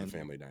 because of the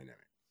family dynamic.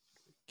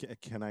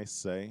 Can I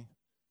say,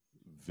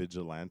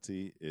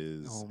 Vigilante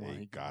is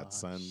a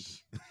godsend.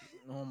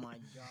 Oh my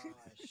gosh!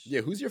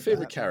 Yeah, who's your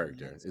favorite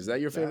character? Is that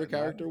your favorite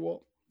character,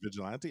 Walt?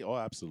 Vigilante? Oh,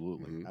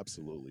 absolutely,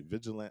 absolutely.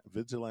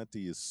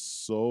 Vigilante is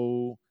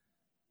so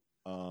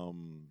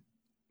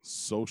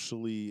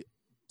socially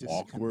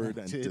awkward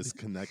and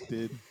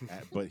disconnected,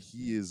 but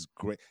he is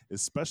great.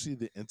 Especially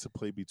the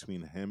interplay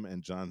between him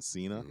and John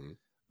Cena.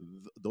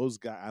 Those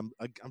guys,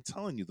 I'm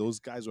telling you, those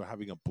guys are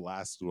having a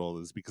blast through all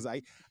this because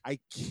I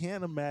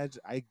can't imagine.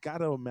 I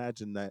gotta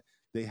imagine that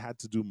they had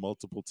to do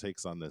multiple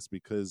takes on this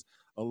because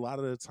a lot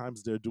of the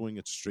times they're doing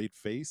it straight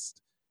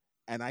faced,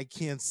 and I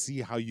can't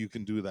see how you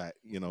can do that,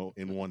 you know,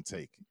 in one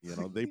take. You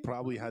know, they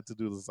probably had to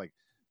do this like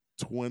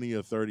 20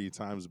 or 30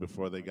 times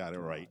before they got it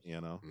right.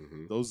 You know,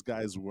 those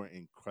guys were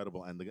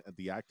incredible, and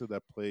the actor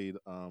that played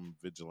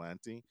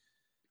Vigilante,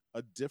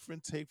 a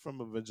different take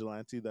from a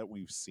Vigilante that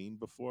we've seen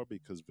before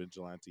because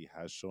Vigilante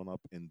has shown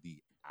up in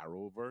the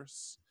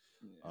Arrowverse.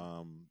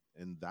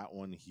 In that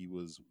one, he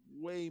was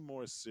way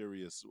more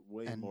serious,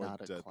 way more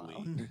deadly,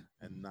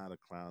 and not a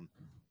clown.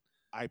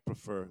 I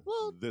prefer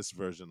this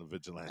version of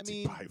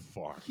Vigilante by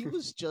far. He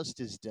was just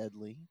as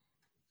deadly.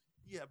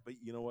 Yeah, but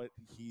you know what?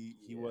 He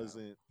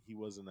wasn't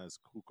as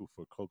cuckoo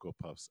for Cocoa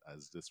Puffs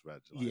as this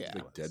Vigilante. Yeah,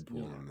 like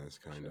Deadpool in this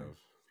kind of.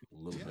 A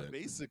little bit.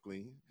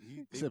 Basically.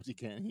 Except he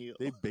can't heal.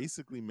 They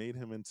basically made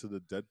him into the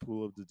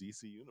Deadpool of the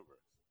DC universe.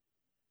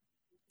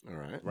 All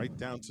right. Right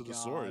down to the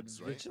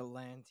swords, right?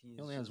 Vigilante.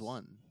 He only has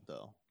one,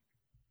 though.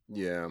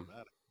 Yeah.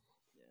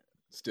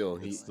 Still,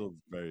 he's still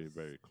very,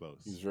 very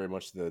close. He's very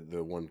much the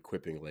one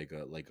quipping like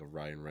a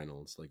Ryan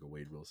Reynolds, like a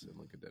Wade Wilson,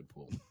 like a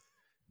Deadpool.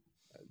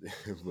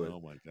 Oh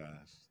my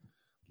gosh.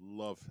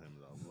 Love him,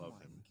 though. Love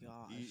him.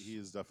 He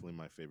is definitely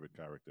my favorite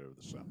character of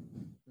the show.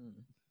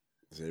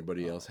 Does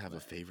anybody else have a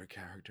favorite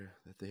character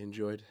that they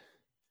enjoyed?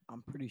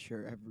 I'm pretty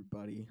sure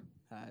everybody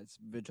has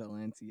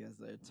Vigilante as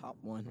their top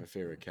one. My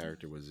favorite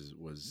character was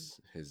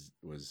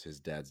his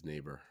dad's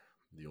neighbor,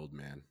 the old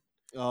man.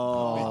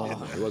 Oh,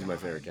 it was my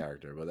favorite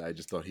character, but I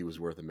just thought he was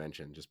worth a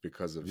mention just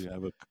because of. You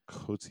have a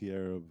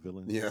cotier of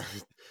villains. Yeah,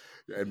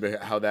 and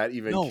how that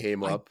even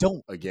came up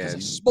again. I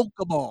spoke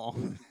them all.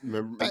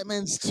 Remember,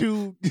 Batman's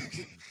too.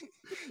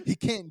 He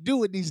can't do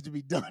what needs to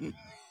be done.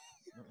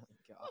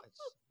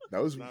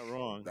 That was not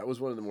wrong. That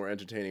was one of the more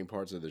entertaining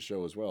parts of the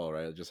show as well,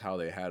 right? Just how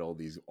they had all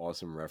these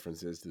awesome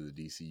references to the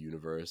DC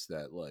universe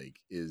that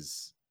like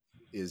is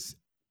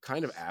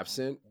kind of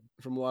absent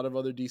from a lot of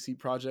other DC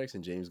projects,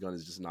 and James Gunn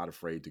is just not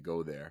afraid to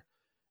go there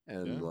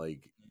and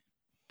like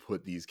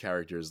put these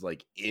characters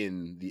like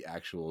in the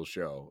actual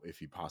show if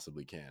he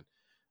possibly can.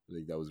 I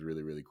think that was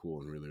really, really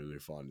cool and really, really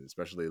fun,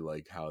 especially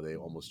like how they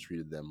almost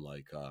treated them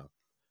like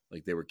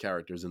they were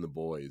characters in The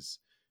Boys.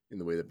 In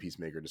the way that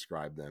Peacemaker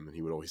described them, and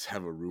he would always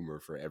have a rumor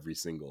for every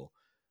single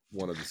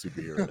one of the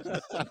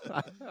superheroes.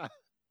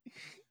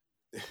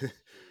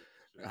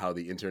 How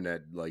the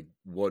internet like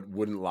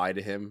wouldn't lie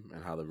to him,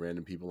 and how the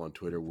random people on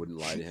Twitter wouldn't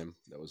lie to him.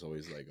 That was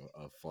always like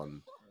a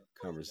fun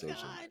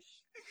conversation.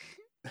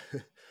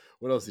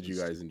 What else did you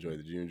guys enjoy?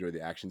 Did you enjoy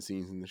the action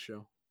scenes in the show?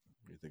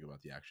 What do you think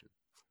about the action?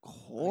 Of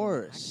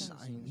course,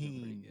 I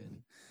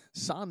mean,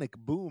 Sonic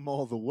Boom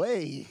all the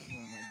way. Oh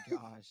my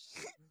gosh.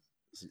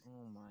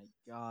 Oh my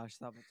gosh,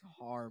 that was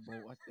horrible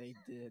what they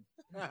did.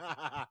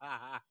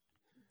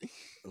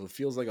 It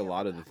feels like a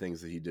lot of the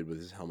things that he did with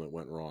his helmet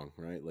went wrong,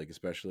 right? Like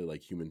especially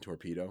like Human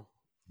Torpedo.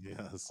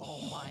 Yes.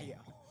 Oh my.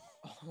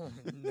 Oh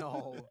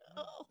no!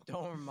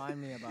 Don't remind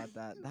me about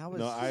that. That was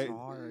No, I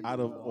hard. out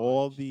to of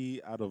all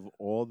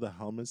watch. the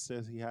helmets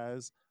that he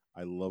has,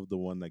 I love the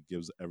one that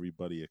gives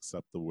everybody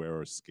except the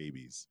wearer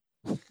scabies.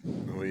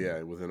 Oh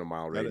yeah, within a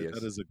mile That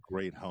radius. is a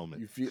great helmet.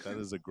 You feel That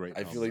is a great I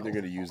helmet. feel like they're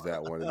going to use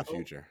that one in the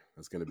future.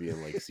 That's going to be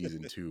in like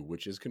season 2,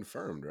 which is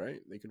confirmed, right?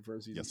 They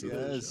confirmed season Yes, 2 it of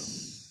the show.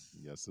 Yes.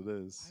 Yes, it Why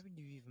is. would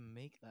you even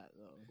make that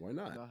though? Why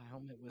not? A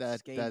helmet with That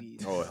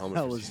scabies. Oh, a helmet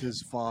that for was sca-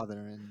 his father,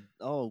 and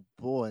oh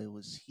boy,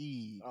 was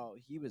he! Oh,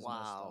 he was messed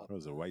Wow. up. What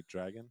was it, White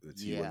Dragon? The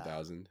Yeah.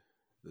 T1000.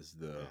 This is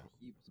Yeah.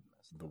 He was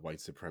messed the up. white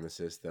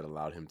supremacist that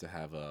allowed him to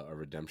have a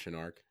redemption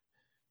arc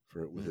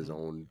for with his Mhm.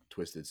 own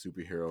twisted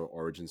superhero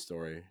origin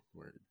story,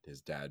 where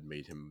his dad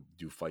made him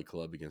do Fight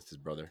Club against his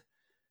brother.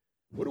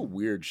 What a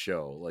weird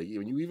show! Like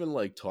when you even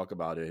like talk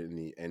about it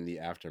in the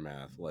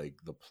aftermath,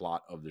 like the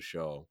plot of the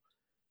show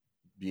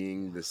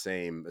being the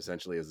same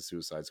essentially as the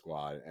Suicide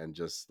Squad, and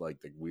just like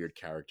the weird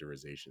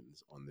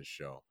characterizations on this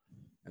show,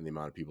 and the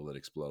amount of people that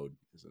explode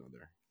is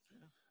another.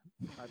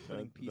 By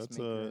putting That's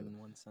Peacemaker a in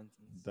one sentence.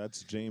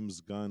 that's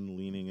James Gunn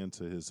leaning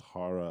into his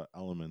horror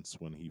elements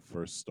when he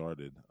first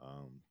started.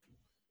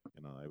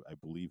 I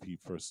believe he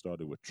first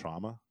started with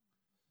Trauma,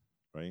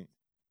 right?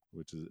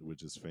 Which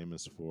is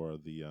famous for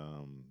the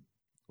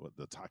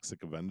the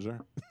Toxic Avenger.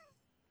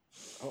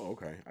 Oh,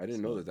 okay. I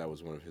didn't know So that that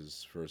was one of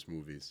his first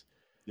movies.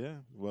 yeah,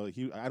 well,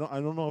 I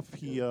don't know if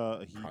he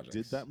did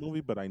Projects. that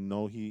movie, but I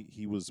know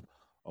he was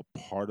a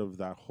part of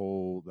that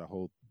whole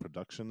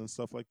production and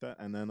stuff like that.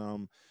 And then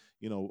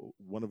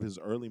one of his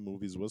early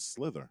movies was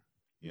Slither,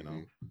 you know,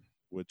 Mhm.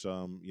 which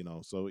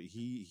so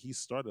he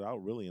started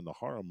out really in the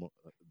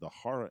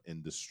horror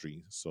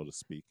industry, so to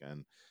speak,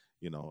 and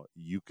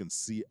you can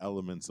see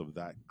elements of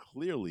that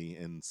clearly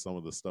in some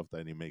of the stuff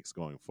that he makes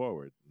going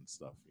forward and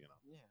stuff.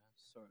 Yeah,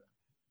 sort of.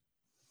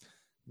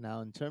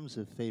 Now, in terms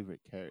of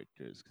favorite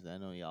characters, because I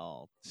know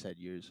y'all said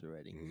yours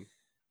already, Mhm.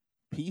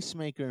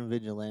 Peacemaker and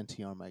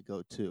Vigilante are my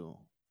go-to.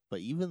 But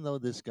even though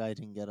this guy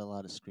didn't get a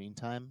lot of screen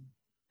time,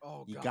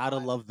 Oh you God. gotta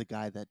love the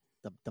guy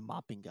the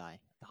mopping guy,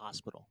 at the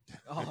hospital.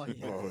 Oh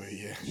yeah. Oh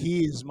yeah.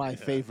 He is my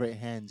favorite,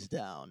 hands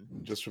down.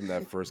 Just from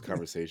that first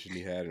conversation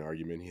he had, an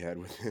argument he had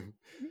with him.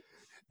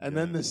 And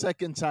then the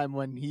second time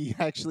when he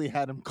actually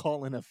had him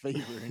call in a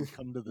favor and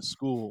come to the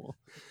school.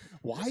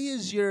 Why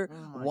is your Oh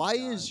my why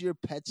God. is your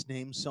pet's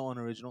name so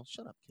unoriginal?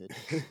 Shut up, kid.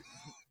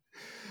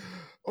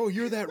 Oh,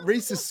 you're that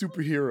racist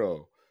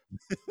superhero.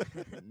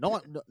 No,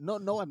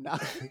 I'm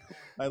not.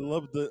 I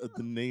love the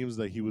names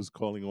that he was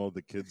calling all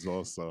the kids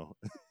also.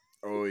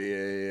 Oh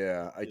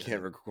yeah. I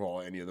can't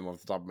recall any of them off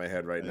the top of my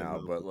head right I now,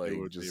 know, but but they like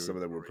were- just they some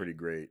were of them were pretty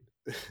great.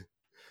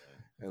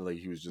 And like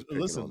he was just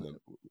picking Listen, on them.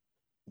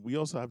 we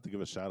also have to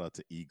give a shout out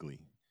to Eagly.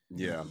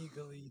 Yeah.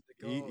 Eagly,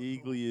 the goat.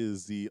 Eagly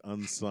is the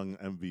unsung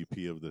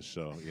MVP of the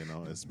show,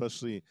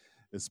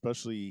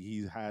 especially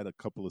he had a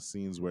couple of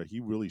scenes where he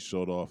really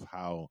showed off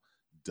how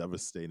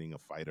devastating a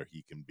fighter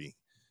he can be,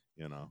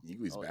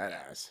 Eagly's Oh, yeah.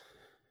 badass.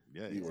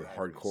 Yeah, He or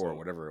exactly. hardcore, So,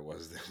 whatever it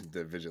was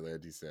that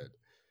Vigilante said.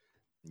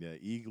 yeah,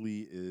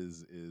 Eagly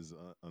is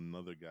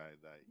another guy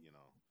that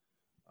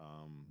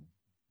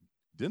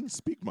didn't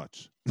speak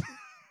much.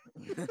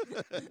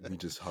 He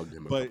just hugged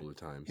him a But couple of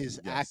times. His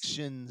Yes,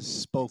 actions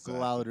spoke exactly.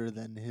 louder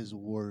than his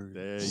words.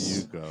 There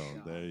you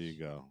go. There you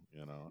go.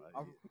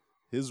 Um,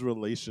 His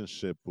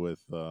relationship with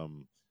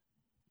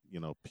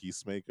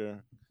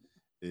Peacemaker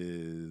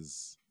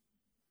is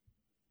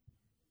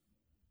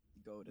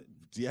Goated.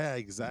 yeah,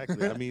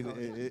 exactly. I mean,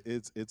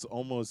 it's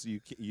almost you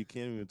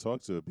can't even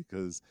talk to it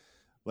because,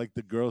 like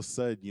the girl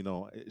said,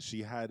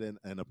 she had an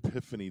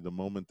epiphany the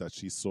moment that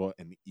she saw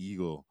an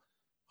eagle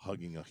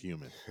hugging a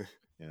human.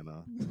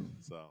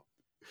 So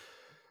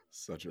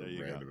Such a There you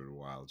go. random and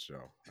wild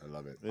show. I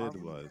love it.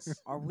 it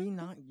was. Are we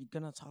not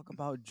gonna talk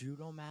about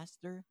Judo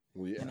Master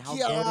Well, yeah. and how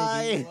Yeah.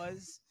 goated he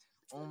was?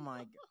 Oh my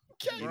God.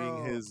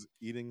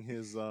 Eating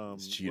his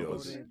Cheetos. what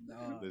was it?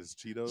 His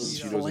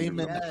Cheetos.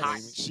 Flaming Yes. hot I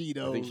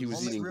Cheetos. think he was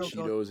Only eating real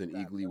goat Cheetos, and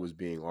that, Eagly bro. was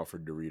being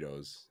offered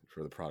Doritos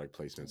for the product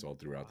placements all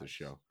throughout the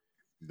show.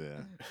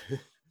 Yeah,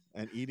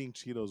 and eating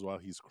Cheetos while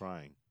he's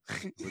crying,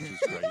 which is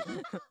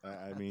great.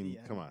 I mean,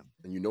 end. come on.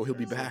 And he'll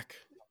be back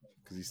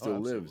because he still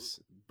absolutely. lives.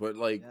 But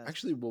like, Yes.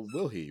 actually, well,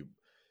 will he?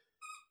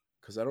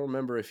 Because I don't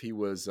remember if he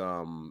was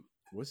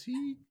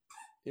he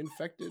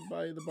infected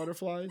by the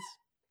butterflies?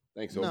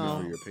 Thanks, Opie, No.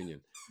 for your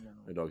opinion. No.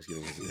 My dog's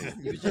giving his He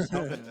opinion. was just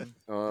helping him.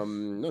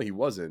 No, he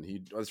wasn't.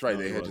 That's right. No,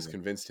 They he had just wasn't.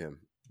 convinced him.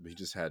 But he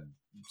just had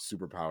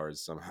superpowers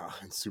somehow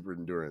and super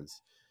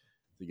endurance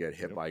to get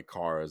hit Yep. by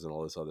cars and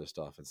all this other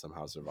stuff and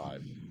somehow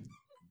survive.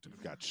 Dude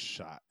got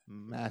shot.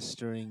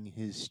 Mastering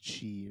his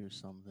chi or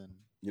something.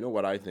 You know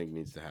what I think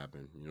needs to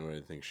happen? You know what I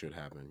think should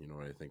happen? You know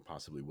what I think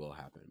possibly will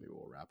happen? Maybe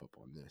we'll wrap up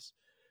on this.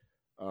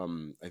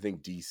 I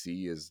think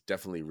DC is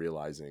definitely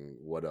realizing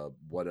what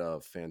a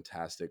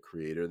fantastic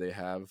creator they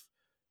have.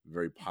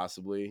 Very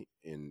possibly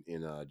in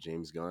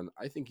James Gunn.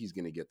 I think he's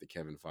going to get the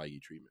Kevin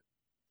Feige treatment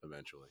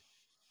eventually.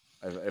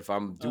 If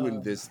I'm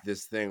doing this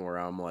thing where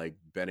I'm like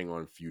betting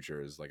on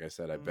futures, like I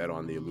said, I bet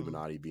on the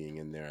Illuminati being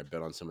in there. I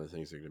bet on some of the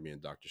things that are going to be in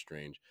Doctor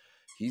Strange.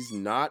 He's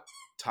not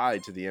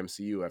tied to the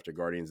MCU after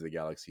Guardians of the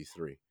Galaxy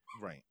 3.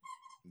 Right.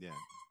 Yeah.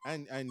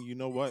 And you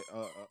know what?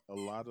 A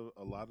lot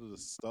of the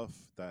stuff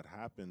that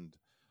happened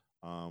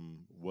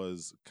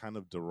was kind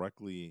of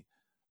directly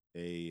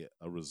a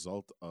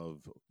result of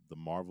the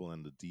Marvel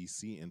and the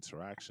DC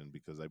interaction,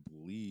 because I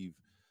believe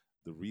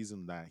the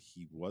reason that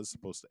he was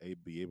supposed to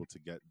be able to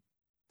get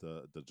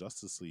the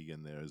Justice League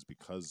in there is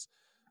because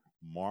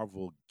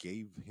Marvel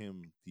gave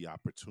him the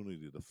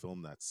opportunity to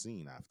film that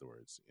scene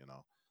afterwards.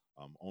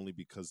 Only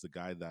because the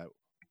guy that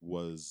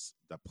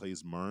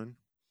plays Myrn,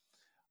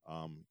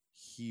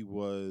 he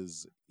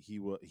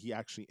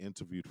actually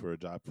interviewed for a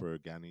job for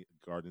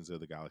Guardians of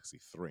the Galaxy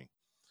 3.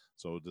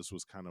 So this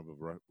was kind of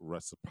a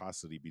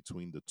reciprocity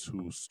between the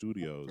two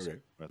studios. Okay.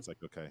 Where it's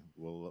like, okay,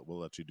 we'll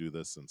let you do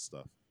this and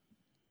stuff.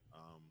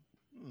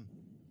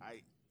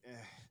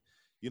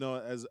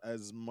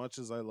 As much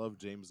as I love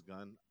James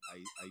Gunn,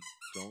 I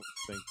don't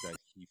think that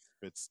he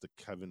fits the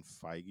Kevin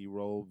Feige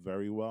role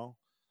very well,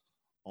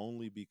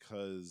 only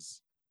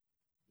because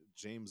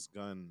James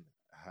Gunn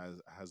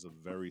has a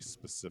very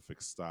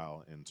specific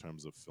style in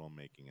terms of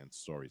filmmaking and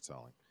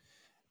storytelling.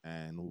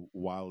 And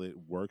while it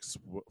works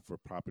for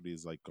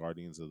properties like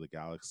Guardians of the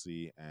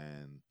Galaxy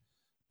and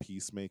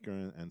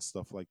Peacemaker and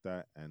stuff like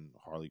that, and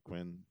Harley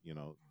Quinn,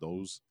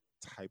 those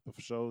type of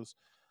shows,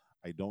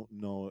 I don't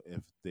know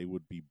if they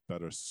would be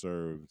better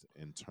served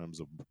in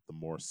terms of the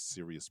more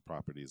serious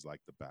properties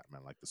like the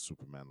Batman, like the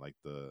Superman, like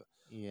the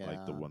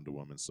Wonder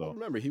Woman. So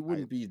remember, he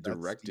wouldn't be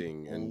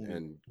directing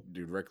and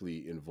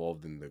directly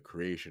involved in the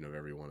creation of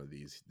every one of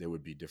these. They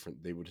would be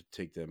different. They would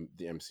take the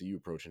MCU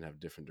approach and have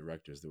different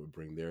directors that would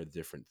bring their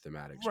different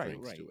thematic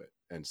strengths to it,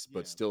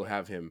 but still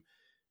have him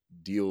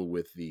deal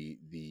with the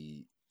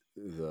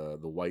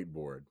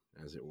whiteboard,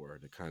 as it were,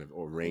 to kind of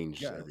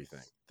arrange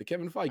everything. The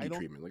Kevin Feige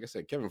treatment, like I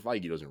said, Kevin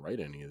Feige doesn't write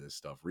any of this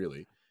stuff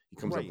really. He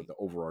comes up with the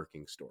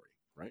overarching story,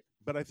 right?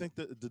 But I think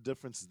the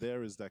difference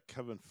there is that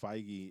Kevin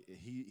Feige,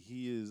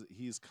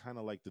 he's kind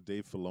of like the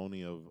Dave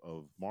Filoni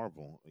of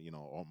Marvel,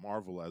 or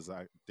Marvel as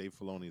Dave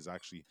Filoni is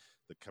actually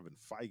the Kevin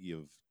Feige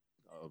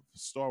of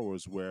Star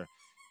Wars, where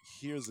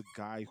here's a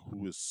guy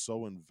who is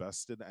so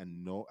invested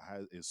and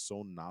is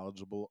so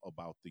knowledgeable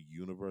about the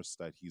universe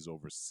that he's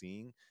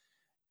overseeing.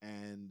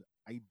 And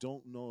I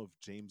don't know if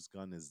James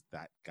Gunn is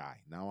that guy.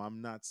 Now,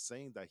 I'm not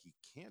saying that he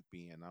can't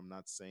be, and I'm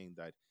not saying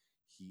that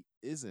he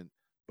isn't,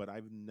 but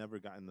I've never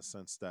gotten the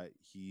sense that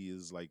he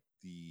is like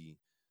the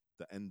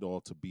end all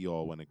to be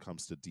all when it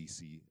comes to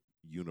DC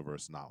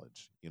universe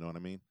knowledge. You know what I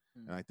mean?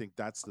 And I think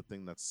that's the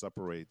thing that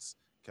separates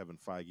Kevin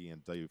Feige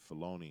and Dave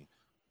Filoni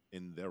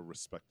in their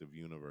respective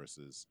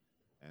universes.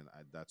 And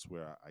that's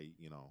where I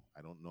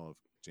don't know if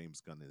James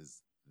Gunn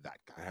is that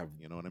guy.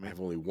 You know what I mean? I have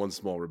only one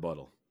small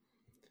rebuttal.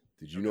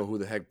 Did you know who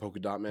the heck Polka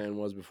Dot Man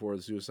was before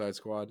the Suicide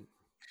Squad?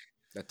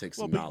 That takes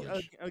some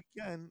knowledge.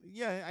 Again,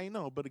 yeah, I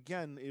know, but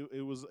again,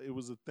 it was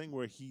a thing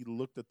where he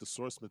looked at the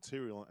source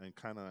material and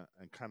kind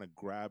of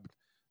grabbed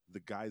the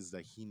guys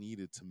that he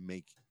needed to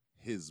make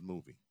his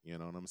movie. You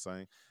know what I'm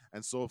saying?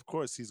 And so, of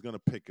course, he's gonna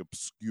pick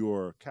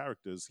obscure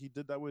characters. He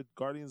did that with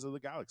Guardians of the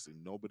Galaxy.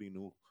 Nobody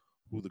knew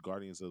who the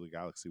Guardians of the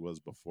Galaxy was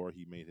before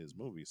he made his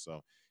movie.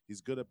 So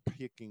he's good at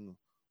picking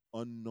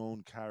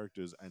unknown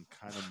characters and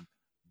kind of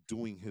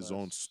doing his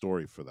own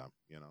story for them,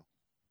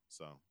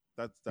 So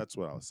that's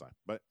what I was saying.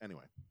 But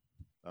anyway,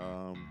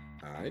 all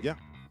right, yeah,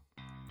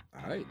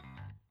 all right.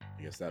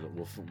 I guess that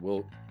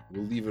we'll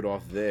leave it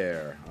off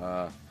there.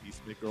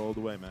 Peacemaker all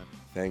the way, man.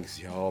 Thanks,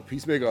 y'all.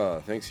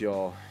 Peacemaker. Thanks,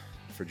 y'all,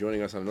 for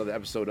joining us on another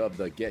episode of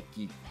the Get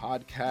Geek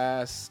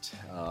podcast.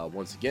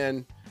 Once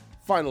again,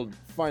 final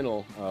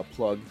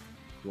plug.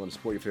 If you want to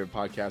support your favorite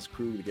podcast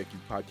crew, the Get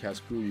Geek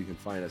Podcast crew, you can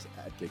find us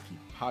at Get Geek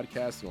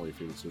Podcast on all your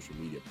favorite social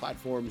media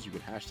platforms. You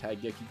can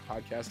hashtag Get Geek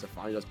Podcast to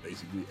find us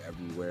basically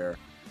everywhere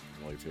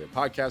on all your favorite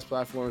podcast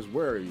platforms,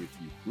 where, if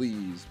you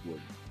please,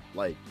 would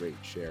like, rate,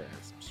 share,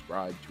 and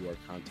subscribe to our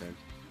content,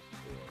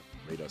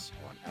 or rate us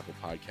on Apple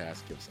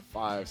Podcasts. Give us a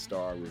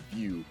 5-star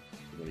review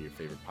for one of your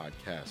favorite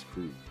podcast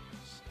crews.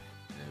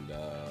 And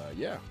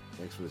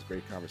thanks for this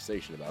great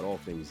conversation about all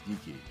things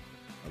geeky,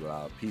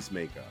 about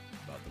Peacemaker,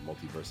 about the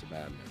multiverse of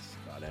madness,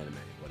 about anime,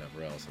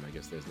 whatever else. And I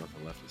guess there's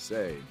nothing left to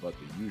say but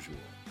the usual.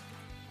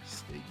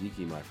 Stay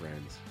geeky, my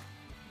friends.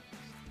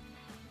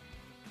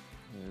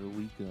 There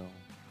we go.